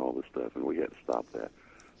and all this stuff, and we had to stop that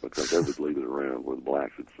because they would leave it around where the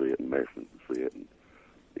blacks would see it and Mexicans would see it, and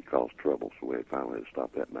it caused trouble. So we finally had to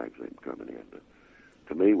stop that magazine coming in. But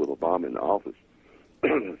to me, with Obama in the office,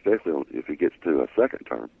 especially if he gets to a second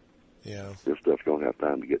term, this stuff's going to have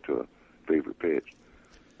time to get to a fever pitch.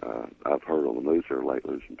 I've heard on the news here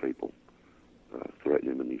lately some people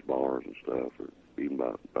threatening him in these bars and stuff, or even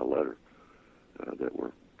by letter, that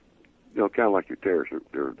were, kind of like your terrorists.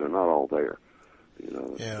 They're not all there.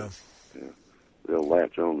 Yeah. They'll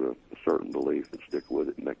latch on to a certain belief and stick with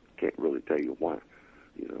it, and they can't really tell you why.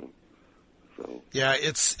 So. Yeah,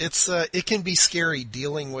 it can be scary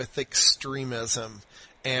dealing with extremism,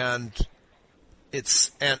 and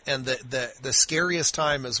the scariest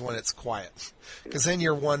time is when it's quiet, because then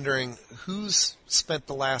you're wondering who's spent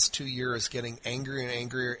the last 2 years getting angrier and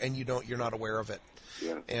angrier, and you're not aware of it.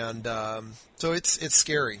 Yeah. And so it's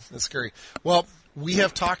scary. It's scary. Well, we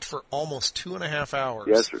have talked for almost 2.5 hours.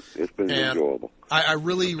 Yes, sir. It's been enjoyable. I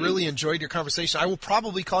really, really enjoyed your conversation. I will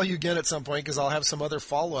probably call you again at some point because I'll have some other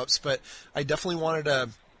follow-ups, but I definitely wanted to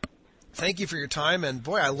thank you for your time. And,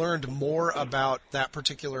 boy, I learned more about that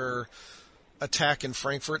particular attack in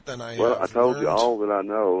Frankfurt than I Well, I told you all that I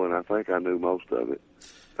know, and I think I knew most of it.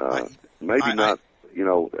 My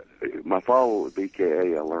follow with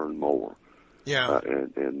BKA, I learned more. Yeah.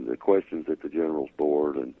 And the questions at the General's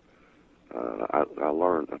Board, and I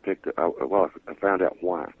learned, I found out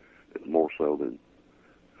why, more so than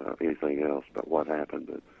anything else about what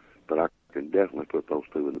happened. But I can definitely put those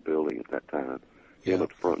two in the building at that time. Him at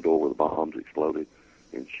the front door where the bombs exploded,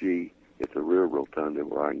 and she at the rear rotunda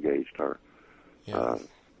where I engaged her. Yeah.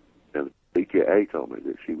 And the BKA told me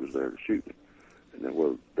that she was there to shoot me. And then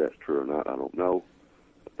whether that's true or not, I don't know.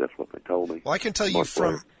 But that's what they told me. Well, I can tell you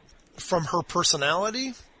from her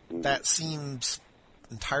personality, that seems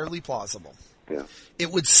entirely plausible. Yeah.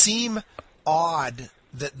 It would seem odd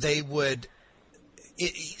that they would.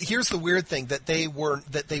 Here's the weird thing: that they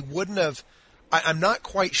wouldn't have. I'm not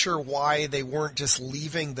quite sure why they weren't just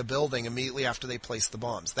leaving the building immediately after they placed the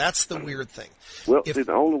bombs. That's the weird thing. Well, see,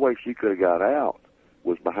 the only way she could have got out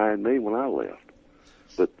was behind me when I left.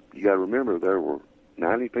 But you got to remember, there were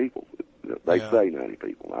 90 people. They say 90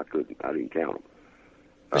 people. I didn't count them.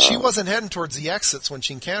 But she wasn't heading towards the exits when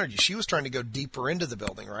she encountered you. She was trying to go deeper into the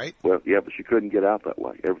building, right? Well, yeah, but she couldn't get out that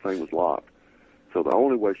way. Everything was locked. So the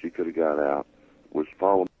only way she could have got out was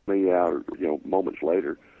follow me out, or, moments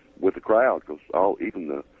later with the crowd. Because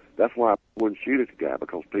that's why I wouldn't shoot at the guy,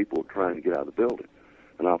 because people were trying to get out of the building,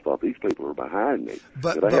 and I thought these people are behind me.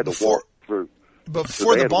 But they had to walk through. But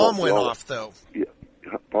before the bomb went off, though. Yeah.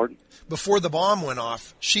 Pardon? Before the bomb went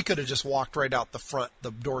off, she could have just walked right out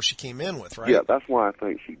the door she came in with, right? Yeah, that's why I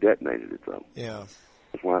think she detonated it, though. Yeah.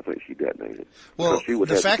 That's why why I think she detonated. Well, she would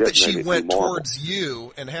the have fact that she detonated went through marble. towards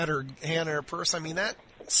you and had her hand in her purse, I mean, that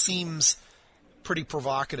seems pretty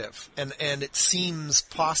provocative. And it seems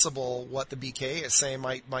possible what the BKA is saying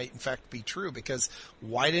might in fact be true, because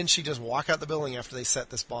why didn't she just walk out the building after they set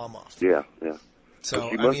this bomb off? Yeah. So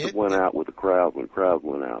she must have went out with the crowd when the crowd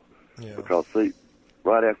went out. Yeah. Because, see,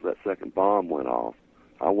 right after that second bomb went off,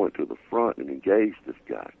 I went to the front and engaged this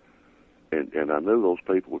guy. And I knew those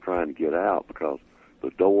people were trying to get out because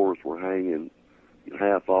the doors were hanging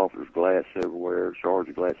half off. There's glass everywhere, shards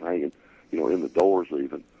of glass hanging, in the doors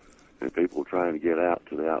even. And people were trying to get out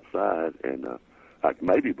to the outside. And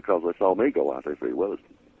maybe because they saw me go out, they figured, well,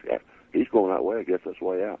 he's going that way. I guess that's the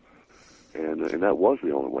way out. And that was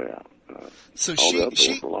the only way out. So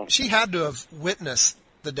she had to have witnessed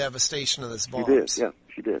the devastation of this bomb. She did, yeah,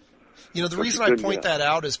 she did. The reason I point that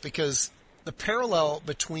out is because the parallel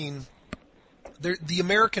between the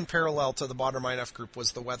American parallel to the Baader-Meinhof group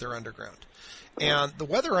was the Weather Underground. And the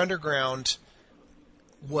Weather Underground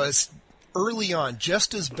was early on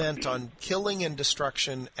just as bent on killing and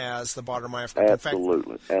destruction as the Baader-Meinhof group.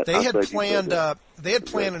 Absolutely. In fact, they had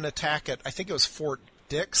planned an attack at, I think it was Fort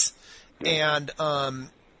Dix, and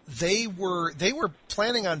they were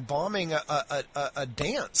planning on bombing a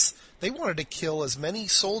dance. They wanted to kill as many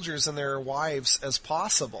soldiers and their wives as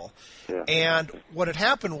possible. Yeah. And what had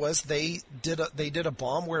happened was they did a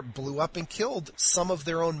bomb where it blew up and killed some of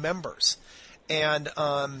their own members. And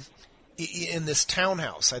in this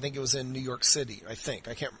townhouse, I think it was in New York City, I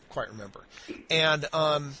can't quite remember. And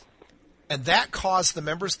that caused the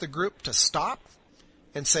members of the group to stop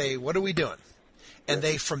and say, what are we doing? And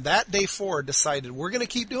they, from that day forward, decided, we're going to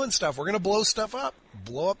keep doing stuff. We're going to blow stuff up,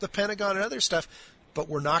 blow up the Pentagon and other stuff, but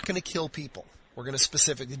we're not going to kill people. We're going to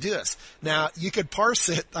specifically do this. Now, you could parse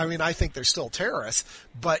it. I mean, I think they're still terrorists,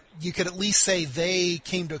 but you could at least say they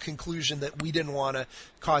came to a conclusion that we didn't want to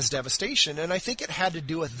cause devastation. And I think it had to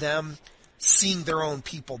do with them seeing their own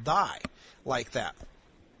people die like that.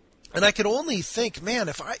 And I could only think, man,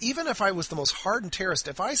 even if I was the most hardened terrorist,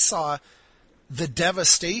 if I saw the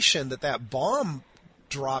devastation that bomb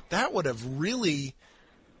dropped, that would have really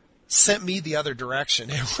sent me the other direction.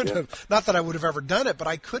 It would have, not that I would have ever done it, but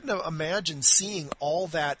I couldn't have imagined seeing all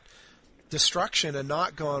that destruction and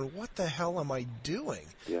not going, what the hell am I doing?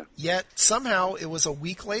 Yeah. Yet somehow it was a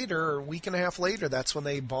week later or a week and a half later, that's when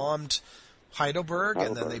they bombed Heidelberg,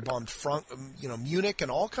 and then they bombed Munich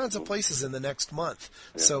and all kinds of places in the next month.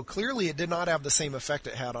 Yeah. So clearly it did not have the same effect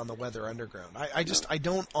it had on the Weather Underground. I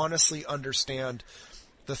don't honestly understand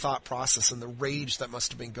the thought process and the rage that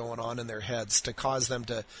must have been going on in their heads to cause them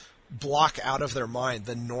to block out of their mind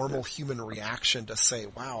the normal human reaction to say,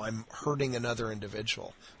 wow, I'm hurting another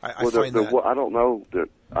individual. I find that. I don't know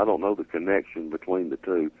the connection between the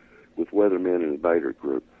two with Weathermen and the Baader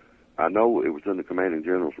group. I know it was in the Commanding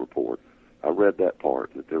General's report. I read that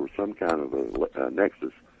part, that there was some kind of a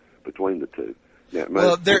nexus between the two. Yeah,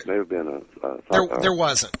 there may have been there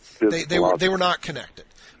wasn't. They were not connected.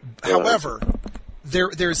 However,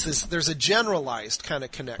 there's a generalized kind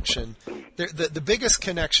of connection. The biggest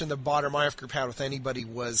connection the Baader-Meinhof group had with anybody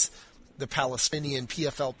was the Palestinian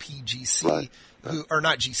PFLP GC, right. The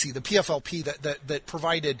PFLP that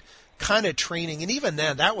provided kind of training, and even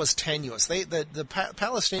then that was tenuous. The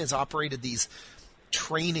Palestinians operated these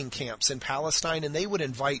training camps in Palestine, and they would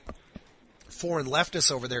invite foreign leftists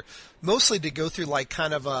over there, mostly to go through like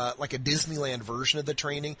a Disneyland version of the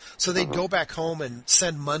training. So they'd go back home and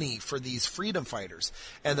send money for these freedom fighters.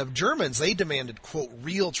 And the Germans, they demanded, quote,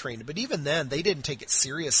 real training. But even then, they didn't take it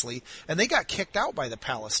seriously, and they got kicked out by the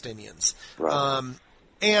Palestinians. Right.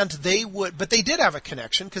 But they did have a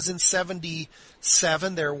connection, because in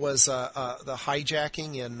 1977 there was the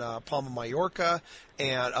hijacking in Palma, Mallorca,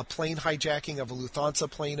 and a plane hijacking of a Lufthansa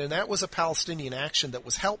plane, and that was a Palestinian action that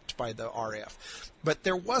was helped by the RAF. But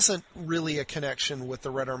there wasn't really a connection with the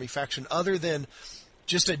Red Army faction other than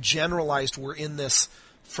just a generalized, we're in this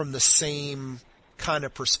from the same kind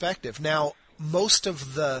of perspective. Now, most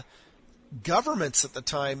of the governments at the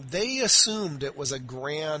time, they assumed it was a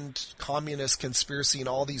grand communist conspiracy and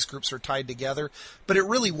all these groups are tied together, but it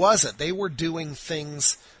really wasn't. They were doing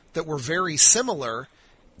things that were very similar,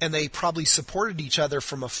 and they probably supported each other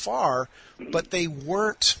from afar, but they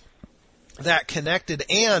weren't that connected.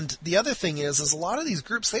 And the other thing is a lot of these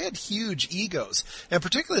groups, they had huge egos, and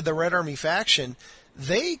particularly the Red Army faction,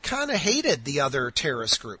 they kind of hated the other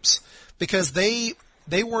terrorist groups because they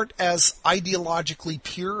weren't as ideologically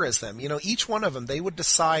pure as them. Each one of them, they would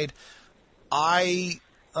decide, their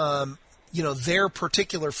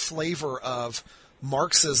particular flavor of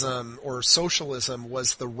Marxism or socialism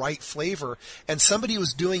was the right flavor, and somebody who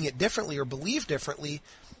was doing it differently or believed differently,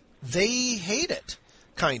 they hate it.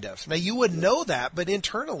 kind of. Now, you would know that, but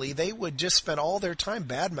internally, they would just spend all their time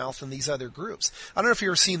bad-mouthing these other groups. I don't know if you've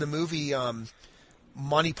ever seen the movie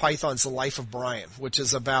Monty Python's The Life of Brian, which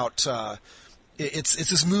is about... It's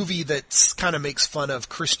this movie that kind of makes fun of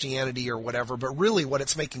Christianity or whatever, but really what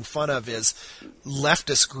it's making fun of is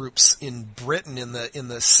leftist groups in Britain in the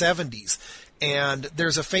 70s. And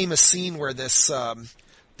there's a famous scene where this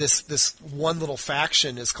one little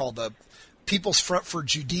faction is called the People's Front for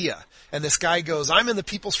Judea. And this guy goes, I'm in the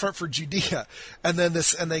People's Front for Judea. And then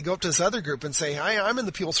they go up to this other group and say, hi, I'm in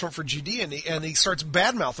the People's Front for Judea. And he starts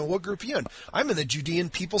badmouthing, what group are you in? I'm in the Judean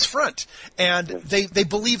People's Front. And they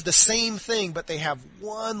believe the same thing, but they have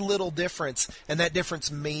one little difference, and that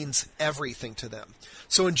difference means everything to them.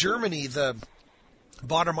 So in Germany, the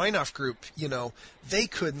Baader-Meinhof group, they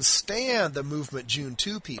couldn't stand the movement June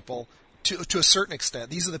 2 people to a certain extent.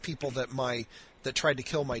 These are the people that tried to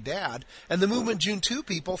kill my dad. And the movement June 2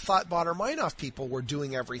 people thought Baader-Meinhof people were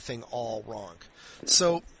doing everything all wrong.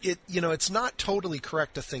 So it's not totally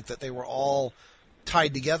correct to think that they were all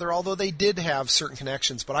tied together, although they did have certain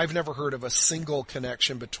connections. But I've never heard of a single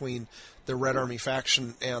connection between the Red Army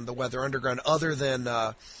faction and the Weather Underground other than...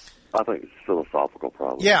 I think it's a philosophical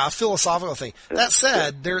problem. Yeah, a philosophical thing. That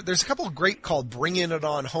said, there's a couple of great called Bringing It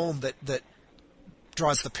On Home that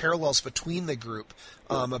draws the parallels between the group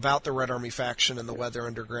about the Red Army faction and the Weather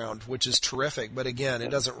Underground, which is terrific. But again,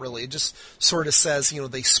 it just sort of says,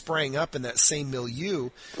 they sprang up in that same milieu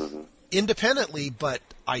independently, but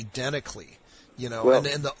identically, Well,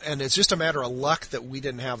 and it's just a matter of luck that we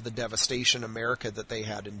didn't have the devastation in America that they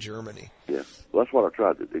had in Germany. Yeah. Well, that's what I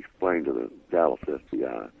tried to explain to the Dallas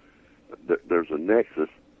FBI. There's a nexus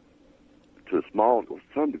to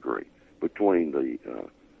some degree between the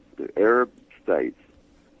Arab states'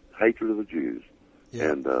 hatred of the Jews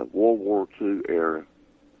and World War II era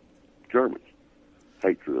Germans'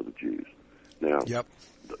 hatred of the Jews. Now,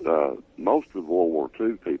 most of the World War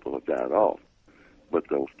II people have died off, but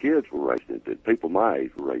those kids were raised into it. People my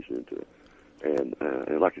age were raised into it. And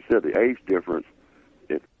like I said, the age difference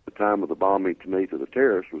at the time of the bombing to me to the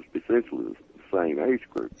terrorists was essentially the same age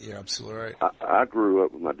group. You're absolutely right. I grew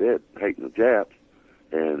up with my dad hating the Japs,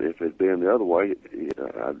 and if it had been the other way,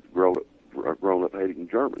 I'd grown up hating the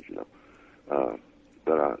Germans,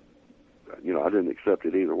 But I didn't accept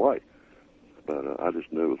it either way. But I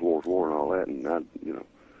just knew it was war's war and all that, and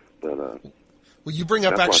well, you bring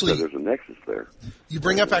up actually there's a nexus there. You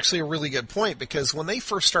bring up actually a really good point, because when they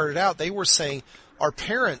first started out, they were saying our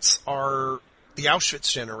parents are the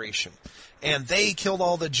Auschwitz generation, and they killed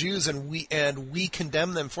all the Jews, and we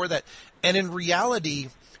condemn them for that. And in reality,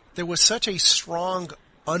 there was such a strong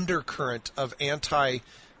undercurrent of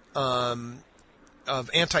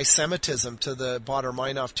anti-Semitism to the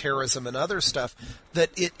Baader-Meinhof terrorism and other stuff that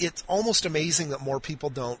it's almost amazing that more people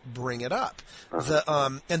don't bring it up.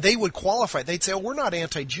 And they would qualify. They'd say, "Oh, we're not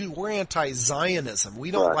anti-Jew. We're anti-Zionism.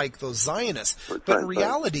 We don't like those Zionists." But in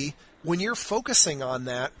reality, when you're focusing on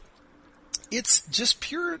that, it's just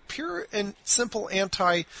pure and simple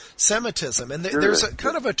anti-Semitism. And there's a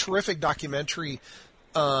kind of a terrific documentary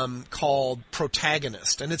called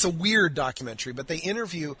Protagonist, and it's a weird documentary, but they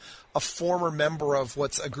interview a former member of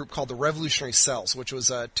what's a group called the Revolutionary Cells, which was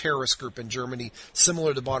a terrorist group in Germany,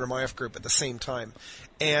 similar to the Baader-Meinhof group at the same time.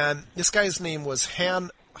 And this guy's name was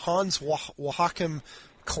Hans Joachim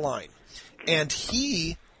Klein, and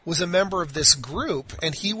he was a member of this group,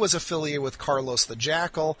 and he was affiliated with Carlos the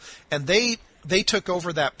Jackal, and they took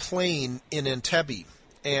over that plane in Entebbe,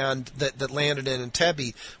 and that landed in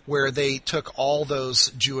Entebbe, where they took all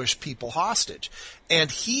those Jewish people hostage.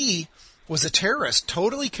 And he was a terrorist,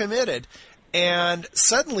 totally committed. And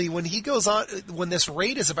suddenly, when this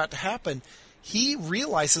raid is about to happen, he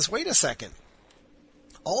realizes, wait a second,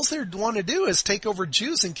 all they want to do is take over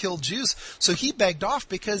Jews and kill Jews. So he begged off,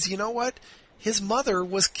 because you know what? His mother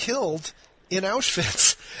was killed in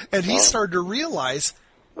Auschwitz. And he started to realize,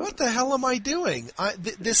 what the hell am I doing?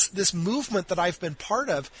 This movement that I've been part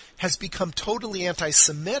of has become totally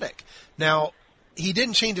anti-Semitic. Now, he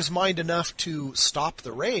didn't change his mind enough to stop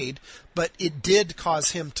the raid, but it did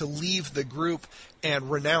cause him to leave the group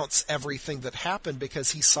and renounce everything that happened,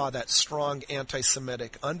 because he saw that strong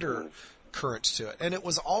anti-Semitic undercurrent to it. And it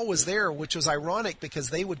was always there, which was ironic, because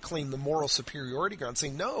they would claim the moral superiority ground,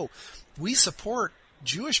 saying, no, we support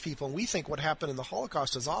Jewish people, and we think what happened in the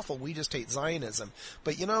Holocaust is awful. We just hate Zionism.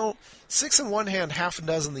 But six in one hand, half a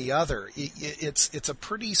dozen the other. It's a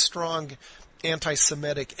pretty strong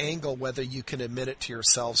anti-Semitic angle, whether you can admit it to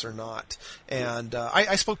yourselves or not. And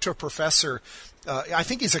I spoke to a professor. I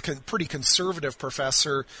think he's a pretty conservative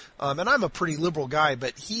professor, and I'm a pretty liberal guy,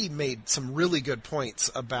 but he made some really good points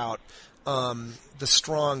about the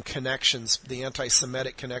strong connections, the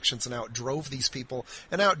anti-Semitic connections, and outdrove these people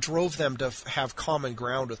and outdrove them to have common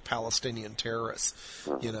ground with Palestinian terrorists.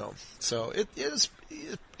 So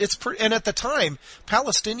and at the time,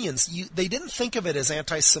 Palestinians, they didn't think of it as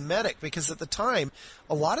anti-Semitic, because at the time,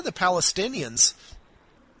 a lot of the Palestinians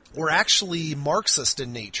were actually Marxist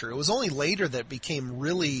in nature. It was only later that it became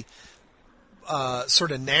really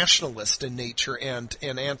sort of nationalist in nature and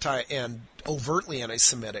overtly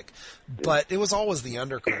anti-Semitic, but it was always the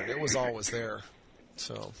undercurrent. It was always there.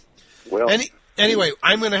 So, well, anyway,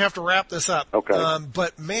 I'm going to have to wrap this up. Okay.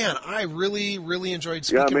 But man, I really, really enjoyed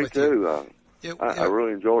speaking with you. Yeah, me too. I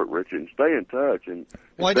really enjoyed it, Richard. And stay in touch, and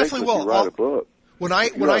I definitely will. You write a book. When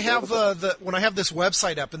I have this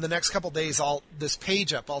website up in the next couple of days, this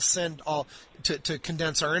page up. I'll send to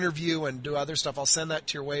condense our interview and do other stuff. I'll send that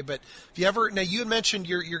to your way. But if you ever, now you had mentioned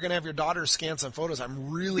you're going to have your daughter scan some photos.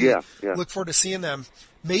 I'm really look forward to seeing them.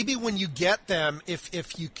 Maybe when you get them, if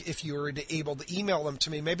you were able to email them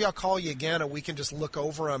to me, maybe I'll call you again and we can just look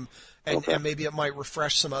over them. And maybe it might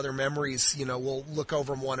refresh some other memories. We'll look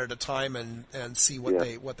over them one at a time and see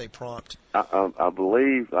what they prompt. I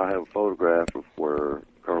believe I have a photograph of where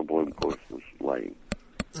Colonel Bloomquist was laying.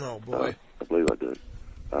 Oh boy! I believe I do.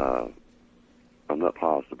 I'm not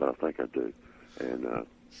positive, but I think I do. And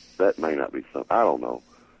that may not be something. I don't know.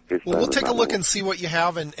 We'll take a look and see what you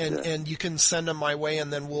have, and you can send them my way,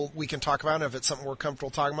 and then we can talk about it. If it's something we're comfortable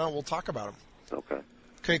talking about, we'll talk about them.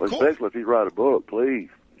 Okay, well, cool. Especially if you write a book, please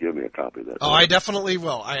give me a copy of that. Oh, I definitely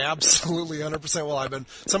will. I absolutely 100% will. I've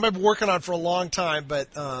been working on it for a long time, but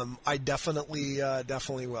I definitely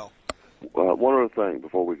will. One other thing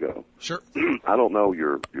before we go. Sure. I don't know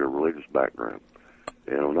your religious background,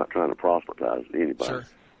 and I'm not trying to proselytize anybody.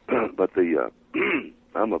 Sure. But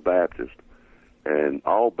I'm a Baptist, and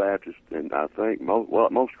all Baptists, and I think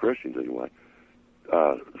most Christians anyway,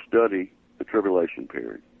 study the tribulation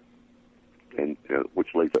period, and which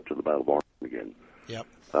leads up to the Battle of Armageddon. Yep.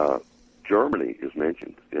 Germany is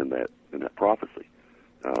mentioned in that prophecy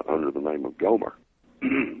under the name of Gomer.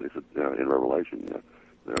 It's in Revelation.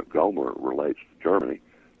 Gomer relates to Germany.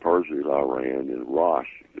 Persia is Iran, and Rosh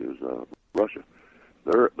is Russia.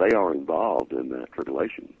 They are involved in that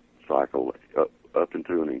tribulation cycle up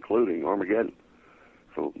into and including Armageddon.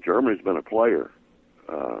 So Germany's been a player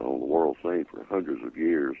on the world scene for hundreds of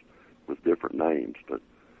years with different names, but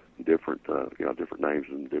different names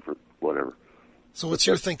and different whatever. So what's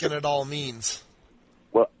your thinking it all means?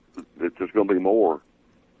 Well, there's going to be more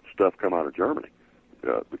stuff come out of Germany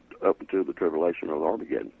up until the tribulation of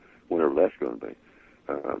Armageddon, whenever that's going to be.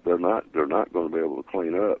 They're not going to be able to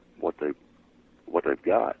clean up what they've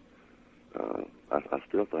got. I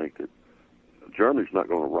still think that Germany's not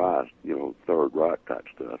going to rise, Third Reich type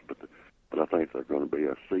stuff, but I think they're going to be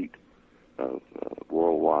a seat of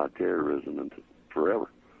worldwide terrorism into forever.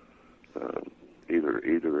 Either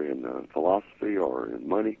in philosophy or in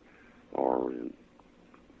money or in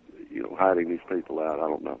hiding these people out. I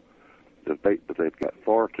don't know. But they've got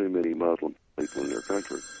far too many Muslim people in their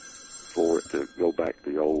country for it to go back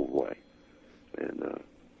the old way, and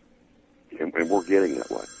we're getting that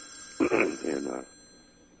way. and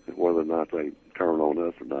whether or not they turn on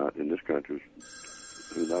us or not in this country,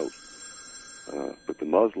 who knows? But the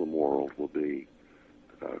Muslim world will be,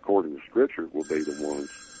 according to Scripture, will be the ones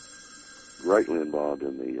greatly involved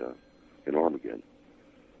in Armageddon,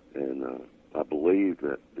 and I believe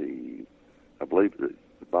that the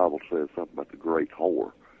Bible says something about the great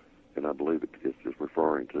whore, and I believe it's just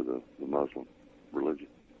referring to the Muslim religion.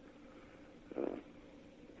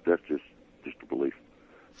 That's just a belief.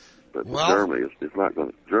 But Germany's not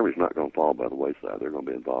going to fall by the wayside. They're going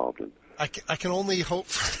to be involved in. I can only hope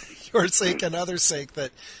for your sake and others' sake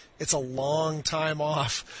that it's a long time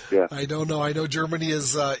off. Yeah. I don't know. I know Germany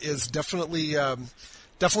is definitely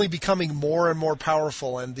becoming more and more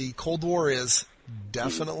powerful, and the Cold War is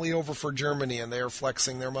definitely over for Germany, and they are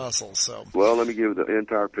flexing their muscles. So. Well, let me give you the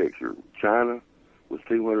entire picture. China was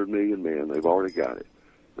 200 million men. They've already got it.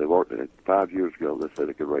 5 years ago, they said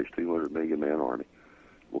it could raise 200 million man army.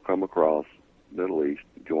 Will come across Middle East,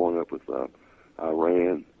 join up with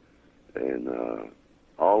Iran and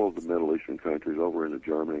all of the Middle Eastern countries over into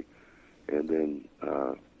Germany, and then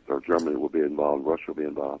Germany will be involved, Russia will be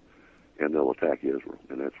involved, and they'll attack Israel,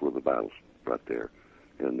 and that's where the battle's right there.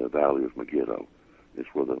 In the Valley of Megiddo, it's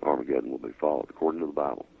where the Armageddon will be fought, according to the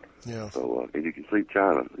Bible. Yeah. So, and you can see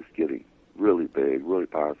China is getting really big, really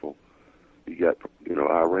powerful. You got,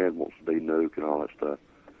 Iran wants to be nuked and all that stuff,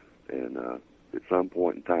 and at some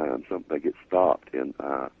point in time, they get stopped in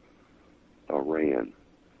Iran.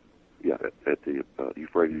 Yeah, at the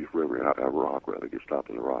Euphrates River, Iraq, rather, get stopped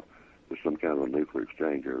in Iraq. there's some kind of a nuclear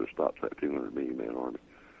exchange there that stops that 200 million man army.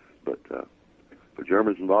 But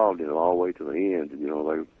Germany's involved in it all the way to the end, and you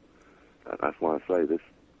know that's why I say this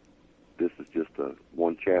is just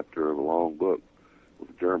one chapter of a long book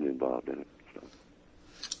with Germany involved in it. So.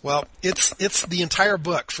 Well, it's the entire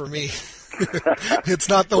book for me. It's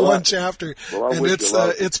not the one chapter, well, and it's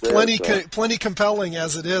plenty compelling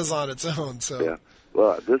as it is on its own. So yeah,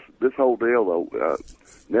 well, this whole deal though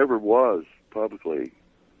never was publicly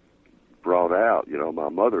brought out. You know, my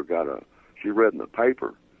mother she read in the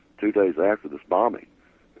paper 2 days after this bombing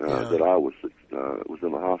that I was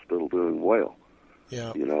in the hospital doing well.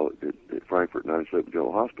 Yeah. You know, at Frankfurt 97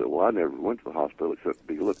 General Hospital. Well, I never went to the hospital except to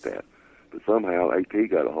be looked at. But somehow AP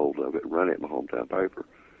got a hold of it, run it in my hometown paper.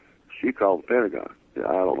 She called the Pentagon.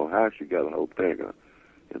 I don't know how she got a hold of the Pentagon.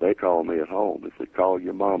 And they called me at home. They said, call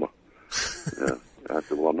your mama. I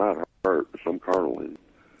said, well, I'm not hurt. Some colonel. And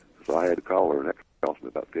so I had to call her, and that cost me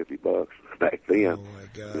about $50 back then. Oh, my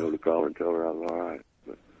God. You know, to call her and tell her I was all right.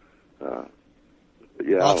 But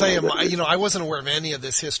yeah, I'll tell you, I wasn't aware of any of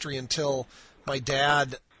this history until my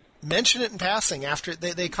dad mentioned it in passing after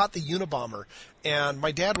they caught the Unabomber. And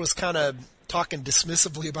my dad was kind of talking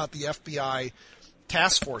dismissively about the FBI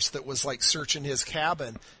task force that was like searching his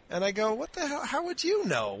cabin. And I go, what the hell? How would you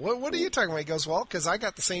know? What are you talking about? He goes, well, because I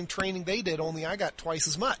got the same training they did, only I got twice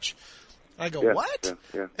as much. I go, what?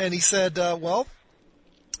 Yeah. And he said, well,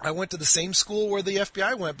 I went to the same school where the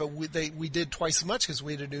FBI went, but we did twice as much because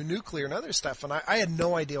we had to do nuclear and other stuff. And I had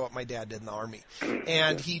no idea what my dad did in the Army.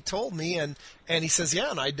 And he told me, and he says, yeah,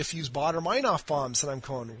 and I defused Baader-Meinhof bombs. And I'm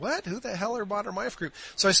going, what? Who the hell are Baader-Meinhof group?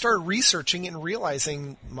 So I started researching and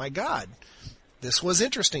realizing, my God, this was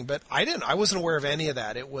interesting. But I wasn't aware of any of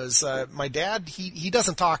that. It was my dad. He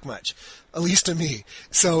doesn't talk much, at least to me.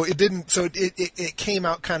 So it came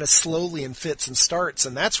out kind of slowly in fits and starts,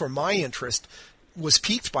 and that's where my interest was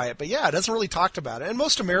piqued by it. But yeah, it doesn't really talk about it, and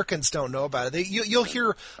most Americans don't know about it. You'll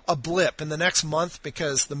hear a blip in the next month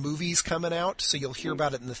because the movie's coming out, so you'll hear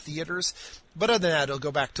about it in the theaters. But other than that, it'll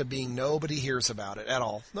go back to being nobody hears about it at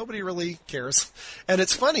all. Nobody really cares. And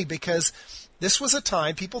it's funny because this was a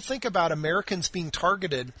time people think about Americans being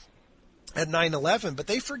targeted at 9/11, but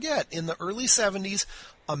they forget in the early 70s,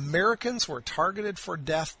 Americans were targeted for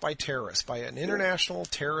death by terrorists, by an international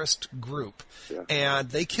terrorist group,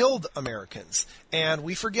 and they killed Americans. And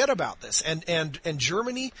we forget about this. And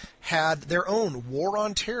Germany had their own war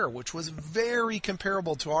on terror, which was very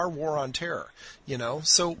comparable to our war on terror. You know,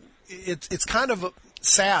 so it's kind of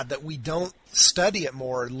sad that we don't study it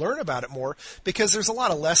more, learn about it more, because there's a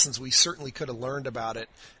lot of lessons we certainly could have learned about it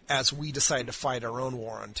as we decided to fight our own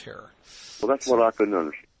war on terror. Well, that's what I couldn't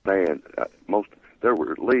understand. There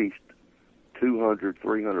were at least 200,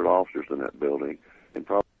 300 officers in that building, and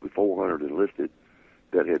probably 400 enlisted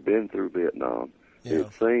that had been through Vietnam. They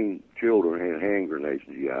had seen children had hand grenades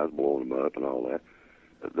in the eyes, blowing them up and all that.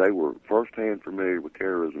 They were firsthand familiar with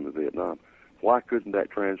terrorism in Vietnam. Why couldn't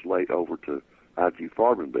that translate over to I.G.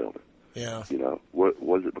 Farben building? Yeah. You know,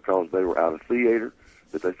 was it because they were out of theater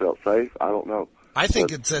that they felt safe? I don't know. I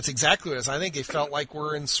think that's exactly what it is. I think they felt like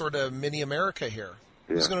we're in sort of mini America here.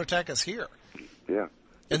 Who's going to attack us here? Yeah.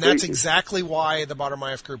 And that's exactly why the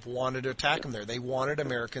Baader-Meinhof group wanted to attack them there. They wanted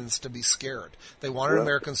Americans to be scared. They wanted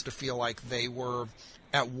Americans to feel like they were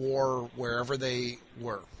at war wherever they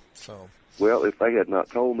were. So. Well, if they had not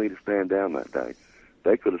told me to stand down that day,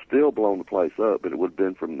 they could have still blown the place up, but it would have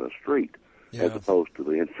been from the street as opposed to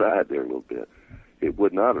the inside there a little bit. It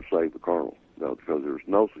would not have saved the colonel, though, because there was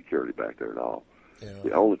no security back there at all. Yeah.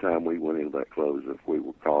 The only time we went into that club is if we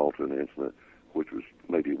were called to an incident, which was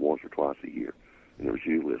maybe once or twice a year. And there was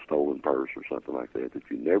usually a stolen purse or something like that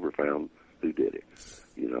you never found who did it,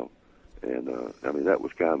 you know. And, I mean, that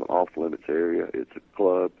was kind of an off-limits area. It's a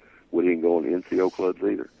club. We didn't go in the NCO clubs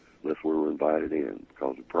either unless we were invited in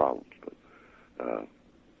because of problems. But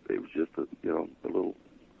it was just a little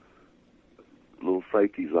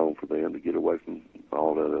safety zone for them to get away from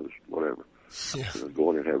all that other whatever. Yeah. You know, go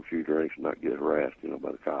in there and have a few drinks and not get harassed,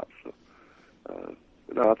 by the cops. So,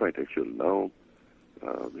 but no, I think they should have known.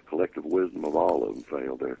 The collective wisdom of all of them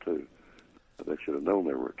failed there too. They should have known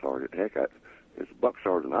they were a target. Heck, as a buck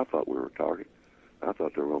sergeant, I thought we were a target. I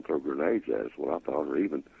thought they were going to throw grenades at us. What I thought, or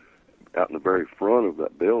even out in the very front of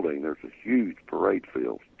that building, there's a huge parade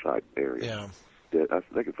field type area. Yeah. That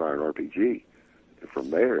they could fire an RPG from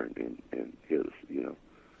there and hit us,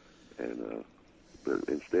 And but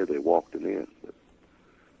instead they walked it in.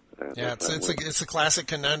 But, it's a classic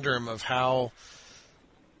conundrum of how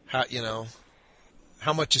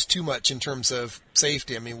much is too much in terms of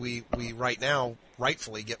safety. I mean, we right now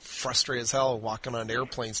rightfully get frustrated as hell walking on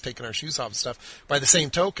airplanes, taking our shoes off and stuff. By the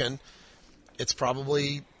same token, it's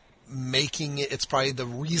probably making it, it's probably the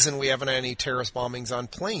reason we haven't had any terrorist bombings on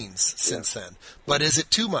planes since then. But is it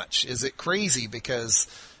too much? Is it crazy? Because,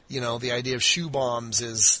 the idea of shoe bombs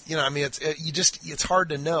is, it's hard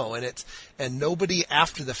to know. And nobody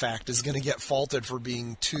after the fact is going to get faulted for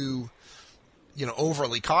being too,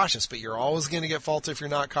 overly cautious, but you're always going to get faulted if you're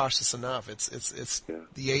not cautious enough. It's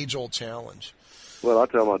the age-old challenge. Well, I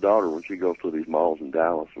tell my daughter when she goes to these malls in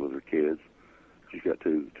Dallas with her kids, she's got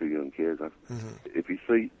two young kids. If you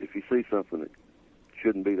see something that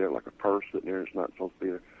shouldn't be there, like a purse sitting there, it's not supposed to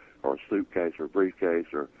be there, or a suitcase or a briefcase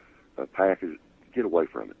or a package, get away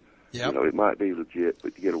from it. Yep. It might be legit,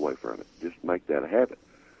 but get away from it. Just make that a habit.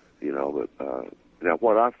 But now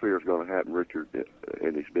what I fear is going to happen, Richard,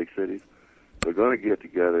 in these big cities, they're going to get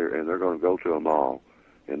together and they're going to go to a mall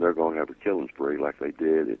and they're going to have a killing spree like they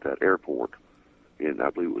did at that airport in, I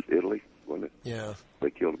believe it was Italy, wasn't it? Yeah.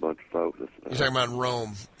 They killed a bunch of folks. You're talking about in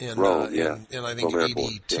Rome, in I think Rome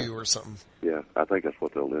 82 or something. Yeah, I think that's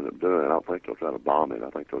what they'll end up doing. I don't think they'll try to bomb it.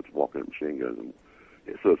 I think they'll just walk in with machine guns and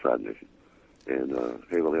it's suicide mission. And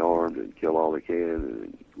heavily armed and kill all they can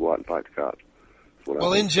and go out and fight the cops.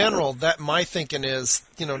 Well, in general, that my thinking is,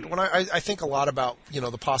 when I think a lot about,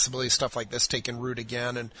 the possibility of stuff like this taking root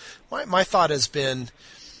again, and my thought has been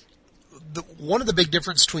one of the big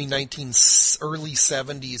differences between early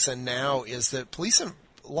 70s and now is that police and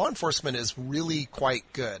law enforcement is really quite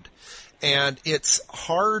good. And it's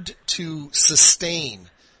hard to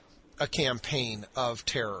sustain a campaign of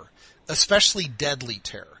terror, especially deadly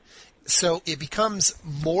terror. So it becomes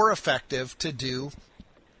more effective to do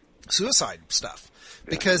suicide stuff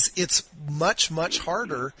because it's much, much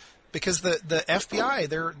harder because the FBI,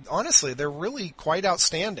 they're really quite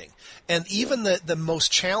outstanding. And even the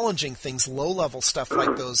most challenging things, low-level stuff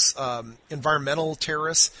like those environmental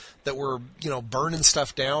terrorists that were, burning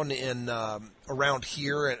stuff down in around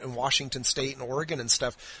here in Washington State and Oregon and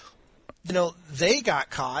stuff, they got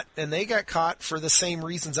caught, and they got caught for the same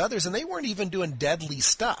reasons others, and they weren't even doing deadly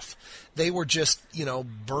stuff. They were just,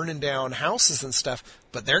 burning down houses and stuff,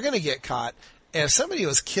 but they're going to get caught. And if somebody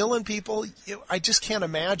was killing people, I just can't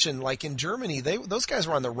imagine, like in Germany, those guys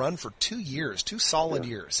were on the run for 2 years, 2 solid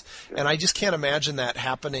years. And I just can't imagine that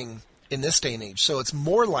happening in this day and age. So it's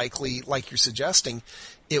more likely, like you're suggesting,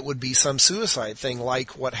 it would be some suicide thing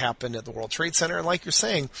like what happened at the World Trade Center and like you're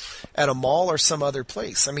saying, at a mall or some other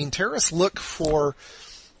place. I mean, terrorists look for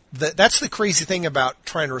that's the crazy thing about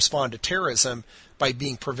trying to respond to terrorism by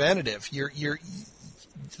being preventative.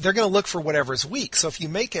 They're going to look for whatever's weak. So if you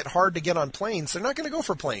make it hard to get on planes, they're not going to go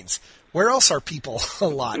for planes. Where else are people a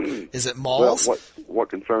lot? Is it malls? Well, what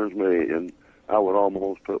concerns me, and I would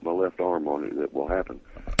almost put my left arm on it, that will happen.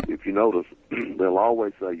 If you notice, they'll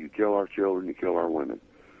always say, you kill our children, you kill our women.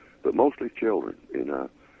 But mostly children,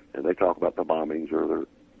 and they talk about the bombings or the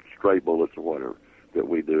stray bullets or whatever that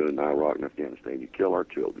we do in Iraq and Afghanistan. You kill our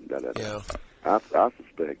children. Yeah. I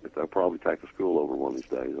suspect that they'll probably take a school over one of these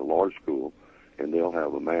days, a large school, and they'll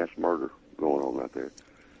have a mass murder going on right there.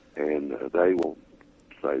 And they will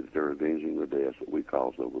say that they're avenging the deaths that we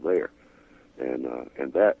caused over there. And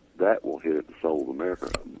that will hit at the soul of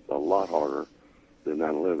America a lot harder than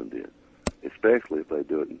 9/11 did, especially if they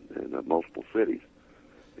do it in multiple cities.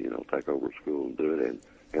 Take over a school and do it,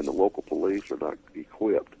 and the local police are not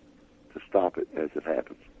equipped to stop it as it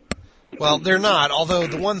happens. Well, they're not, although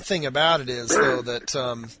the one thing about it is, though, that,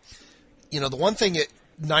 the one thing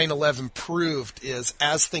 9/11 proved is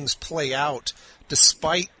as things play out,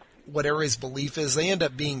 despite what everybody's belief is, they end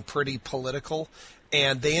up being pretty political,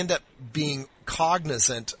 and they end up being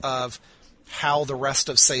cognizant of how the rest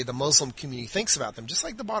of, say, the Muslim community thinks about them. Just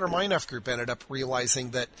like the Baader-Meinhof group ended up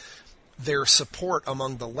realizing that their support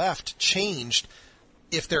among the left changed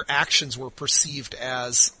if their actions were perceived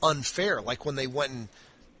as unfair, like when they went and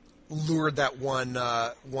lured that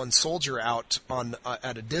one soldier out on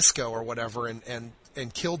at a disco or whatever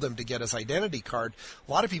and killed him to get his identity card.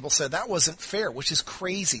 A lot of people said that wasn't fair, which is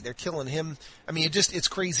crazy. They're killing him. I mean, it's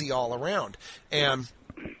crazy all around. And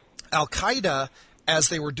Al-Qaeda, as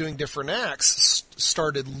they were doing different acts,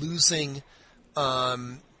 started losing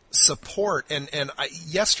support. And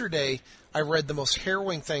yesterday I read the most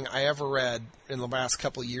harrowing thing I ever read in the last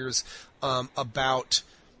couple of years about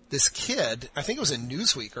this kid. I think it was in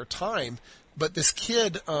Newsweek or Time, but this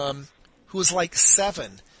kid who was like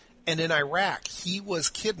 7, and in Iraq he was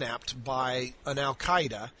kidnapped by an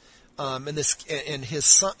Al-Qaeda, and his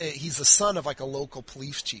son, he's the son of like a local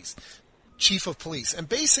police chief of police, and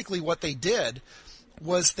basically what they did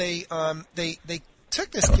was they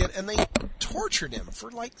took this kid and they tortured him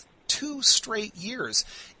for like 2 straight years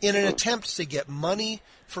in an attempt to get money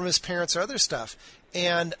from his parents or other stuff.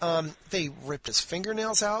 And they ripped his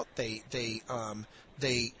fingernails out. They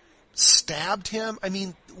stabbed him. I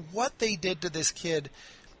mean, what they did to this kid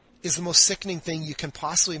is the most sickening thing you can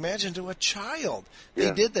possibly imagine to a child.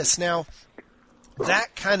 They did this. Now,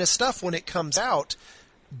 that kind of stuff, when it comes out,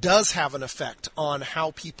 does have an effect on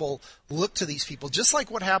how people look to these people. Just like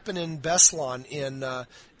what happened in Beslan in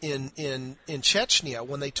Chechnya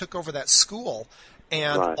when they took over that school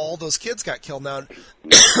and all those kids got killed. Now,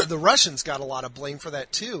 the Russians got a lot of blame for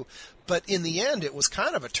that too. But in the end, it was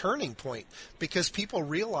kind of a turning point because people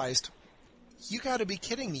realized, you got to be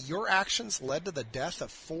kidding me. Your actions led to the death of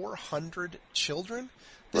 400 children?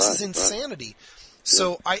 This is insanity.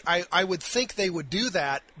 So I would think they would do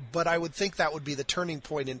that, but I would think that would be the turning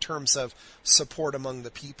point in terms of support among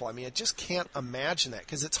the people. I mean, I just can't imagine that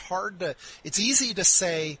because it's easy to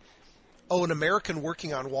say, oh, an American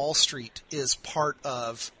working on Wall Street is part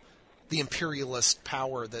of the imperialist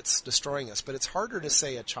power that's destroying us, but it's harder to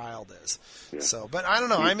say a child is. Yeah. So, but I don't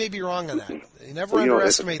know. I may be wrong on that. You never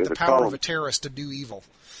underestimate the power of a terrorist to do evil.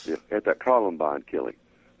 Yeah, at that Columbine killing,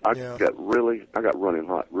 I got running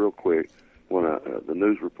hot real quick when the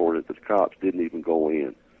news reported that the cops didn't even go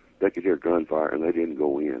in. They could hear gunfire and they didn't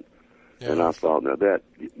go in. Yeah. And I thought, now that,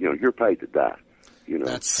 you're paid to die.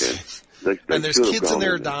 That's, and there's kids in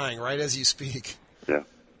there dying right as you speak. Yeah.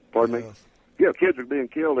 Pardon me? Yeah, kids are being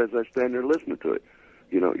killed as they stand there listening to it.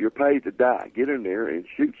 You're paid to die. Get in there and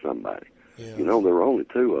shoot somebody. Yeah. There were only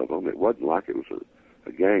two of them. It wasn't like it was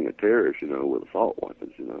a gang of terrorists, with assault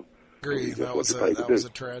weapons, Agreed. That was a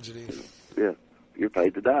tragedy. Yeah. You're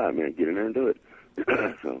paid to die, man. Get in there and do it.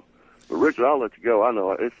 So, but Richard, I'll let you go. I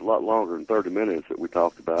know it's a lot longer than 30 minutes that we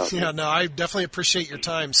talked about. Yeah, no, I definitely appreciate your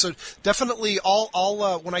time. So definitely,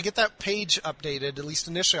 I'll when I get that page updated, at least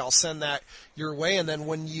initially, I'll send that your way. And then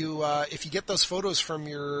when you, if you get those photos from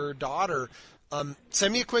your daughter,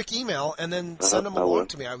 send me a quick email and then send them along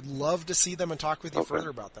to me. I would love to see them and talk with you further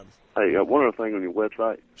about them. Hey, one other thing on your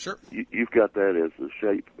website. Sure. You've got that as the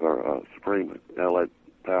SHAPE or Supreme Allied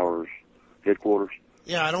Powers headquarters.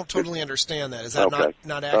 Yeah, I don't totally understand that. Is that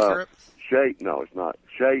not accurate? SHAPE, no, it's not.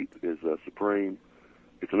 SHAPE is Supreme.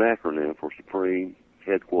 It's an acronym for Supreme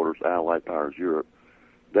Headquarters Allied Powers Europe.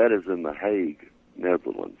 That is in The Hague,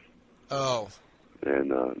 Netherlands. Oh. And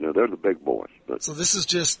they're the big boys. But so this is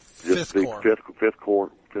just Fifth Corps. Fifth Corps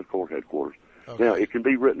headquarters. Okay. Now it can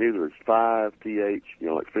be written either as 5th,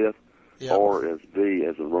 like fifth, or as V,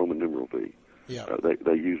 as in Roman numeral V. Yeah.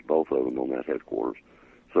 They use both of them on that headquarters.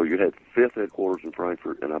 So you had 5th headquarters in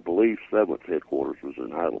Frankfurt, and I believe 7th headquarters was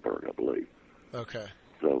in Heidelberg, I believe. Okay.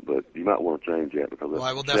 So, but you might want to change that because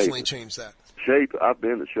I will definitely change that. SHAPE, I've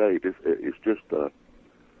been to SHAPE. It's just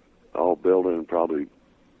all building, probably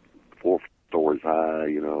 4 stories high.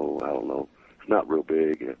 I don't know. It's not real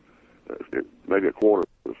big. It's maybe a quarter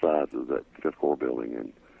of the size of that 5th Corps building,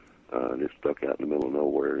 and it's stuck out in the middle of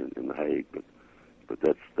nowhere in The Hague. But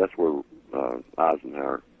that's where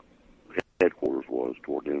Eisenhower headquarters was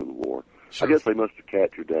toward the end of the war. Sure. I guess they must have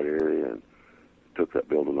captured that area and took that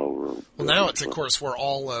building over. Well, now it's, of course, where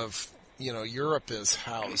all of, Europe is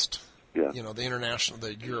housed. Yeah.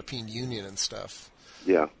 The European Union and stuff.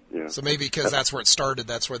 Yeah, yeah. So maybe because that's where it started,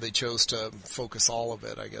 that's where they chose to focus all of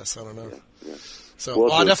it, I guess. I don't know. Yeah. So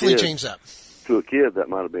I'll definitely change that. To a kid, that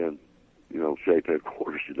might have been, SHAPE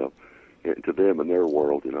headquarters, to them in their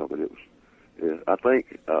world, but it was, I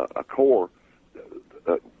think a corps,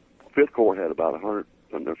 5th Corps had about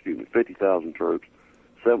 50,000 troops.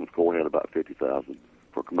 7th Corps had about 50,000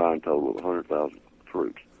 for a combined total of 100,000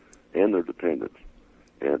 troops and their dependents.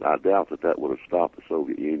 And I doubt that would have stopped the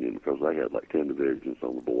Soviet Union because they had like 10 divisions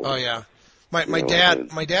on the border. Oh yeah, my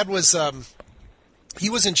dad was he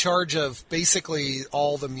was in charge of basically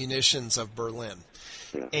all the munitions of Berlin,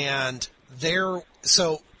 and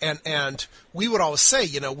and we would always say,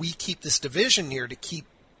 we keep this division here to keep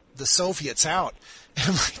the Soviets out.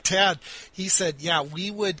 And my dad, he said,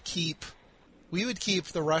 we would keep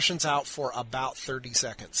the Russians out for about 30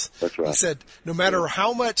 seconds. That's right. He said no matter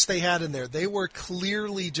how much they had in there, they were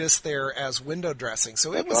clearly just there as window dressing.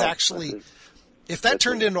 So it was actually, if that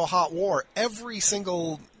turned into a hot war, every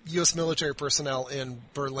single U.S. military personnel in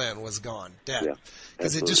Berlin was gone, dead.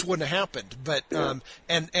 Because it just wouldn't have happened. But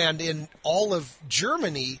and in all of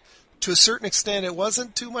Germany, to a certain extent, it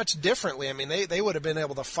wasn't too much differently. I mean, they would have been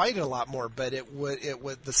able to fight it a lot more, but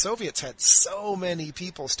the Soviets had so many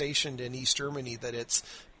people stationed in East Germany that it's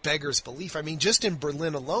beggars belief. I mean, just in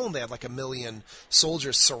Berlin alone, they had like 1 million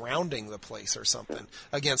soldiers surrounding the place or something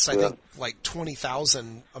against, I think, like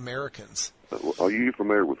 20,000 Americans. Are you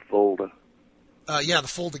familiar with Fulda? The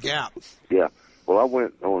Fulda Gap. Yeah. Well, I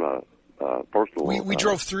went on a personal... We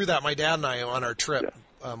drove through that, my dad and I, on our trip. Yeah.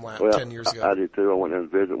 10 years ago. I did too. I went down to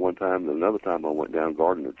visit one time, and another time I went down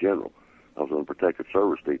Garden of General. I was was on protective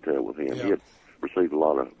service detail with him. Yeah. He had received a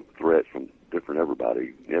lot of threats from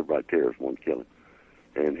everybody terrorists wanted to kill him.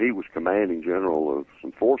 And he was commanding general of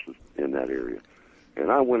some forces in that area.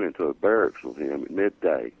 And I went into a barracks with him at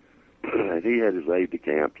midday, and he had his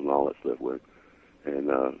aide-de-camp and all that stuff with him.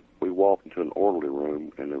 And we walked into an orderly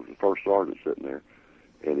room, and there was a first sergeant sitting there,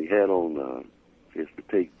 and he had on his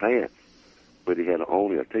fatigue pants, but he had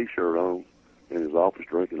only a T-shirt on in his office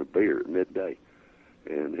drinking a beer at midday.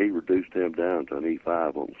 And he reduced him down to an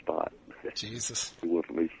E5 on the spot. Jesus. He went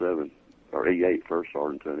from E7 or E8 first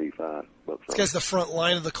sergeant to an E5. This guy's the front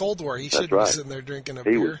line of the Cold War. He shouldn't be sitting there drinking a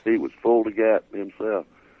beer. He was full to gap himself,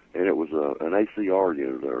 and it was an ACR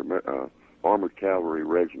unit, or Armored Cavalry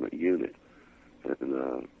Regiment unit,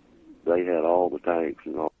 and they had all the tanks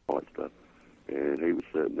and all that stuff. And he was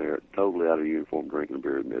sitting there totally out of uniform drinking a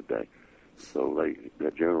beer at midday. So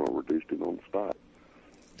that general reduced him on the spot.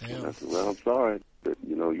 Damn. And I said, well, I'm sorry, but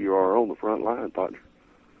you are on the front line, partner.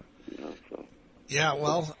 So. Yeah,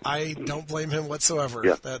 well, I don't blame him whatsoever.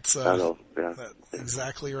 Yeah, that's I know. Yeah, that's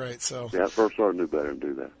exactly right. So yeah, first sergeant knew better than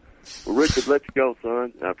do that. Well, Richard, let you go,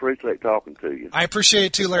 son. I appreciate talking to you. I appreciate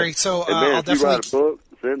it too, Larry. So and man, I'll if definitely you write a book,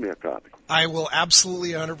 send me a copy. I will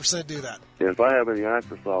absolutely 100% do that. And if I have any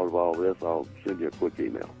afterthought of all this, I'll send you a quick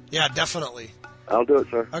email. Yeah, definitely. I'll do it,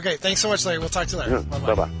 sir. Okay, thanks so much, Larry. We'll talk to you later. Yeah,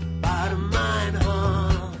 bye-bye.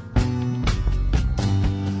 Baader-Meinhof.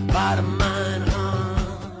 Baader-Meinhof.